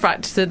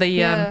Pontefract to the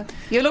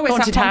You'll always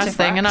haunted have house Pontefract.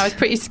 thing, and I was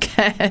pretty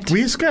scared. Were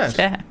you scared?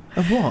 Yeah.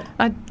 Of what?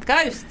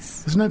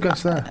 Ghosts. There's no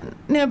ghost there.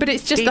 No, but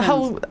it's just the Demons.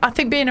 whole. I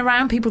think being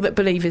around people that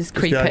believe is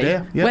creepy.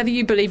 idea, yeah. Whether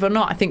you believe or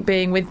not, I think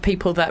being with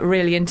people that are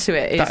really into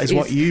it is. That is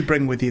what you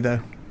bring with you, though.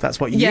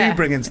 That's what you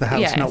bring into the house,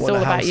 yeah, not it's what all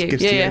the about house you.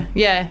 gives Yeah, to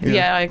you.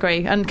 yeah, I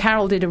agree. And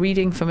Carol did a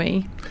reading for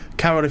me.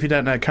 Carol, if you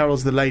don't know,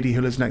 Carol's the lady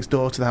who lives next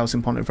door to the house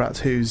in Pontefract,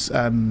 who's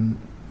kind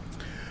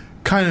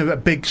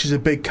of she's a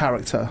big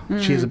character.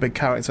 She is a big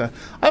character.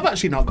 I've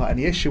actually not got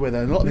any issue with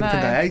her. A lot of people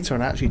think I hate her,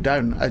 and I actually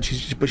don't. And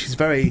she's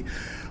very.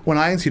 When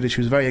I interviewed her,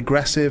 she was very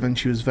aggressive, and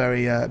she was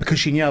very because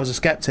she knew I was a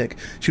skeptic.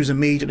 She was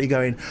immediately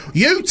going,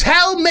 "You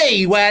tell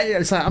me where."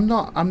 It's like I'm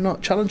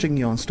not challenging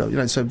you on stuff.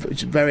 So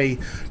it's very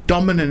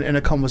dominant in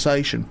a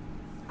conversation,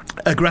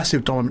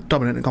 aggressive, dominant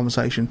in a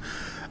conversation.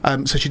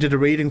 So she did a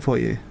reading for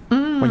you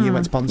when you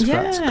went to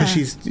Pontefract because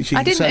she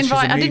I didn't says she's a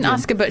invite. I didn't medium.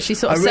 ask her, but she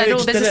sort of I said, really "Oh,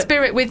 just there's did a it."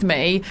 spirit with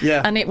me,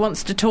 Yeah. and it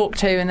wants to talk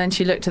to." And then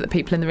she looked at the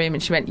people in the room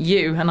and she went,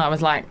 "You," and I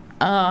was like,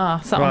 sat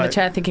on the Right.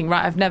 chair thinking,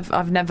 "Right, I've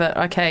never,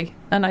 okay."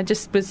 And I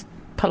just was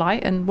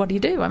polite. And what do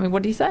you do? I mean,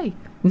 what do you say?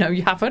 No,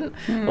 you haven't.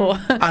 Or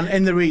And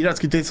in the reading,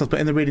 that's good details, but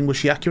in the reading, was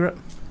she accurate?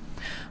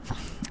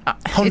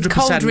 100% it's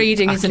cold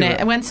reading, isn't it? accurate.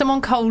 And when someone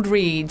cold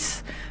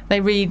reads, they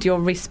read your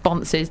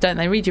responses, don't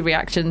they? Read your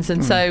reactions.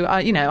 And so,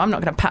 I'm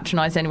not going to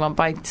patronise anyone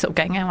by sort of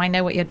going, "Oh, I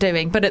know what you're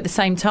doing." But at the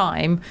same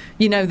time,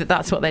 you know that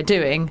that's what they're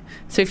doing.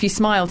 So if you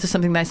smile to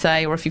something they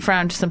say, or if you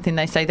frown to something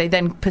they say, they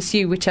then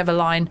pursue whichever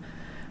line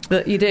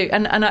that you do.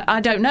 And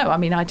I don't know. I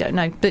mean, I don't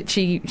know. But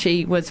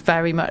she was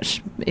very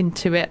much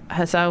into it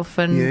herself.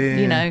 And,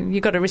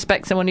 you've got to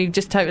respect someone who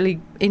just totally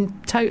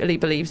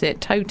believes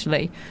it,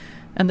 totally.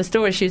 And the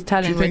story she was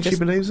telling... Do you think she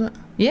believes it?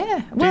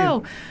 Yeah,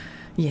 well...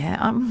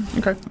 Yeah,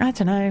 Okay. I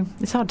don't know.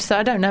 It's hard to say.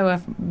 I don't know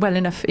her well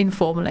enough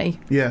informally.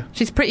 Yeah.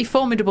 She's a pretty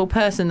formidable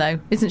person, though,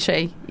 isn't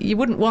she? You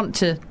wouldn't want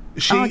to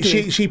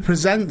argue. She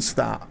presents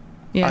that,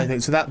 Yeah. I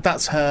think. So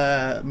that's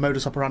her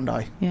modus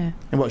operandi Yeah.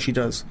 in what she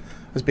does,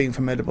 as being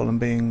formidable and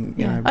being,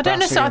 you know, I don't brassy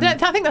necessarily.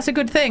 and- I think that's a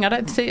good thing. I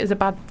don't see it as a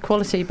bad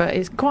quality, but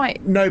it's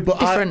quite No, but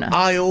different.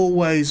 I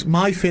always...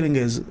 My feeling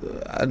is,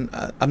 and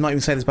I'm not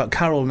even saying this about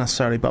Carol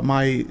necessarily, but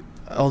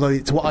although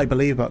it's what I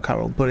believe about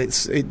Carol, but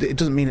it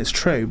doesn't mean it's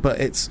true, but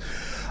it's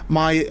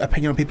my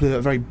opinion on people who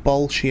are very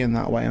bolshy in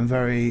that way and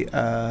very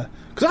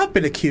because I've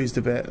been accused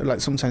of it,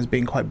 like sometimes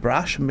being quite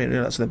brash and being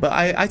that sort of, but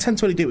I tend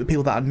to only do it with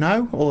people that I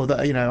know, or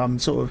that I'm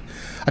sort of,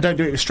 I don't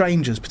do it with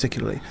strangers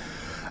particularly.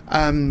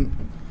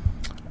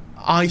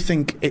 I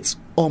think it's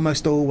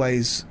almost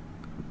always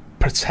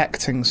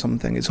protecting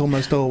something. It's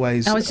almost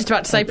always... I was just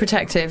about to say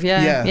protective,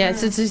 yeah. Yeah.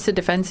 It's just a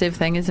defensive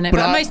thing, isn't it? But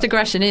But most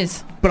aggression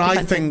is. But I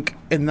defensive. think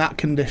in that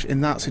condition,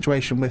 in that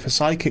situation, with a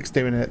psychic's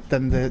doing it,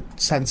 then the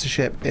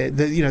censorship,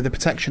 the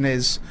protection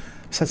is...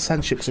 I said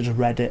censorship because I just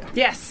read it.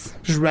 Yes.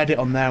 Just read it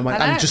on there and, I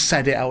know. and just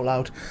said it out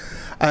loud.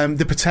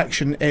 The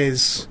protection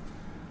is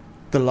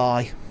the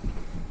lie.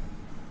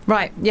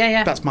 Right,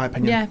 yeah. That's my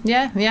opinion.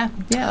 Yeah, I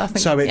think,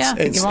 So I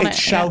think you're on it's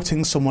it,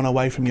 shouting someone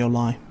away from your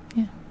lie.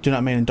 Yeah. Do you know what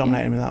I mean? And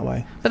dominating them that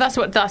way. But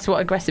that's what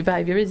aggressive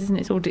behaviour is, isn't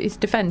it? It's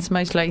defence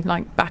mostly,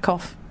 like back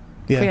off,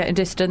 Yeah. create a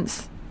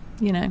distance,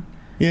 Yeah.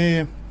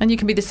 And you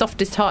can be the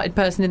softest hearted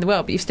person in the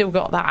world, but you've still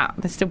got that.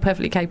 They're still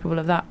perfectly capable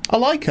of that. I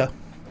like her.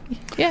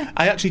 Yeah.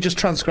 I actually just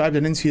transcribed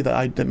an interview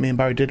that me and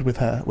Barry did with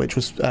her, which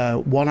was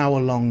 1 hour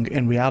long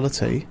in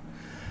reality,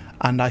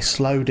 and I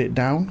slowed it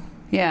down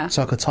Yeah.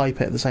 so I could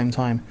type it at the same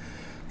time.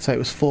 So it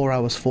was 4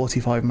 hours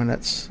 45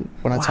 minutes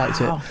when I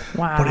typed it.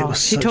 Wow. But it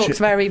was she such talks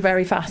a- very,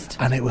 very fast.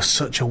 And it was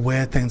such a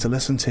weird thing to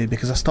listen to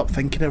because I stopped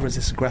thinking of her as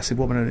this aggressive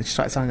woman, and she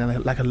started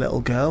sounding like a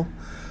little girl.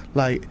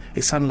 Like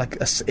it sounded like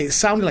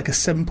a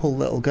simple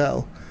little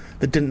girl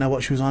that didn't know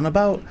what she was on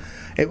about.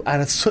 I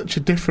had such a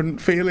different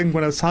feeling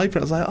when I was typing.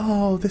 I was like,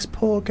 oh, this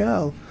poor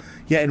girl.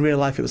 Yet in real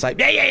life it was like,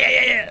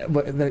 yeah.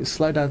 But then it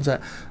slowed down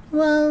to,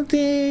 well,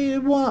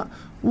 dear, what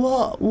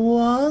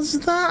was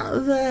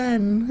that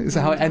then? Is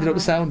that how it ended up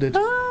sounded?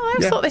 Oh,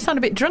 I thought they sounded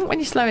a bit drunk when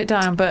you slow it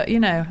down, but, you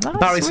know.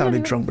 Barry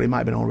sounded drunk, but he might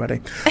have been already.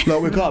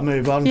 Look, we've got to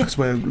move on because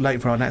we're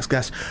late for our next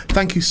guest.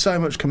 Thank you so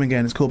much for coming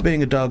in. It's called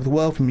Being a Dog, the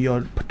world from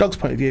your dog's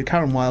point of view.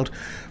 Karen Wilde,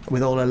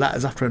 with all her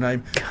letters after her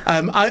name.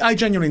 I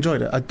genuinely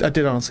enjoyed it. I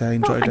did honestly, I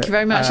enjoyed it. Thank you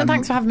very much, and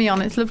thanks for having me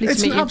on. It's lovely to meet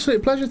you. It's an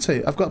absolute pleasure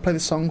to. I've got to play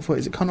this song for,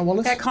 is it Connor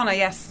Wallace? Yeah, Connor,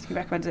 yes, he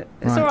recommended it.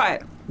 It's all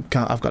right.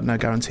 I've got no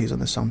guarantees on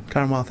this song.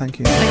 Karen Wilde, thank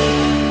you.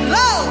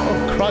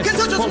 Oh, Christ, Can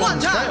you it's just full one on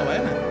time? straight away,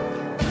 isn't it?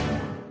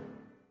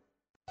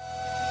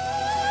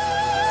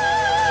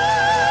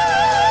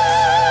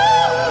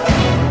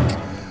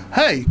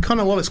 Hey,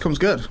 Connor Wallace comes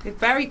good.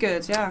 Very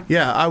good, yeah.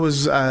 Yeah, I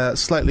was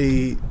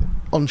slightly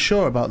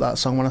unsure about that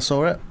song when I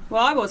saw it.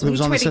 Well, I was. It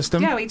was on the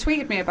system? Yeah, he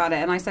tweeted me about it,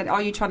 and I said,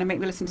 "Are you trying to make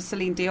me listen to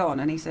Celine Dion?"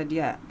 And he said,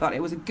 "Yeah," but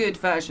it was a good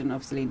version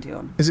of Celine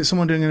Dion. Is it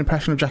someone doing an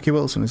impression of Jackie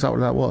Wilson? Is that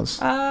what that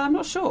was? I'm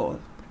not sure.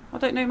 I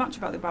don't know much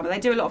about the band, but they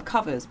do a lot of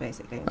covers,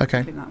 basically. Okay.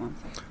 Including that one.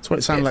 So. That's what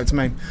it sounded like to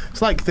me.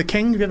 It's like The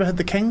King. Have you ever heard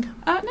The King?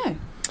 No.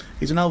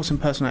 He's an Elvis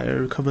impersonator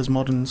who covers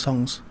modern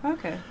songs.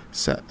 Okay.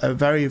 It's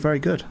very, very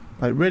good.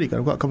 Like, really good.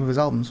 I've got a couple of his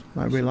albums.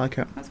 I really like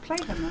it. Let's play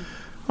them then.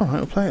 All right,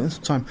 we'll play it this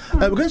time.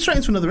 We're going straight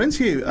into another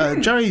interview.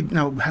 Jerry,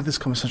 now, we had this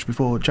conversation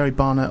before. Jerry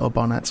Barnett or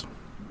Barnett?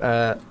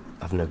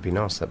 I've never been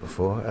asked that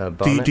before.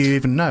 Barnett. Do you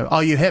even know?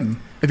 Are you him?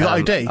 Have you got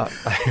ID?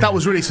 That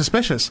was really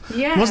suspicious.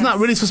 Yes. Wasn't that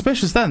really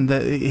suspicious then,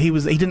 that he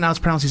didn't know how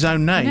to pronounce his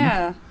own name?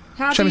 Yeah.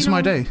 How Show do me you some know-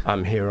 ID.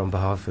 I'm here on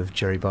behalf of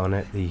Jerry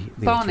Barnett, the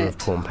author Barnett. of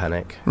Porn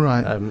Panic.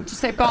 Right. Did you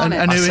say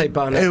Barnett? And I who- say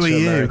Barnett who to are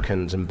you?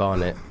 Americans and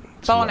Barnett.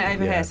 to Barnett my-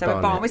 over yeah, here, so we're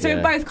Barnett, Barnett. So yeah.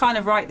 we're both kind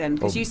of right then,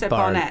 because Or you said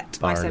Bar- Barnett.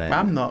 I said Barnett.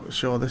 I'm not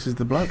sure this is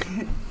the bloke.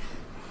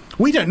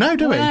 We don't know,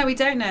 do we? No, we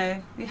don't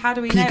know. How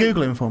do we Can know? you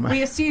Google him for me?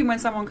 We assume when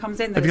someone comes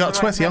in that Have you got it's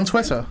the right Twitter? On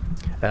person. Twitter?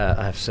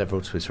 I have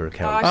several Twitter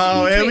accounts.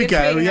 Oh, Oh, You here we tweeted go.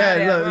 tweeting Yeah,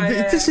 earlier, look, right,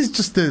 yeah. this is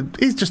just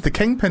he's just the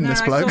kingpin, No,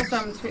 this I bloke. saw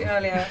some tweet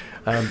earlier.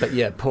 But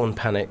yeah, Porn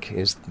Panic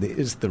is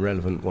the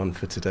relevant one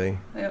for today.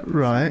 Yep.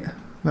 Right.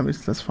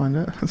 Let's find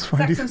it. Let's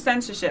find Sex you. and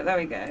censorship. There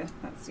we go.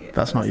 That's you.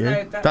 That's not you.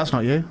 No, That's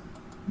not you.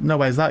 No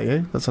way is that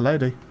you. That's a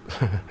lady.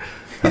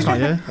 That's not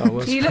you. I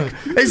was. You look.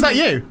 Is that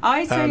you?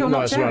 I say you're no,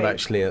 not it's Jerry. not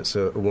actually. It's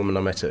a woman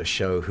I met at a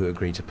show who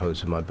agreed to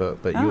pose for my book.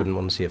 But you wouldn't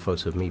want to see a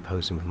photo of me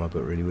posing for my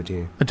book, really, would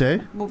you? I do.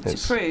 Well, to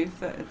It's- prove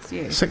that it's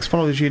you. 6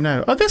 followers you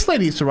know. Oh, this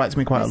lady used to write to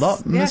me quite a Yes.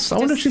 lot. And Yeah, this- she I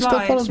wonder if just she still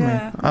slides, follows me.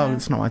 yeah, Oh, yeah.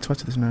 it's not my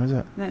Twitter this now, is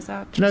it? No, it's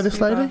out. Do you know this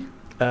Just lady?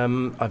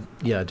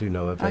 Yeah, I do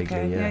know her vaguely.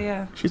 Okay. Yeah.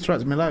 Yeah. She used to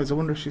write to me loads. I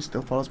wonder if she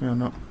still follows me or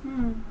not.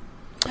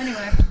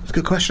 Anyway. It's a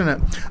good question,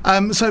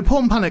 isn't it? So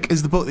Porn Panic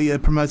is the book that you're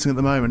promoting at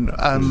the moment.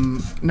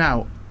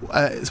 Now,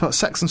 it's about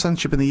sex and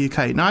censorship in the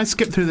UK. Now, I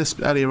skipped through this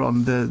earlier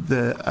on,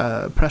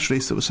 the press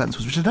release that was sent to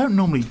us, which I don't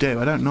normally do.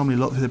 I don't normally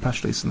look through the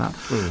press release and that.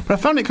 But I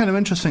found it kind of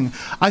interesting.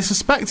 I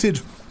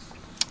suspected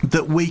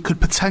that we could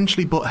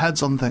potentially butt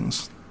heads on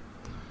things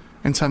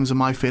in terms of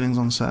my feelings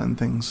on certain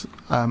things.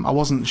 I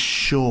wasn't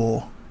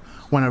sure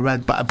when I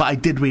read, but I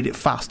did read it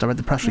fast. I read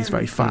the press release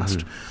very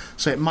fast.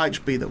 So it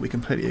might be that we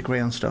completely agree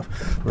on stuff.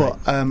 But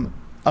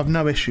I've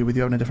no issue with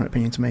you having a different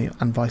opinion to me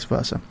and vice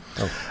versa.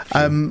 Oh,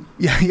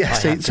 Yeah. I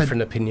So, have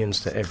different opinions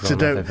to everyone so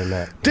don't- I've ever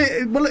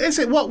met. well, is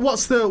it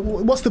what's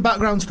the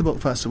background to the book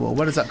first of all?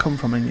 Where does that come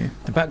from in you?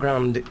 The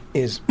background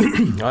is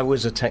I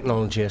was a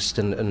technologist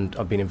and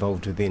I've been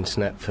involved with the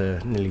internet for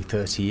nearly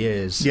 30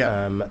 years.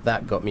 Yeah.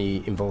 That got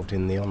me involved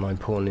in the online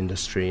porn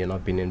industry, and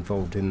I've been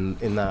involved in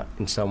that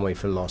in some way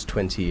for the last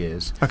 20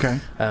 years. Okay.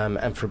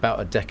 And for about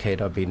a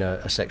decade I've been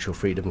a sexual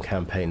freedom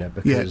campaigner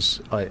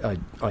because I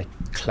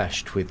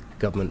clashed with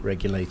government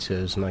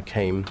regulators, and I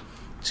came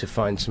to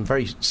find some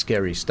very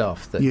scary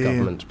stuff that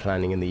government's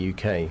planning in the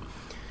UK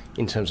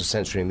in terms of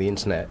censoring the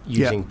internet,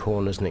 using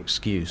porn as an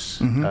excuse.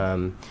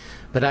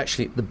 But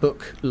actually the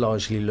book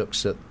largely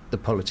looks at the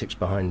politics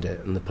behind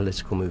it and the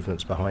political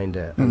movements behind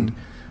it, and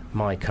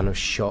my kind of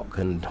shock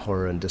and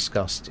horror and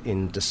disgust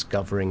in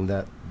discovering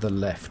that the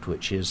left,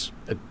 which is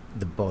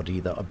the body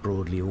that I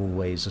broadly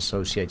always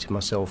associated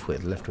myself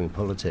with, left-wing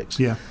politics,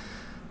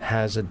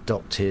 has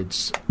adopted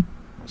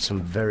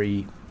some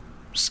very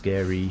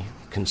scary,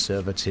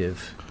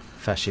 conservative,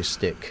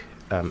 fascistic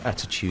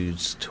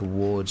attitudes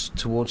towards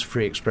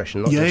free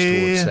expression, not just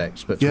towards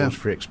sex, but towards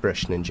free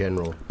expression in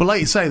general. But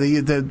like you say,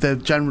 they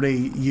generally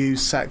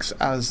use sex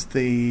as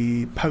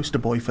the poster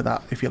boy for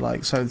that, if you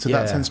like. So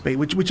that tends to be,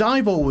 which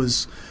I've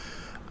always,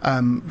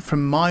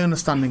 from my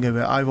understanding of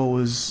it, I've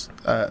always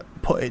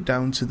put it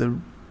down to the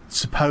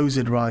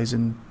supposed rise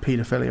in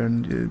paedophilia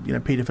and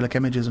paedophilic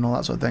images and all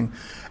that sort of thing,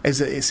 is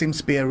that it seems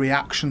to be a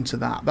reaction to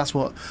that. That's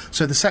what.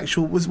 So the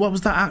sexual what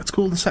was that act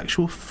called?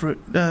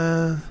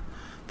 The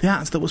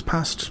act that was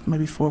passed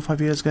maybe 4 or 5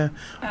 years ago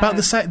about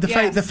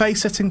the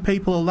face-sitting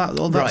people, all that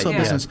sort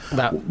of business.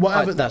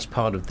 That's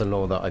part of the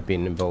law that I've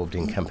been involved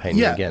in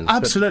campaigning against.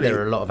 Absolutely. But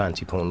there are a lot of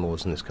anti-porn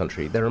laws in this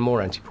country. There are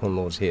more anti-porn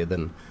laws here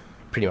than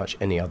pretty much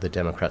any other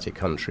democratic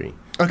country.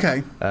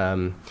 Okay.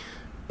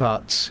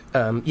 But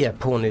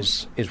porn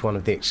is one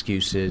of the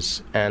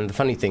excuses, and the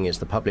funny thing is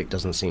the public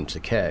doesn't seem to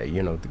care.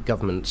 You know, the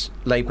governments,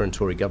 Labour and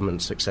Tory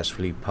governments,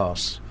 successfully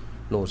pass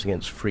laws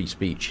against free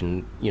speech,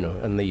 and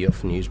they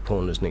often use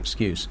porn as an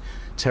excuse.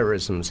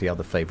 Terrorism's the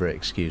other favourite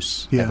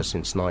excuse ever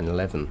since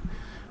 9/11.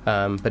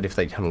 But if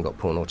they haven't got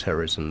porn or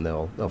terrorism,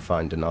 they'll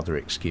find another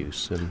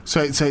excuse. And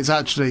so it's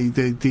actually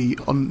the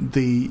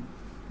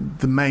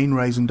main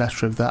raison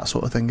d'etre of that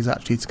sort of thing is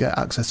actually to get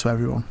access to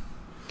everyone.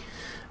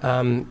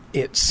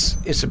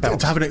 It's about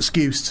to have an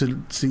excuse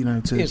to.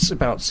 It's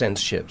about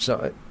censorship.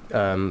 So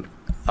I'm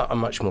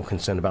much more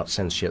concerned about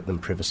censorship than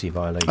privacy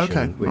violation.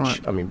 Okay, which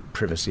right. I mean,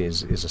 privacy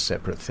is a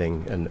separate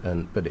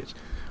thing, but it's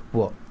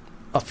what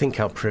I think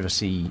our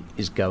privacy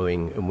is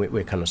going, and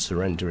we're kind of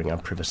surrendering our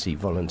privacy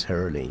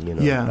voluntarily.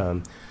 Yeah.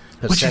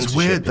 Which is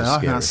weird, though. I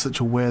think that's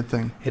such a weird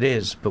thing. It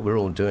is, but we're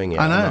all doing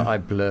it. I know. I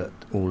blurt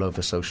all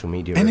over social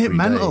media. Isn't every it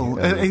mental?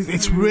 day.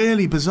 It's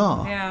really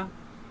bizarre. Yeah.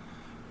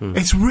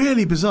 It's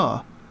really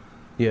bizarre.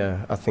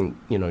 Yeah, I think,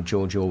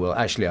 George Orwell...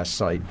 Actually, I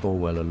cite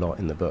Orwell a lot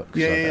in the book.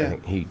 I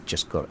think he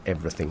just got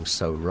everything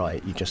so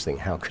right. You just think,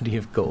 how could he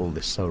have got all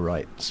this so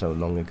right so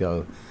long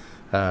ago?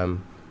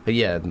 But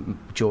yeah,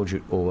 George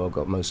Orwell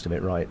got most of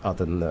it right,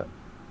 other than that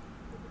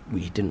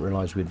we didn't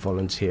realise we'd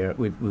volunteer.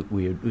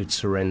 We'd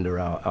surrender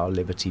our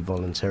liberty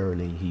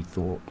voluntarily. He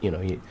thought,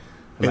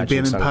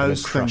 imagine some kind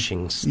of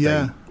crushing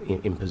state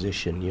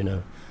imposition,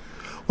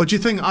 Well, do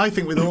you think... I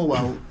think with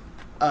Orwell...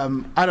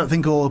 I don't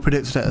think Orwell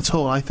predicted it at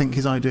all. I think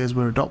his ideas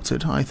were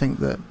adopted. I think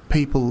that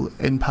people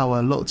in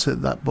power looked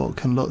at that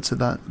book and looked at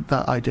that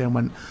idea and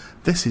went,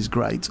 this is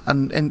great.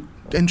 And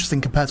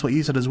interesting compared to what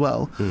you said as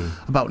well,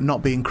 about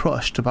not being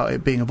crushed, about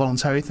it being a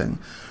voluntary thing.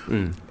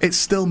 It's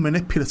still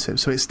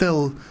manipulative, so it's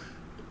still...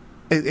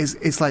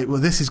 It's like, well,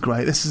 this is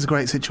great. This is a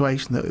great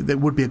situation. That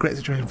would be a great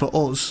situation for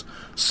us.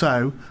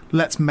 So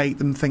let's make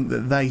them think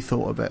that they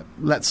thought of it.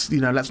 Let's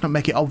not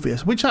make it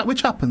obvious. Which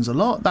happens a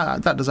lot.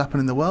 That does happen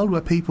in the world where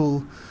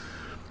people,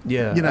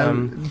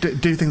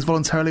 do things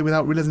voluntarily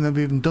without realising they've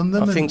even done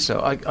them. I think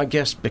so. I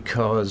guess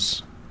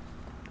because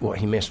what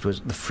he missed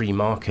was the free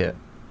market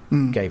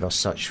gave us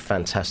such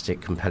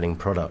fantastic, compelling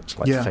products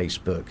like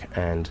Facebook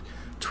and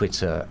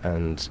Twitter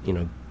and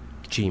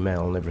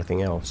Gmail and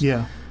everything else.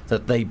 Yeah.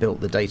 That they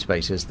built the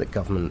databases that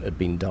government had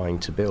been dying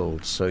to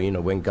build. So,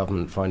 when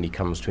government finally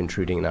comes to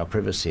intruding in our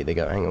privacy, they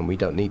go, hang on, we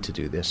don't need to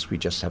do this. We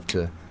just have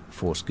to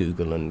force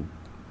Google and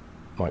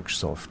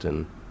Microsoft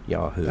and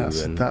Yahoo.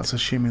 That's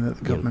assuming that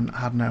the government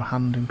had no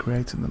hand in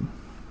creating them.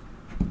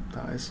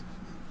 That is.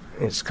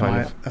 It's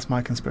that's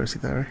my conspiracy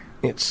theory.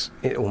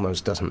 It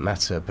almost doesn't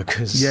matter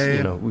because,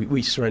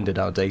 we surrendered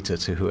our data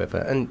to whoever.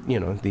 And,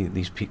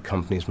 these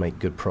companies make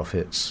good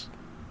profits.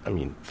 I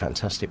mean,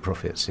 fantastic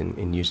profits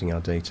in using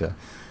our data.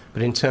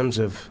 But in terms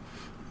of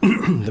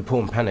the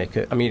porn panic,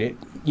 I mean,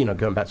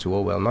 going back to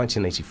Orwell,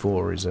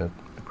 1984 is a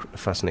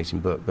fascinating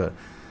book, but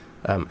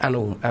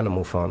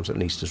Animal Farm's at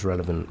least as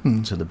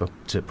relevant to the book,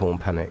 to porn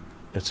panic,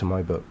 to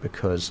my book,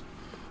 because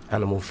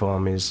Animal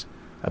Farm is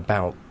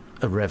about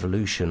a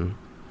revolution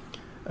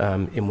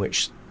in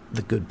which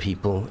the good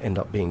people end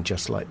up being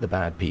just like the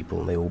bad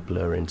people. They all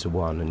blur into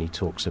one, and he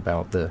talks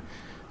about the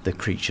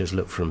creatures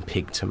look from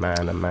pig to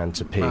man and man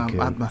to pig.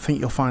 I think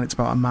you'll find it's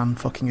about a man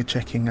fucking a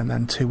chicken and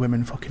then two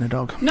women fucking a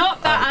dog.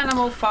 Not that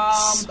Animal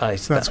Farm.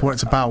 That's what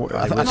it's about.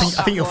 I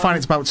think you'll find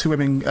it's about two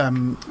women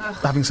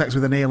having sex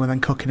with an eel and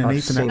then cooking and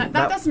eating it.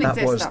 That doesn't exist.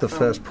 That was the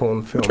first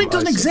porn film. It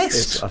doesn't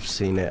exist. I've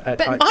seen it.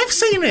 I've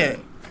seen it.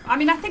 I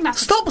mean, I think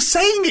that's... Stop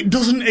saying it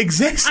doesn't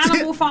exist.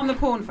 Animal Farm, the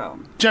porn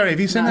film. Jerry, have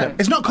you seen it?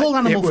 It's not called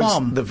Animal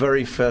Farm. It was the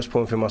very first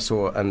porn film I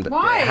saw, and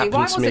why? It happened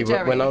Why to was me it,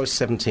 Jerry? when I was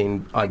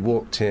 17. I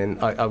walked in.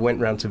 I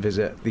went round to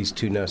visit these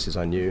two nurses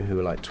I knew who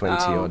were like 20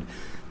 odd,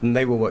 and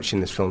they were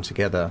watching this film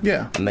together.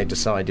 Yeah. And they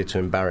decided to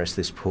embarrass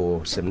this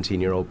poor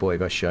 17-year-old boy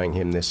by showing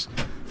him this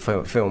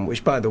film,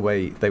 which, by the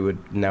way, they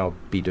would now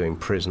be doing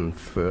prison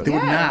for. They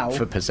would now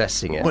for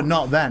possessing it, but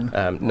not then.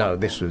 No,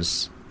 this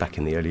was back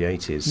in the early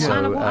 80s. Yeah.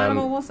 So, what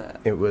animal was it?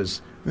 It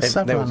was.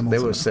 There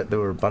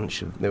were a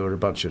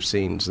bunch of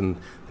scenes, and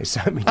they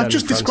sat me down. I've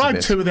just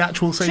described two of the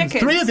actual scenes.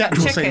 Chickens. 3 of the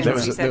actual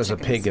scenes. There was a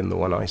pig in the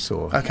one I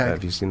saw. Okay.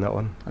 Have you seen that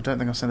one? I don't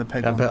think I've seen the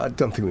pig one. But I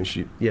don't think we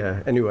should.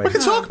 Yeah. Anyway, we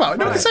can talk about it.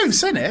 No, it's only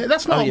seen it.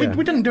 That's not. Yeah.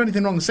 We didn't do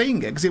anything wrong seeing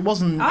it because it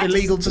wasn't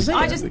illegal to see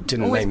it. We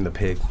didn't name the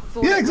pig.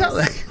 Yeah,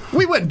 exactly.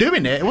 We weren't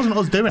doing it. It wasn't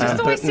us doing it. It's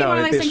always one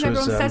of those things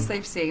everyone says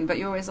they've seen, but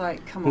you're always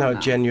like, come on. No,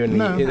 genuinely.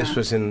 No. This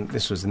was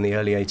in the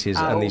early 80s,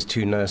 and these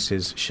two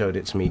nurses showed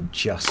it to me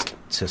just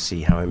to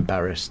see how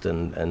embarrassed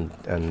and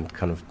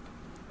kind of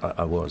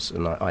I was,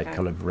 and I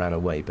kind of ran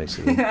away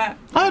basically. I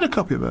had a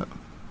copy of it.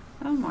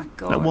 Oh my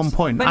god! At one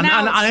point, but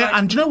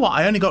and do you know what?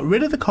 I only got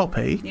rid of the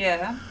copy.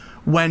 Yeah.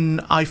 When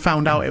I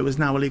found out it was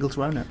now illegal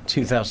to own it.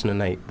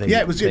 2008.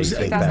 It was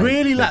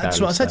really late. That's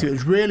what I said to you. It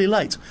was really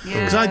late.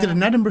 Because I did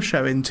an Edinburgh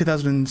show in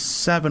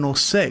 2007 or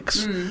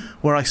 6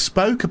 where I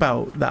spoke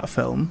about that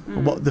film,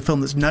 the film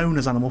that's known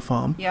as Animal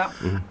Farm,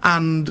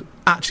 and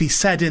actually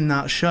said in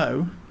that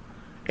show,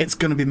 it's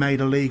going to be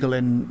made illegal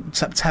in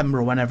September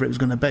or whenever it was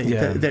going to be.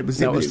 Yeah, that was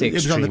the it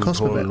was on the cusp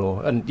porn of it.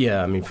 law. And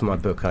yeah, I mean, for my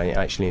book, I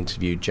actually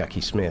interviewed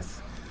Jackie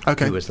Smith,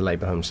 who was the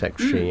Labour Home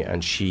Secretary,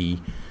 and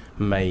she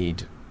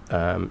made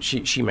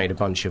she made a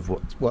bunch of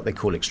what they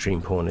call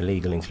extreme porn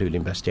illegal,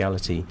 including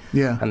bestiality.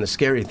 Yeah. And the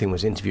scary thing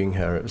was interviewing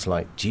her. It was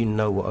like, do you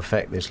know what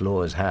effect this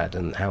law has had,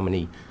 and how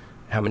many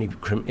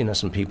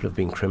innocent people have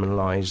been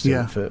criminalised?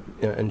 Yeah.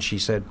 And she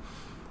said,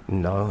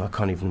 no, I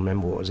can't even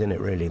remember what was in it,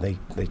 really.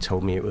 They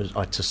told me I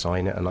had to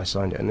sign it, and I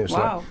signed it. And it was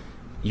like,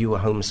 you were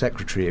Home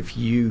Secretary. If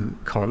you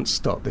can't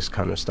stop this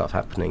kind of stuff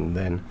happening,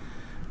 then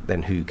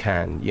who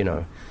can, you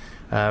know?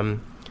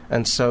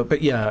 And so,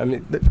 but yeah, I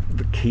mean,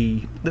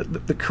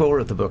 the core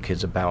of the book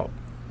is about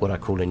what I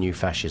call a new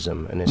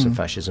fascism, and it's a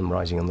fascism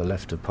rising on the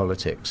left of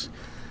politics.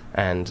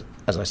 And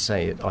as I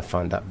say, I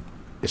find that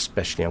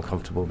especially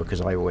uncomfortable because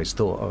I always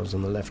thought I was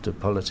on the left of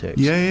politics.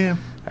 Yeah.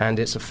 And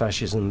it's a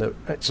fascism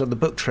that... So the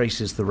book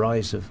traces the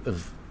rise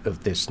of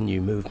this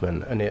new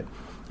movement, and it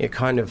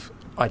kind of...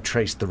 I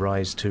traced the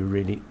rise to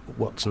really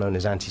what's known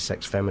as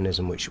anti-sex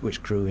feminism,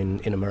 which grew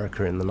in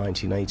America in the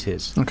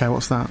 1980s. Okay,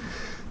 what's that?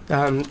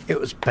 It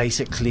was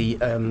basically...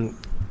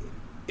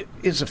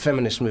 it's a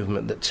feminist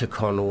movement that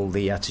took on all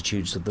the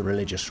attitudes of the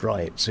religious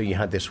right. So you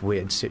had this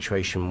weird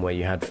situation where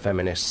you had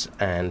feminists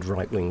and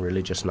right-wing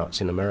religious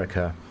nuts in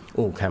America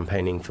all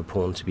campaigning for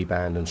porn to be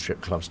banned and strip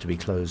clubs to be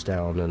closed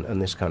down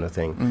and this kind of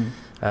thing,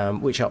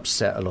 which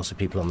upset a lot of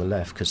people on the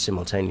left because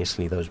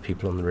simultaneously those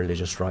people on the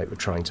religious right were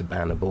trying to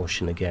ban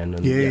abortion again,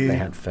 and yet they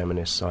had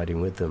feminists siding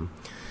with them.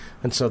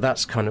 And so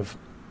that's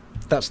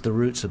the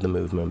roots of the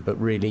movement. But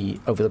really,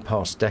 over the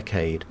past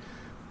decade,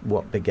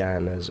 what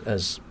began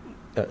as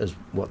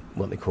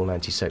what they call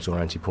anti-sex or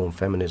anti-porn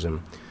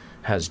feminism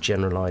has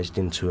generalised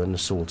into an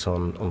assault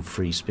on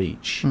free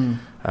speech.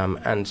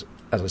 And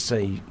as I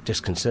say,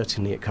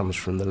 disconcertingly, it comes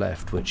from the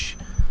left, which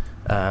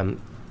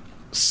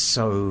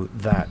so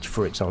that,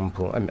 for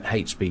example,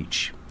 hate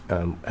speech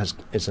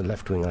is a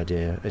left-wing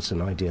idea. It's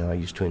an idea I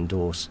used to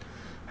endorse,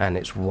 and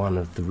it's one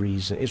of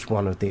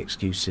the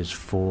excuses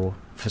for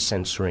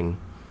censoring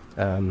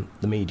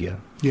the media.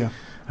 Yeah.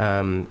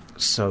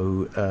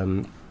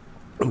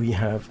 We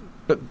have,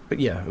 but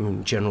yeah, I mean,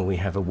 in general, we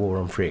have a war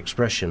on free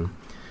expression,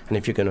 and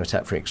if you're going to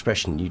attack free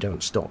expression, you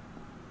don't stop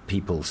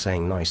people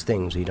saying nice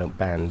things. You don't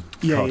ban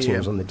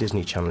cartoons on the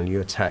Disney Channel.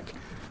 You attack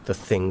the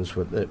things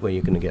where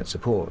you're going to get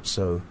support.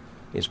 So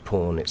it's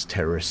porn, it's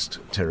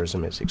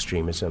terrorism, it's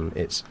extremism,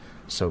 it's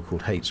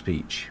so-called hate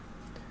speech,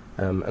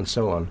 and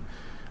so on.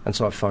 And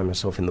so I find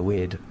myself in the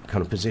weird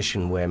kind of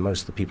position where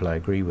most of the people I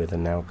agree with are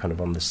now kind of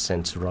on the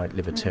centre-right,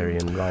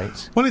 libertarian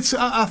right. Well,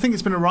 I think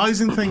it's been a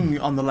rising thing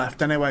on the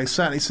left anyway,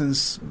 certainly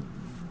since...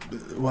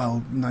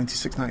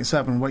 96,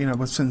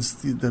 97, since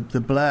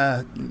the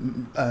Blair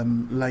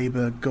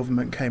Labour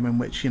government came in,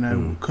 which,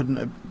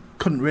 couldn't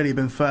really have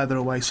been further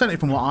away, certainly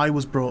from what I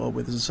was brought up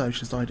with as a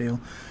socialist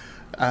ideal.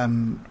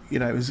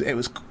 It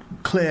was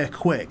clear,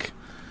 quick,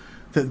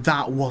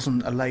 that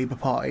wasn't a Labour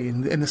Party,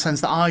 in the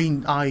sense that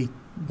I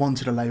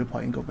wanted a Labour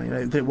Party in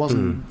government. It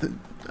wasn't...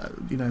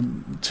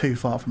 too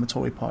far from a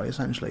Tory party,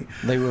 essentially.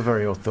 They were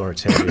very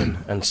authoritarian,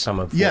 and some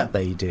of what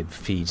they did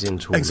feeds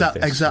into all of this.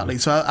 Exactly.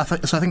 So I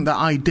think that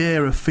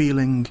idea of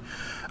feeling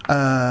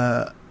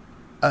let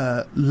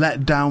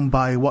down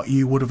by what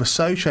you would have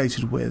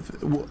associated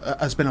with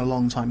has been a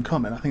long time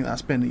coming. I think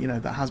that's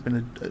been, that has been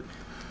a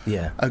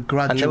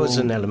gradual... And there was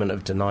an element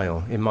of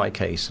denial. In my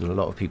case, and a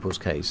lot of people's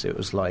case, it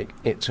was like,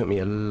 it took me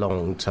a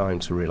long time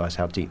to realise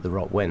how deep the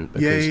rot went,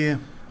 because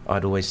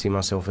I'd always see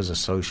myself as a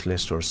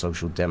socialist or a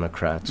social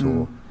democrat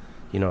or,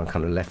 a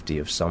kind of lefty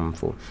of some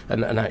form.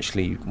 And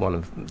actually, one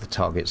of the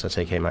targets I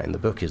take aim at in the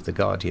book is The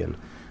Guardian.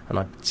 And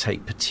I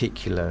take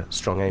particular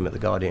strong aim at The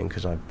Guardian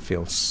because I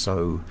feel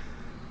so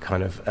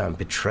kind of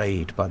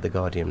betrayed by The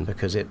Guardian,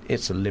 because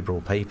it's a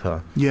liberal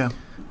paper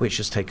which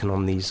has taken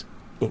on these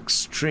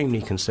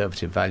extremely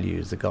conservative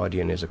values. The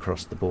Guardian is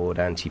across the board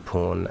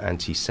anti-porn,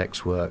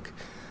 anti-sex work,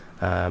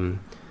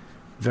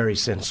 very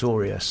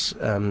censorious,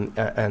 and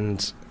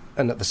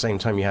at the same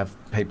time, you have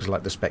papers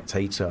like The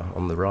Spectator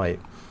on the right,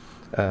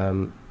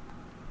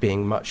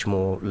 being much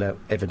more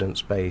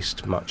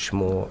evidence-based, much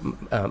more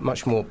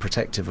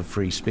protective of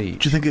free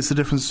speech. Do you think it's the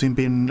difference between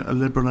being a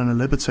liberal and a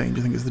libertine? Do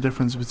you think it's the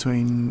difference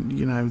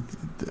between,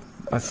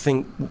 I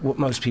think what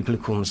most people who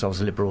call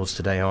themselves liberals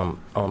today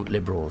aren't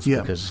liberals,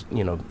 because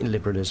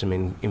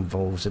liberalism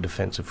involves a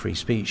defence of free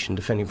speech, and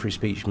defending free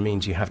speech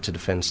means you have to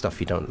defend stuff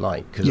you don't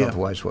like, because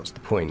otherwise, what's the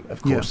point?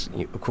 Of course,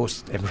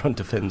 everyone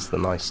defends the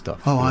nice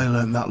stuff. Oh, I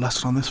learned that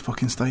lesson on this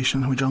fucking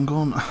station with John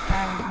Gaunt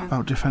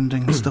about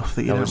defending stuff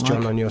that you don't like. Was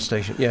John on your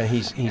station? Yeah,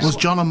 he's was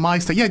John on my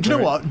station? Yeah, do you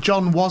know what?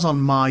 John was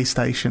on my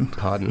station.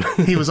 Pardon?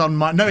 He was on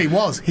my. No, he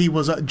was. He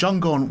was.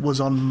 John Gaunt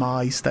was on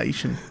my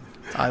station.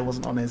 I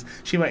wasn't on his.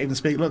 She won't even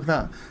speak. Look at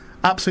that.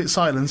 Absolute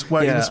silence.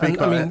 Won't even speak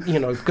about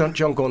it.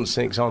 John Gaunt's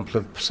an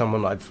example of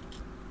someone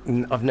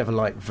I've never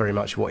liked very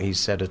much what he's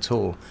said at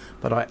all,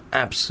 but I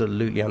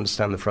absolutely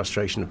understand the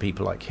frustration of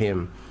people like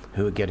him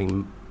who are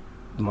getting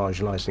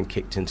marginalised and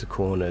kicked into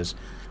corners,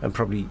 and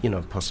probably,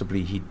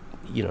 possibly he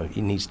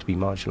he needs to be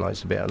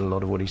marginalised a bit, and a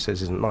lot of what he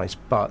says isn't nice.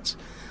 But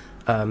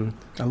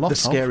the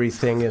scary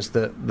thing is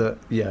the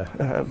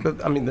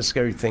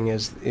scary thing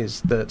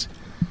is that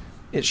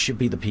it should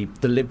be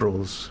the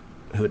liberals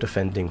who are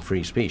defending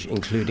free speech,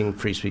 including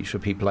free speech for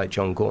people like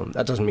John Gorn.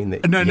 That doesn't mean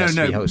that he has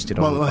to be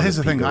hosted on here's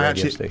the thing.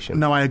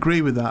 station. I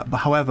agree with that. But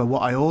however,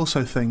 what I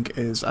also think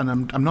is,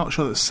 and I'm not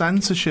sure that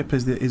censorship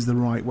is the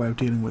right way of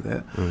dealing with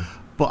it,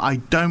 but I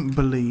don't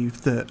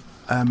believe that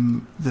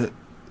that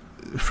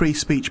free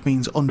speech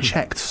means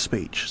unchecked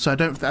speech. So I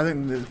think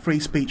that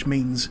free speech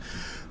means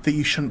that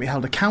you shouldn't be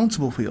held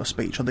accountable for your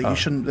speech, or that you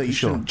shouldn't. Do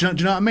you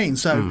know what I mean?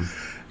 So.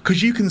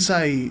 Because you can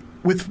say,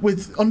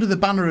 with under the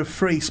banner of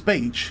free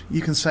speech, you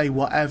can say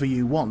whatever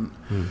you want.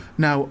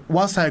 Now,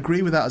 whilst I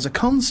agree with that as a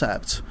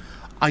concept,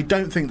 I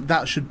don't think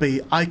that should be,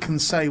 I can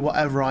say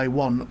whatever I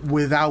want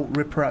without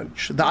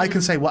reproach. That I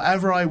can say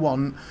whatever I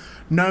want,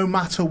 no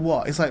matter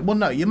what. It's like, well,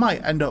 no, you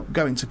might end up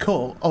going to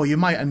court, or you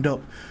might end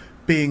up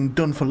being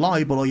done for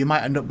libel, or you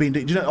might end up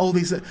being, all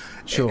these.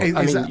 Sure,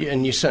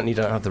 and you certainly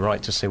don't have the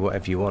right to say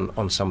whatever you want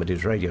on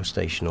somebody's radio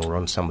station or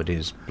on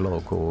somebody's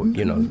blog, or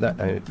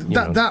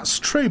That's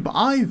true, but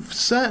I've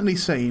certainly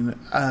seen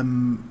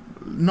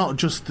not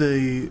just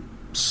the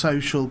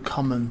social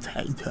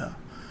commentator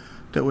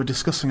that we're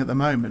discussing at the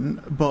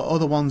moment, but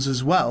other ones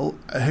as well,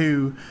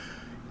 who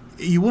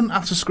you wouldn't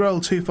have to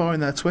scroll too far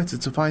in their Twitter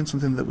to find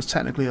something that was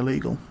technically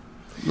illegal.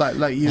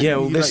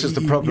 This is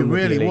the problem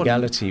with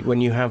illegality.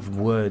 When you have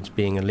words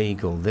being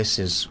illegal, this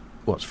is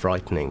what's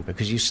frightening,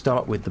 because you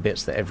start with the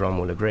bits that everyone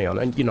will agree on.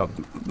 And,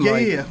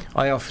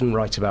 I often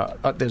write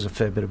about... there's a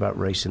fair bit about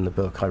race in the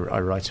book. I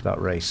write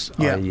about race.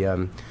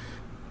 Yeah.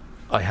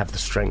 I have the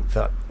strength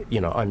that,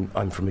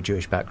 I'm from a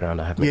Jewish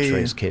background. I have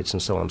mixed-race kids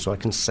and so on, so I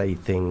can say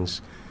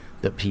things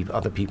that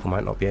other people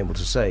might not be able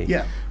to say.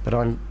 Yeah.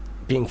 But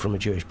being from a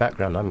Jewish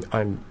background,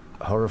 I'm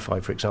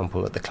horrified, for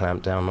example, at the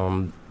clampdown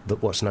on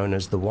what's known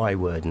as the Y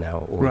word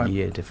now, or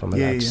Yid, if I'm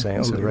allowed to say it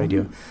on the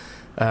radio.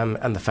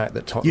 And the fact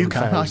that Tottenham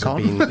fans have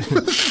been...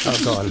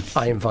 Oh, go on.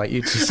 I invite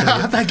you to say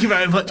it. Thank you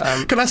very much.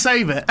 Can I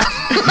save it?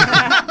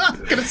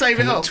 Can I save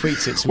it up?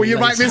 Tweet it to me. Will you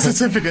write me a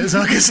certificate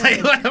so I can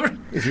say whatever?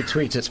 If you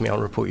tweet it to me, I'll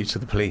report you to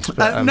the police. Isn't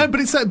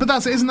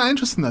that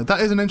interesting, though?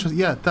 That is an interesting...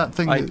 Yeah, that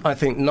thing... I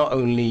think not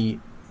only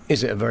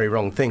is it a very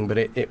wrong thing,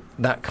 but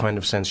that kind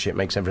of censorship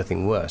makes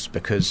everything worse,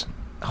 because...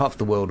 half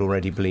the world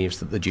already believes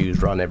that the Jews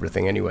run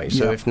everything anyway.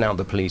 So if now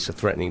the police are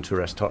threatening to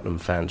arrest Tottenham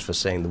fans for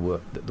saying the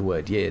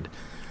word Yid,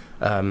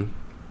 there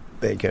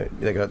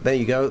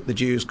you go. The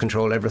Jews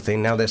control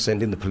everything. Now they're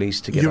sending the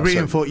police to get us. You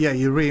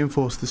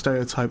reinforce the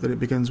stereotype that it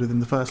begins with in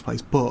the first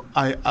place. But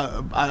I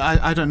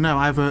don't know.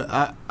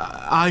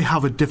 I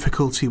have a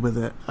difficulty with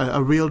it,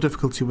 a real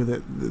difficulty with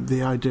it.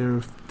 The idea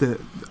of the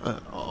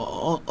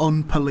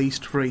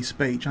unpoliced free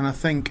speech, and I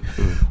think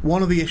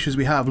one of the issues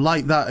we have,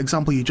 like that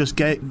example you just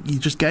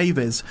gave,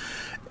 is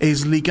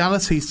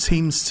legality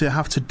seems to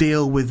have to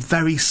deal with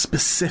very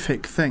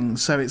specific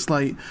things. So it's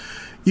like,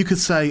 you could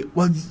say,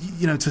 well,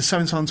 to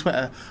so-and-so on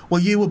Twitter,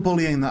 well, you were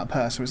bullying that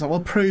person. It's like,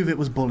 well, prove it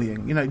was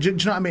bullying. Do you know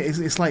what I mean?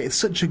 It's like, it's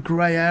such a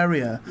grey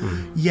area,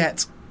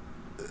 yet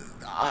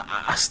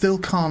I still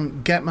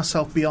can't get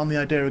myself beyond the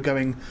idea of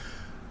going,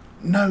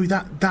 no,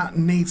 that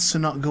needs to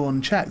not go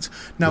unchecked.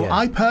 Now,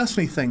 I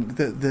personally think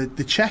that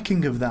the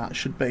checking of that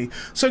should be...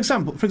 So,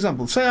 for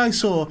example, say I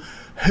saw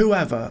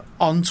whoever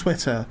on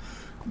Twitter,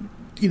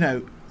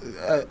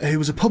 who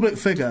was a public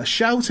figure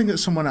shouting at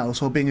someone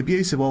else or being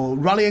abusive or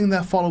rallying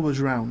their followers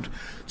round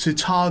to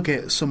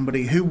target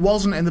somebody who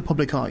wasn't in the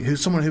public eye,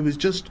 who's someone who was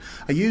just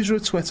a user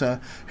of Twitter.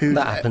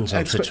 That happens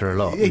on Twitter a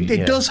lot.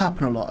 It does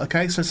happen a lot,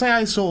 okay? So say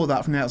I saw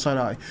that from the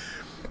outside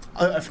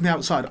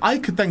I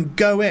could then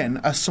go in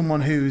as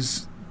someone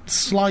who's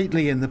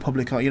slightly in the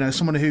public eye,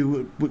 someone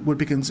who would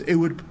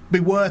be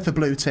worth a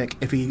blue tick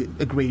if he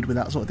agreed with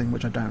that sort of thing,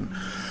 which I don't.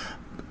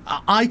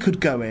 I could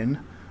go in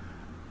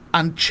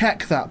and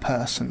check that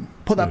person,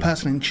 put that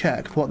person in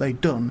check for what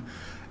they've done.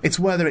 It's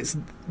whether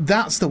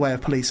that's the way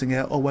of policing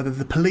it, or whether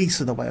the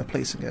police are the way of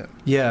policing it.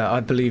 Yeah,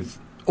 I believe,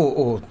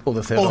 or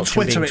the third option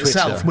Twitter being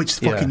itself, Twitter. which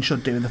fucking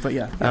should do in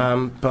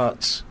the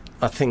But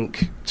I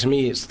think, to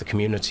me, it's the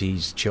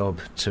community's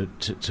job to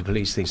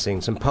police these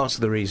things. And part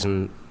of the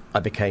reason I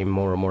became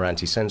more and more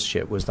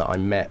anti-censorship was that I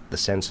met the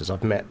censors.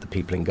 I've met the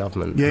people in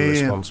government who are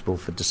responsible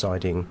for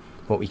deciding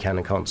what we can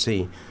and can't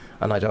see.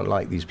 And I don't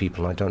like these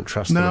people. I don't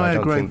trust them. I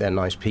don't think they're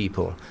nice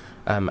people.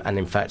 And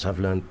in fact, I've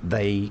learned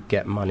they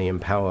get money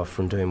and power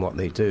from doing what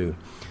they do.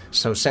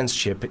 So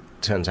censorship, it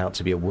turns out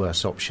to be a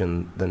worse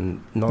option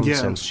than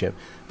non-censorship.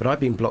 But I've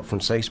been blocked from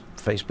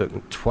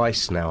Facebook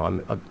twice now.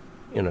 I'm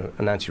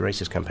an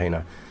anti-racist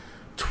campaigner,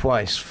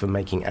 twice for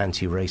making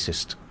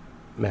anti-racist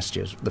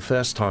messages. The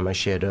first time I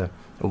shared a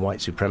white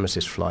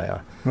supremacist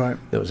flyer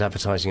that was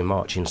advertising a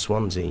march in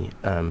Swansea,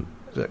 a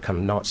kind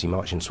of Nazi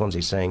march in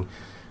Swansea, saying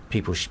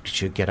people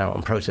should get out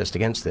and protest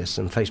against this,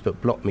 and Facebook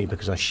blocked me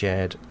because I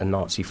shared a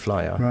Nazi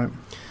flyer. Right.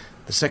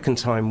 The second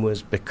time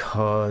was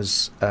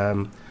because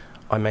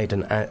I made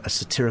a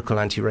satirical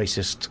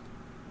anti-racist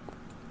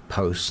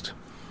post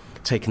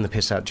taking the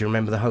piss out. Do you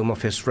remember the Home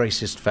Office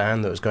racist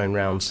van that was going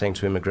around saying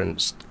to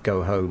immigrants,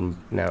 "Go home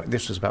now"?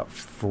 This was about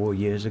 4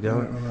 years ago. I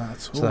don't remember that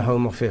at all. So the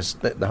Home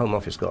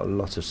Office got a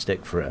lot of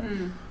stick for it.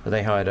 But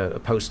they hired a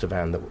poster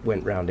van that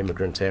went round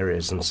immigrant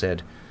areas and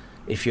said,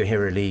 "If you're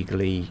here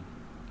illegally,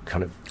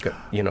 kind of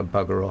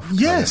bugger off."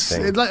 Yes,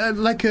 kind of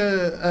thing. like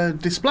a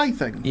display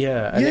thing.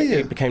 Yeah, and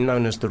it became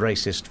known as the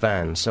racist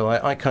van. So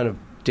I kind of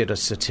did a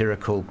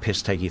satirical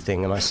piss-takey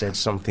thing, and I said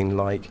something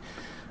like,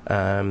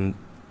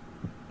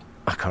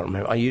 I can't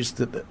remember. I used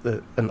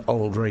an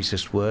old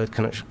racist word.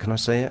 Can I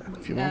say it?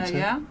 If you want to.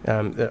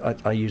 Yeah.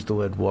 I used the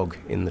word "wog"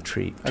 in the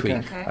tweet.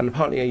 Okay. And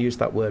partly I used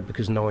that word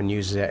because no one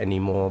uses it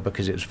anymore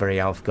because it was very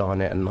Alf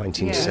Garnett and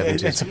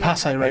 1970s. It's a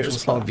passe racial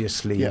slur.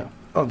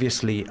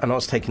 Obviously, and I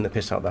was taking the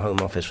piss out of the Home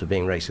Office for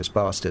being racist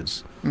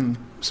bastards.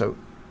 So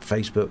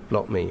Facebook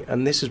blocked me,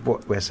 and this is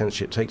where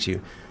censorship takes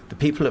you. The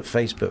people at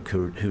Facebook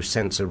who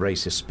censor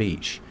racist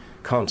speech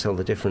can't tell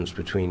the difference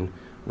between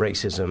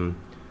racism,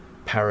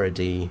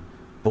 parody,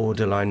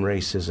 borderline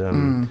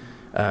racism,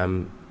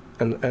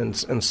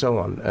 and so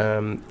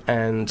on.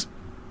 And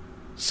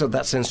so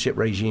that censorship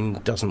regime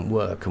doesn't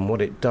work, and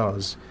what it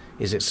does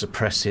is it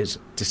suppresses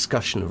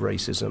discussion of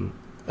racism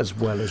as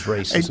well as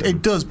racism.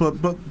 It does,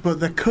 but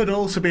there could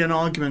also be an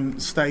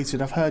argument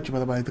stated, I've heard you by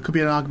the way, there could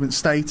be an argument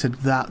stated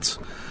that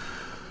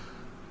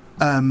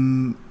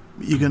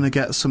you're going to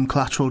get some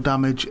collateral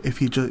damage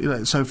if you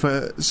just,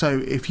 so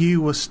if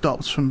you were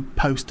stopped from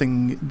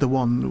posting the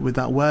one with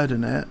that word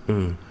in it,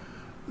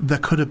 there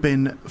could have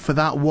been, for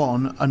that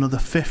one, another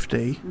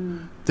 50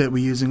 that were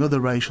using other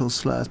racial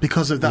slurs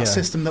because of that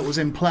system that was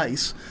in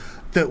place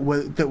that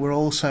were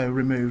also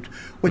removed.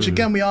 Which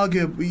again, we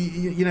argue,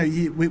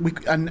 we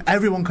and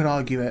everyone could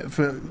argue it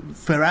for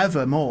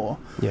forever more.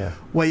 Yeah,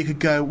 where you could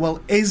go, well,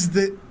 is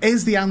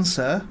the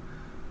answer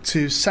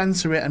to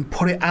censor it and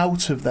put it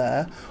out of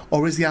there,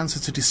 or is the answer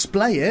to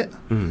display it?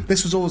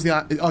 This was always the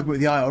argument with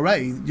the IRA,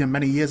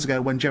 many years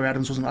ago when Jerry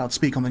Adams wasn't allowed to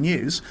speak on the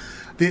news.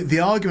 The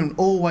argument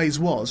always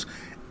was,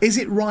 is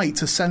it right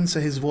to censor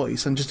his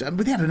voice and just?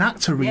 But he had an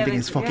actor reading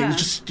his fucking. It was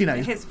just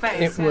his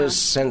face. It was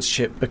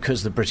censorship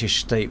because the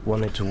British state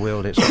wanted to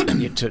wield it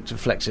to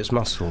flex its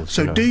muscles.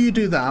 So do you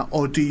do that,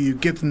 or do you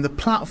give them the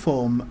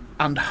platform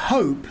and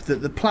hope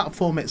that the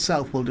platform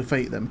itself will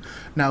defeat them?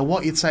 Now,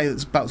 what you'd say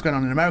that's about what's going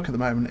on in America at the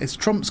moment is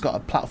Trump's got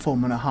a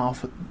platform and a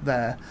half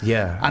there, and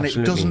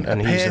absolutely. It doesn't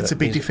appear to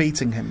be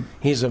defeating him.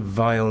 He's a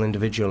vile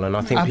individual, and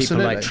I think people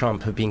like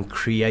Trump have been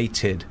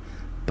created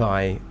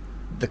by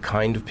the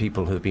kind of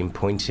people who have been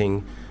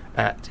pointing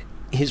at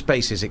his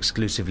base is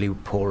exclusively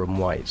poor and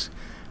white,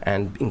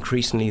 and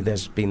increasingly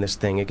there's been this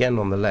thing again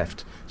on the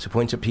left to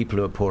point at people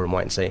who are poor and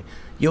white and say,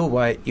 "You're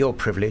white, you're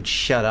privileged,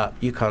 shut up,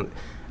 you can't."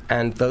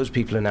 And those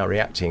people are now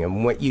reacting,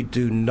 and what you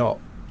do not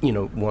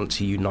want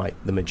to unite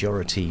the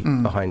majority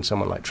behind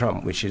someone like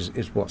Trump, which is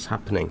what's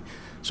happening.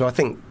 So I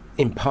think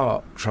in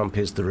part Trump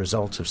is the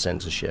result of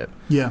censorship,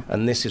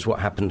 and this is what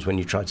happens when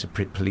you try to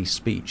police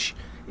speech.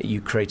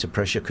 You create a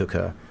pressure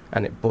cooker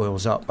and it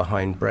boils up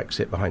behind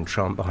Brexit, behind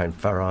Trump, behind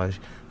Farage,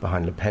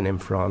 behind Le Pen in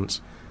France.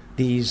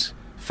 These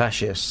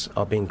fascists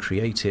are being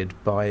created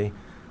by,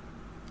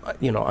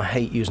 I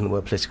hate using the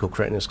word political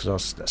correctness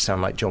because I'll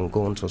sound like John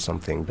Gaunt or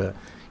something, but,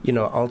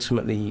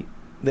 ultimately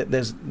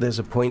there's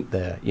a point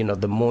there.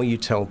 The more you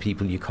tell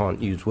people you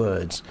can't use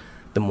words,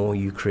 the more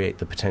you create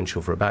the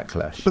potential for a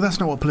backlash. But that's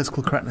not what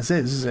political correctness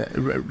is it?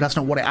 That's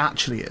not what it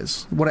actually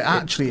is. What it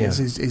actually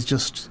is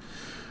just...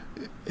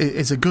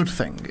 It's a good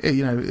thing,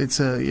 It's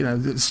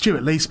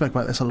Stuart Lee spoke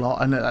about this a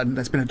lot, and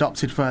it's been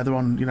adopted further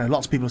on.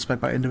 Lots of people have spoke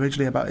about it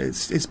individually about it.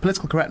 It's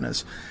political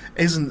correctness,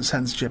 isn't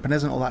censorship, and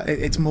isn't all that.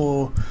 It's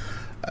more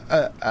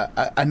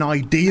an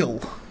ideal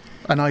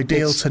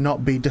to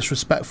not be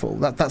disrespectful.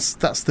 That's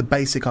the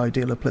basic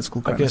ideal of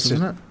political correctness,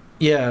 isn't it?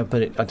 Yeah,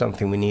 but I don't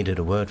think we needed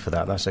a word for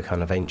that. That's a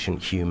kind of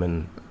ancient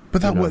human.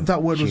 But that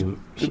word was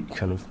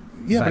kind of.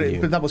 Yeah,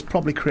 but that was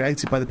probably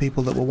created by the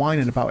people that were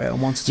whining about it and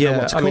wanted to know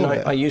what to call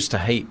it. I used to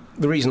hate...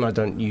 The reason I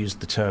don't use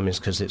the term is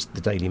because it's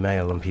the Daily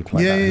Mail and people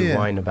like that who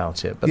whine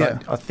about it. But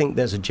I think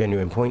there's a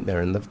genuine point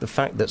there. And the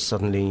fact that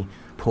suddenly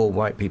poor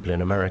white people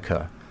in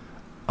America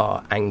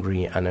are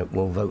angry and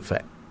will vote for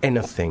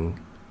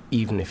anything,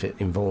 even if it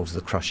involves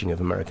the crushing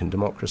of American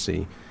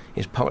democracy,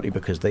 is partly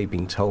because they've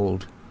been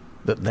told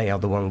that they are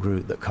the one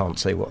group that can't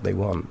say what they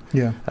want.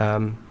 Yeah.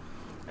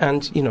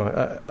 And,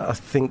 I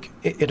think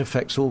it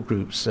affects all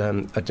groups.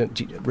 Do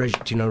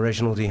you know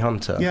Reginald D.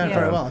 Hunter? Yeah,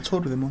 very well. I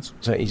toured with him once.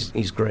 So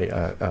he's great.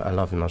 I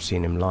love him. I've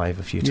seen him live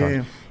a few times.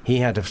 Yeah. He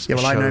had a show,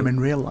 I know him in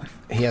real life.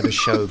 He had a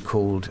show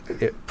called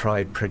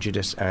Pride,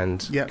 Prejudice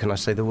and... Can I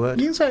say the word?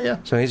 You can say it, yeah.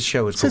 So his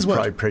show was called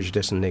Pride,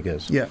 Prejudice and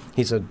Niggers. Yeah.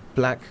 He's a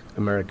black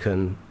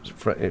American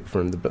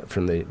from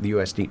the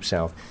US Deep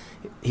South.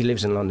 He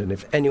lives in London.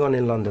 If anyone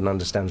in London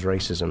understands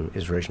racism,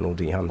 is Reginald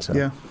D. Hunter.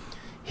 Yeah.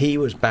 He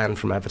was banned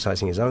from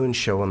advertising his own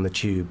show on the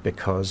Tube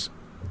because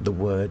the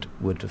word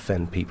would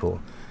offend people.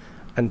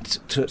 And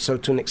so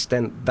to an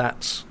extent,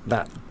 that's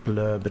that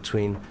blur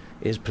between,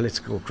 is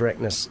political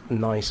correctness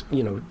nice,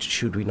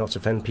 should we not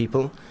offend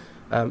people?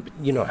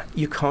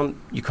 You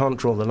can't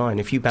draw the line.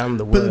 If you ban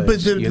the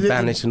words, you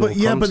ban it in all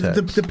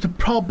context. But the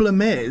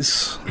problem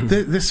is,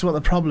 this is what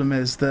the problem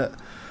is, that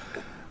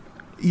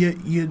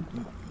you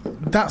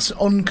that's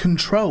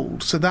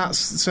uncontrolled.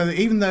 So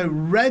even though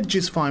Reg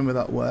is fine with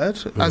that word,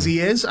 as he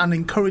is, and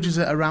encourages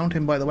it around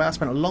him, by the way, I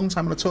spent a long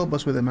time on a tour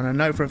bus with him, and I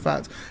know for a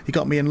fact he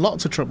got me in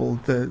lots of trouble,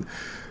 the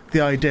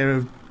idea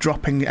of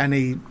dropping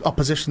any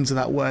opposition to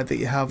that word that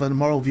you have a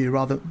moral view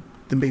rather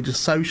than being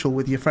just social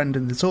with your friend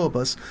in the tour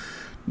bus.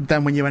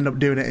 Then when you end up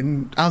doing it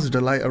in Asda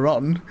later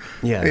on,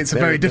 it's a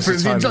very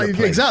different...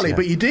 Exactly,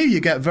 but you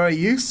get very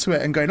used to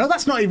it and going, oh,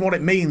 that's not even what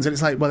it means. And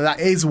it's like, well,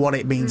 that is what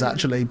it means,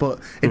 actually, but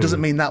it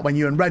doesn't mean that when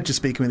you and Reg are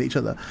speaking with each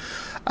other.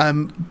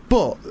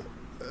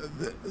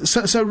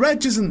 So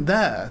Reg isn't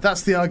there.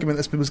 That's the argument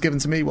that was given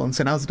to me once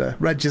in Asda.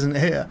 Reg isn't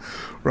here,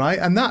 right?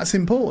 And that's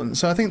important.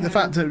 So I think the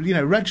fact that,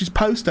 Reg's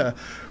poster...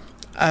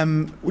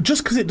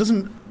 just because it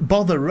doesn't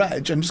bother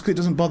Reg and just because it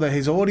doesn't bother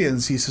his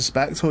audience, you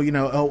suspect, or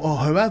or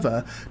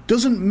whoever,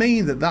 doesn't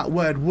mean that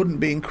word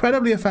wouldn't be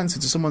incredibly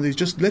offensive to someone who's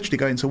just literally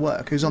going to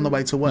work, who's on the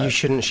way to work. You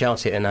shouldn't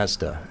shout it in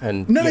Asda.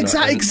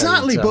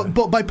 Exactly.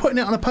 But by putting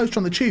it on a poster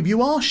on the tube,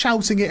 you are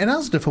shouting it in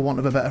Asda, for want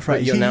of a better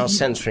phrase. But you're now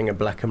censoring a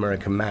black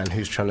American man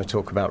who's trying to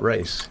talk about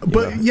race.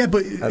 But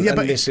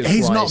this is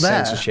he's why not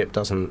there. Censorship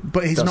doesn't.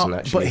 But he's not.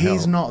 Actually But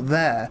he's not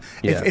there.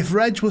 Yeah. If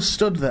Reg was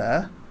stood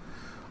there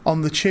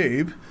on the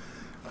tube,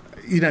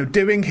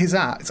 doing his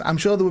act, I'm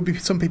sure there would be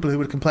some people who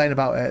would complain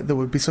about it. There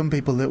would be some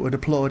people that would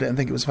applaud it and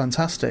think it was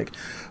fantastic.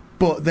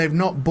 But they've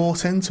not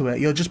bought into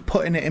it. You're just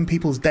putting it in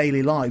people's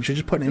daily lives. You're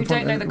just putting it in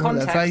front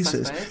of their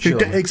faces.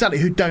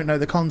 Who don't know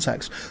the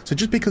context. So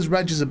just because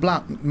Reg is a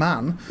black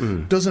man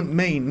doesn't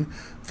mean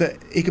that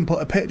he can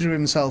put a picture of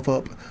himself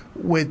up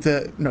with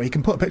he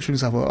can put a picture of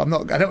himself up.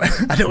 I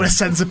don't want to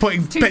censor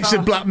putting pictures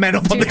of black men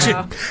up on the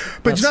tube.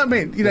 But do you know what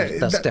I mean?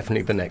 That's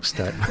definitely the next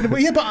step.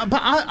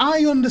 But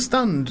I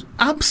understand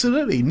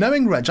absolutely.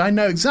 Knowing Reg, I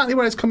know exactly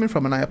where he's coming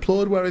from, and I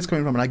applaud where he's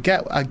coming from, and I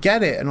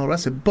get it and all the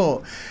rest of it.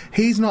 But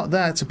he's not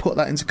there to put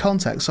that into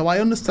context. So I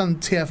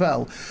understand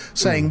TfL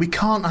saying we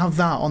can't have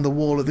that on the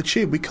wall of the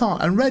tube. We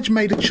can't. And Reg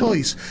made a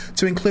choice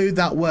to include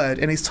that word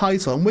in his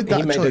title, and with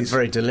that choice, he made a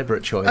very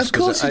deliberate choice. Of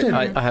course he did.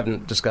 I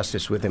haven't discussed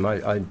this with him.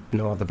 I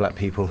know other black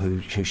people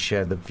who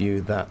share the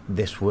view that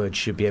this word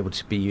should be able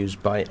to be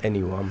used by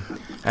anyone,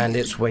 and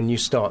it's when you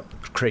start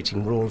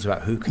creating rules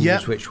about who can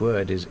use which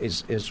word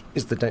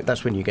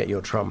that's when you get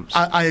your trumps.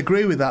 I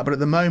agree with that, but at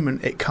the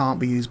moment it can't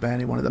be used by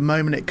anyone. At the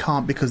moment it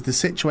can't, because the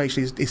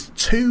situation is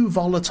too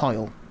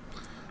volatile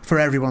for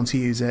everyone to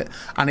use it,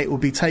 and it would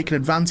be taken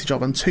advantage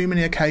of on too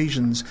many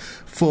occasions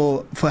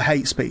for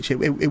hate speech. It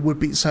would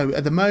be. So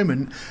at the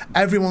moment,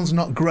 everyone's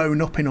not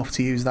grown up enough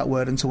to use that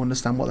word and to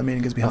understand what the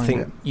meaning is behind it. I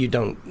think you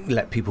don't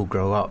let people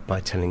grow up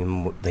by telling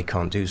them what they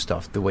can't do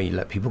stuff. The way you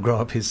let people grow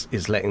up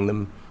is letting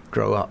them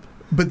grow up.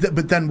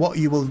 But then what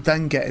you will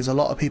then get is a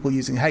lot of people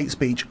using hate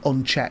speech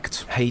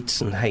unchecked.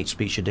 Hate and hate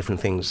speech are different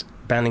things.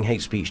 Banning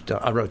hate speech...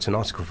 I wrote an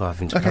article for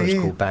Huffington Post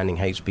called Banning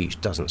Hate Speech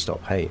Doesn't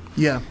Stop Hate.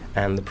 Yeah.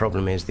 And the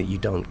problem is that you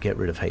don't get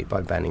rid of hate by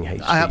banning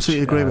hate speech. I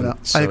absolutely agree with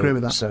that. I agree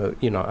with that. So,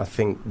 I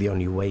think the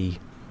only way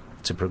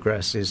to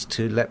progress is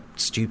to let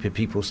stupid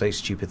people say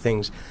stupid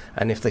things,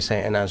 and if they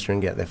say it in Asda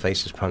and get their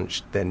faces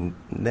punched, then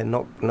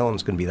no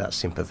one's going to be that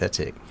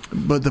sympathetic.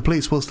 But the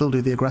police will still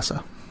do the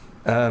aggressor.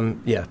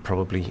 Yeah,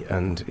 probably,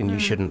 and you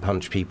shouldn't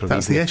punch people.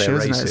 That's the issue,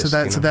 isn't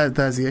racist, it? So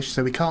there's the issue.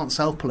 So we can't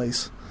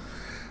self-police.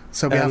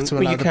 So we have to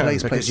allow the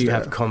police because you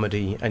have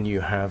comedy and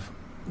you have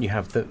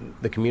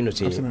the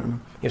community. Absolutely.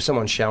 If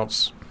someone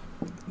shouts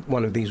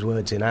one of these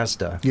words in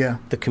Asda,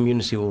 the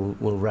community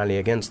will rally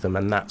against them,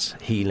 and that's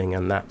healing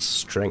and that's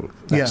strength.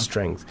 That's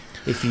strength.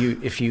 If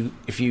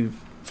you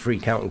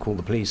freak out and call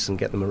the police and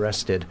get them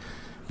arrested,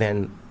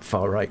 then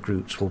far-right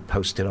groups will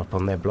post it up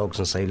on their blogs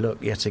and say,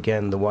 look, yet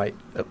again, the white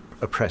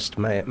oppressed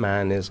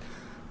man is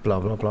blah,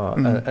 blah, blah.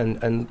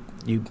 And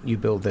you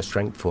build their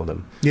strength for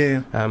them.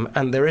 Yeah.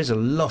 And there is a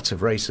lot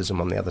of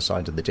racism on the other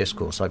side of the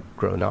discourse. I've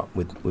grown up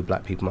with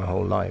black people my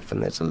whole life,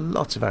 and there's a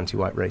lot of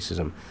anti-white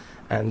racism.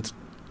 And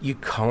you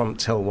can't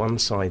tell one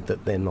side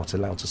that they're not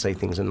allowed to say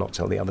things and not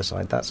tell the other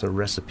side. That's a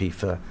recipe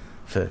for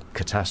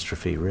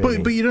catastrophe, really.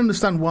 But you don't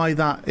understand why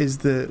that is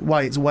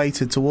why it's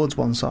weighted towards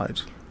one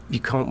side. You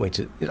can't wait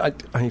to... I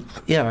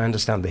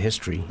understand the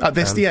history. At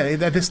this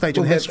stage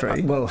in history. I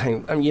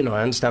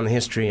understand the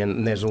history,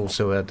 and there's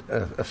also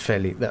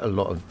a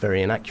lot of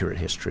very inaccurate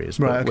histories.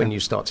 But when you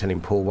start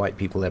telling poor white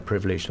people they're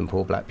privileged and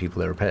poor black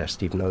people they're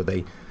oppressed, even though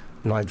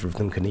neither of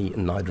them can eat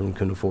and neither of them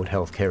can afford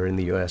health care in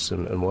the US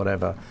and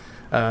whatever,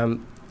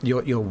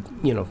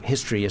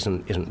 history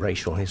isn't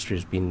racial. History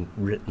has been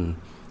written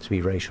to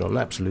be racial, and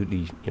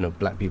absolutely,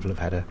 black people have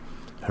had a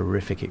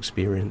horrific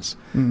experience.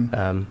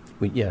 So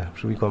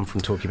we've gone from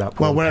talking about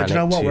porn panic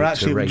to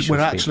racial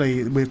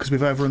speech. Because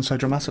we've overrun so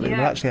dramatically, we're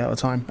actually out of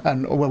time,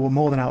 and we're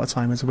more than out of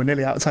time, so we're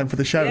nearly out of time for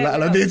the show, let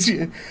alone the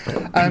interview.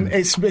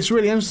 It's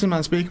really interesting,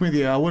 man, speaking with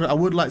you. I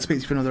would like to speak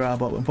to you for another hour,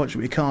 but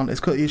unfortunately we can't.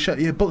 It's called,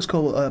 your book's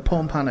called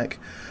Porn Panic.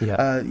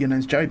 Your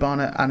name's Jerry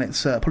Barnett, and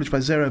it's published by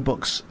Zero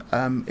Books.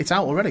 It's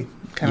out already.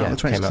 Came out on the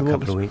 26th came out of a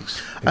August. couple of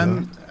weeks.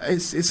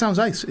 It sounds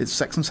ace. It's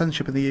Sex and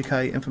Censorship in the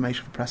UK,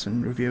 Information for Press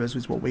and Reviewers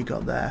is what we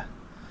got there.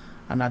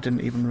 And I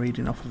didn't even read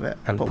enough of it.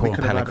 And but Porn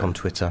Panic on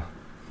Twitter.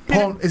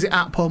 Is it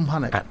at Porn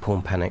Panic? At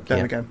Porn Panic,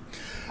 There we go.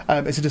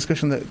 It's a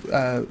discussion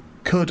that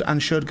could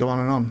and should go on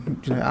and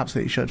on. You know,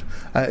 absolutely should.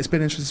 It's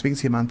been interesting speaking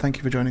to you, man. Thank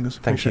you for joining us.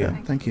 Thank you.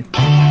 Thank you.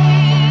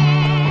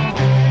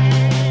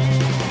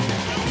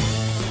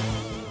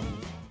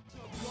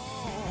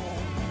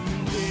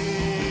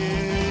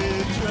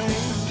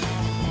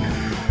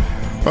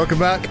 Welcome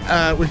back.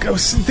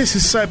 This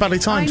is so badly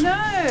timed. I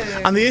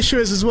know. And the issue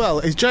is as well,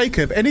 is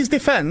Jacob, in his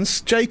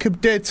defence,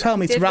 Jacob did tell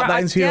me to wrap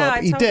that interview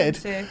up. He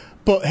did.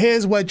 But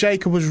here's where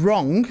Jacob was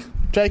wrong.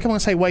 Jacob, I'm going to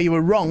say where you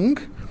were wrong.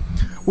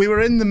 We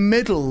were in the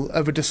middle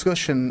of a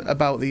discussion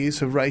about the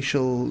use of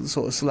racial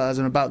sort of slurs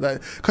and about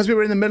that. Because we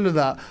were in the middle of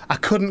that, I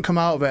couldn't come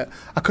out of it.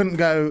 I couldn't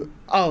go,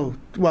 oh,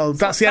 well,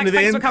 that's the end of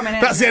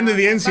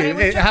the interview.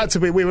 It had to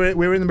be. We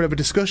were in the middle of a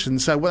discussion,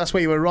 so that's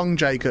where you were wrong,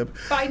 Jacob.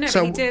 But I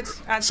know he did,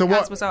 as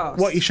was asked.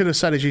 What you should have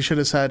said is you should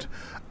have said,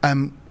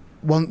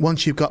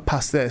 once you've got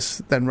past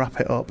this, then wrap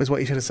it up, is what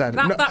you should have said.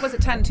 That was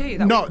at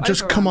 10-2. Not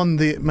just come on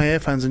my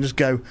earphones and just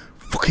go,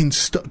 fucking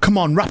come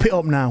on, wrap it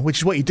up now, which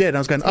is what you did. I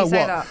was going,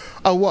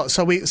 what?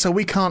 So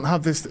we can't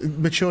have this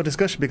mature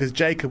discussion because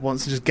Jacob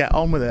wants to just get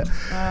on with it.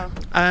 Wow.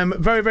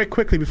 Very, very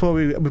quickly before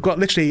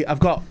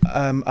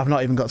I've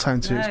not even got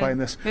time to explain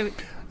this.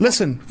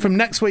 Listen, from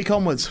next week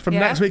onwards, from the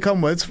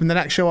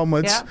next show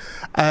onwards,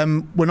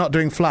 we're not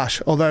doing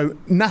Flash. Although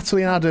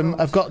Natalie and Adam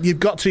you've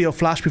got to do your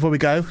Flash before we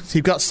go. So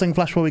you've got to sing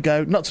Flash before we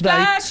go. Not today.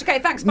 Flash. Okay,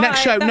 thanks. Bye. Next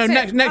show.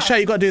 Next show.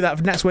 You've got to do that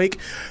for next week.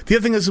 The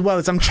other thing as well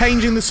is I'm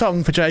changing the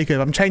song for Jacob.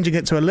 I'm changing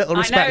it to A Little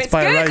Respect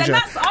by Erasure.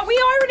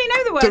 We already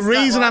know the words. The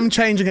reason I'm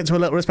changing it to A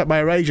Little Respect by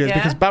Erasure is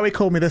because Barry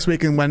called me this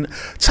week and went,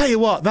 "Tell you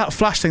what, that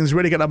Flash thing's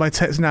really getting on my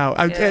tits now."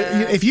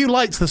 If you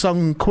liked the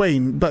song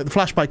Queen, but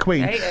Flash by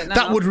Queen,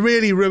 that would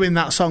really ruin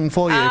that song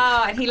for you.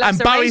 And he loves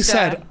and Barry Erasure.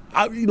 said,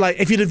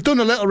 if you'd have done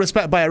A Little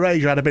Respect by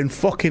Erasure, I'd have been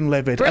fucking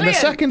livid. Brilliant. And the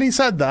second he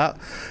said that,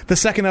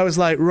 I was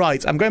like,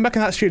 right, I'm going back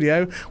in that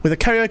studio with a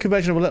karaoke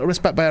version of A Little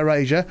Respect by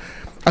Erasure.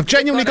 I've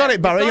genuinely got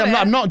it, Barry.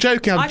 I'm not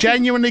joking. I've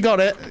genuinely got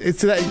it.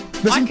 Listen,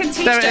 I can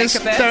teach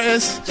Jacob this. There it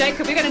is.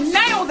 Jacob, you're going to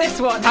nail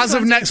this one. As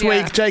of next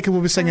week, Jacob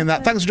will be singing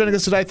that. Thanks for joining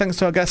us today. Thanks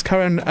to our guest,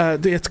 Karen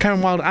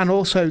Wilde, and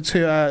also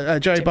to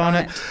Joey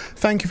Barnett.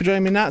 Thank you for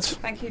joining me, Nat.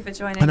 Thank you for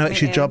joining me. I know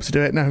it's your job to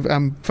do it.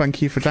 No,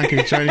 thank you for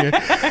joining you.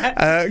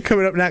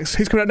 Coming up next.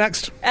 Who's coming up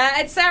next?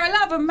 It's Sarah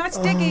Love and Matt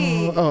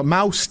Diggy.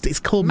 Mouse. It's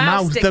called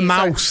Mouse. The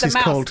Mouse is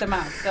called. The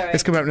Mouse, sorry.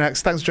 It's coming up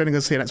next. Thanks for joining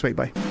us. See you next week.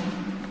 Bye.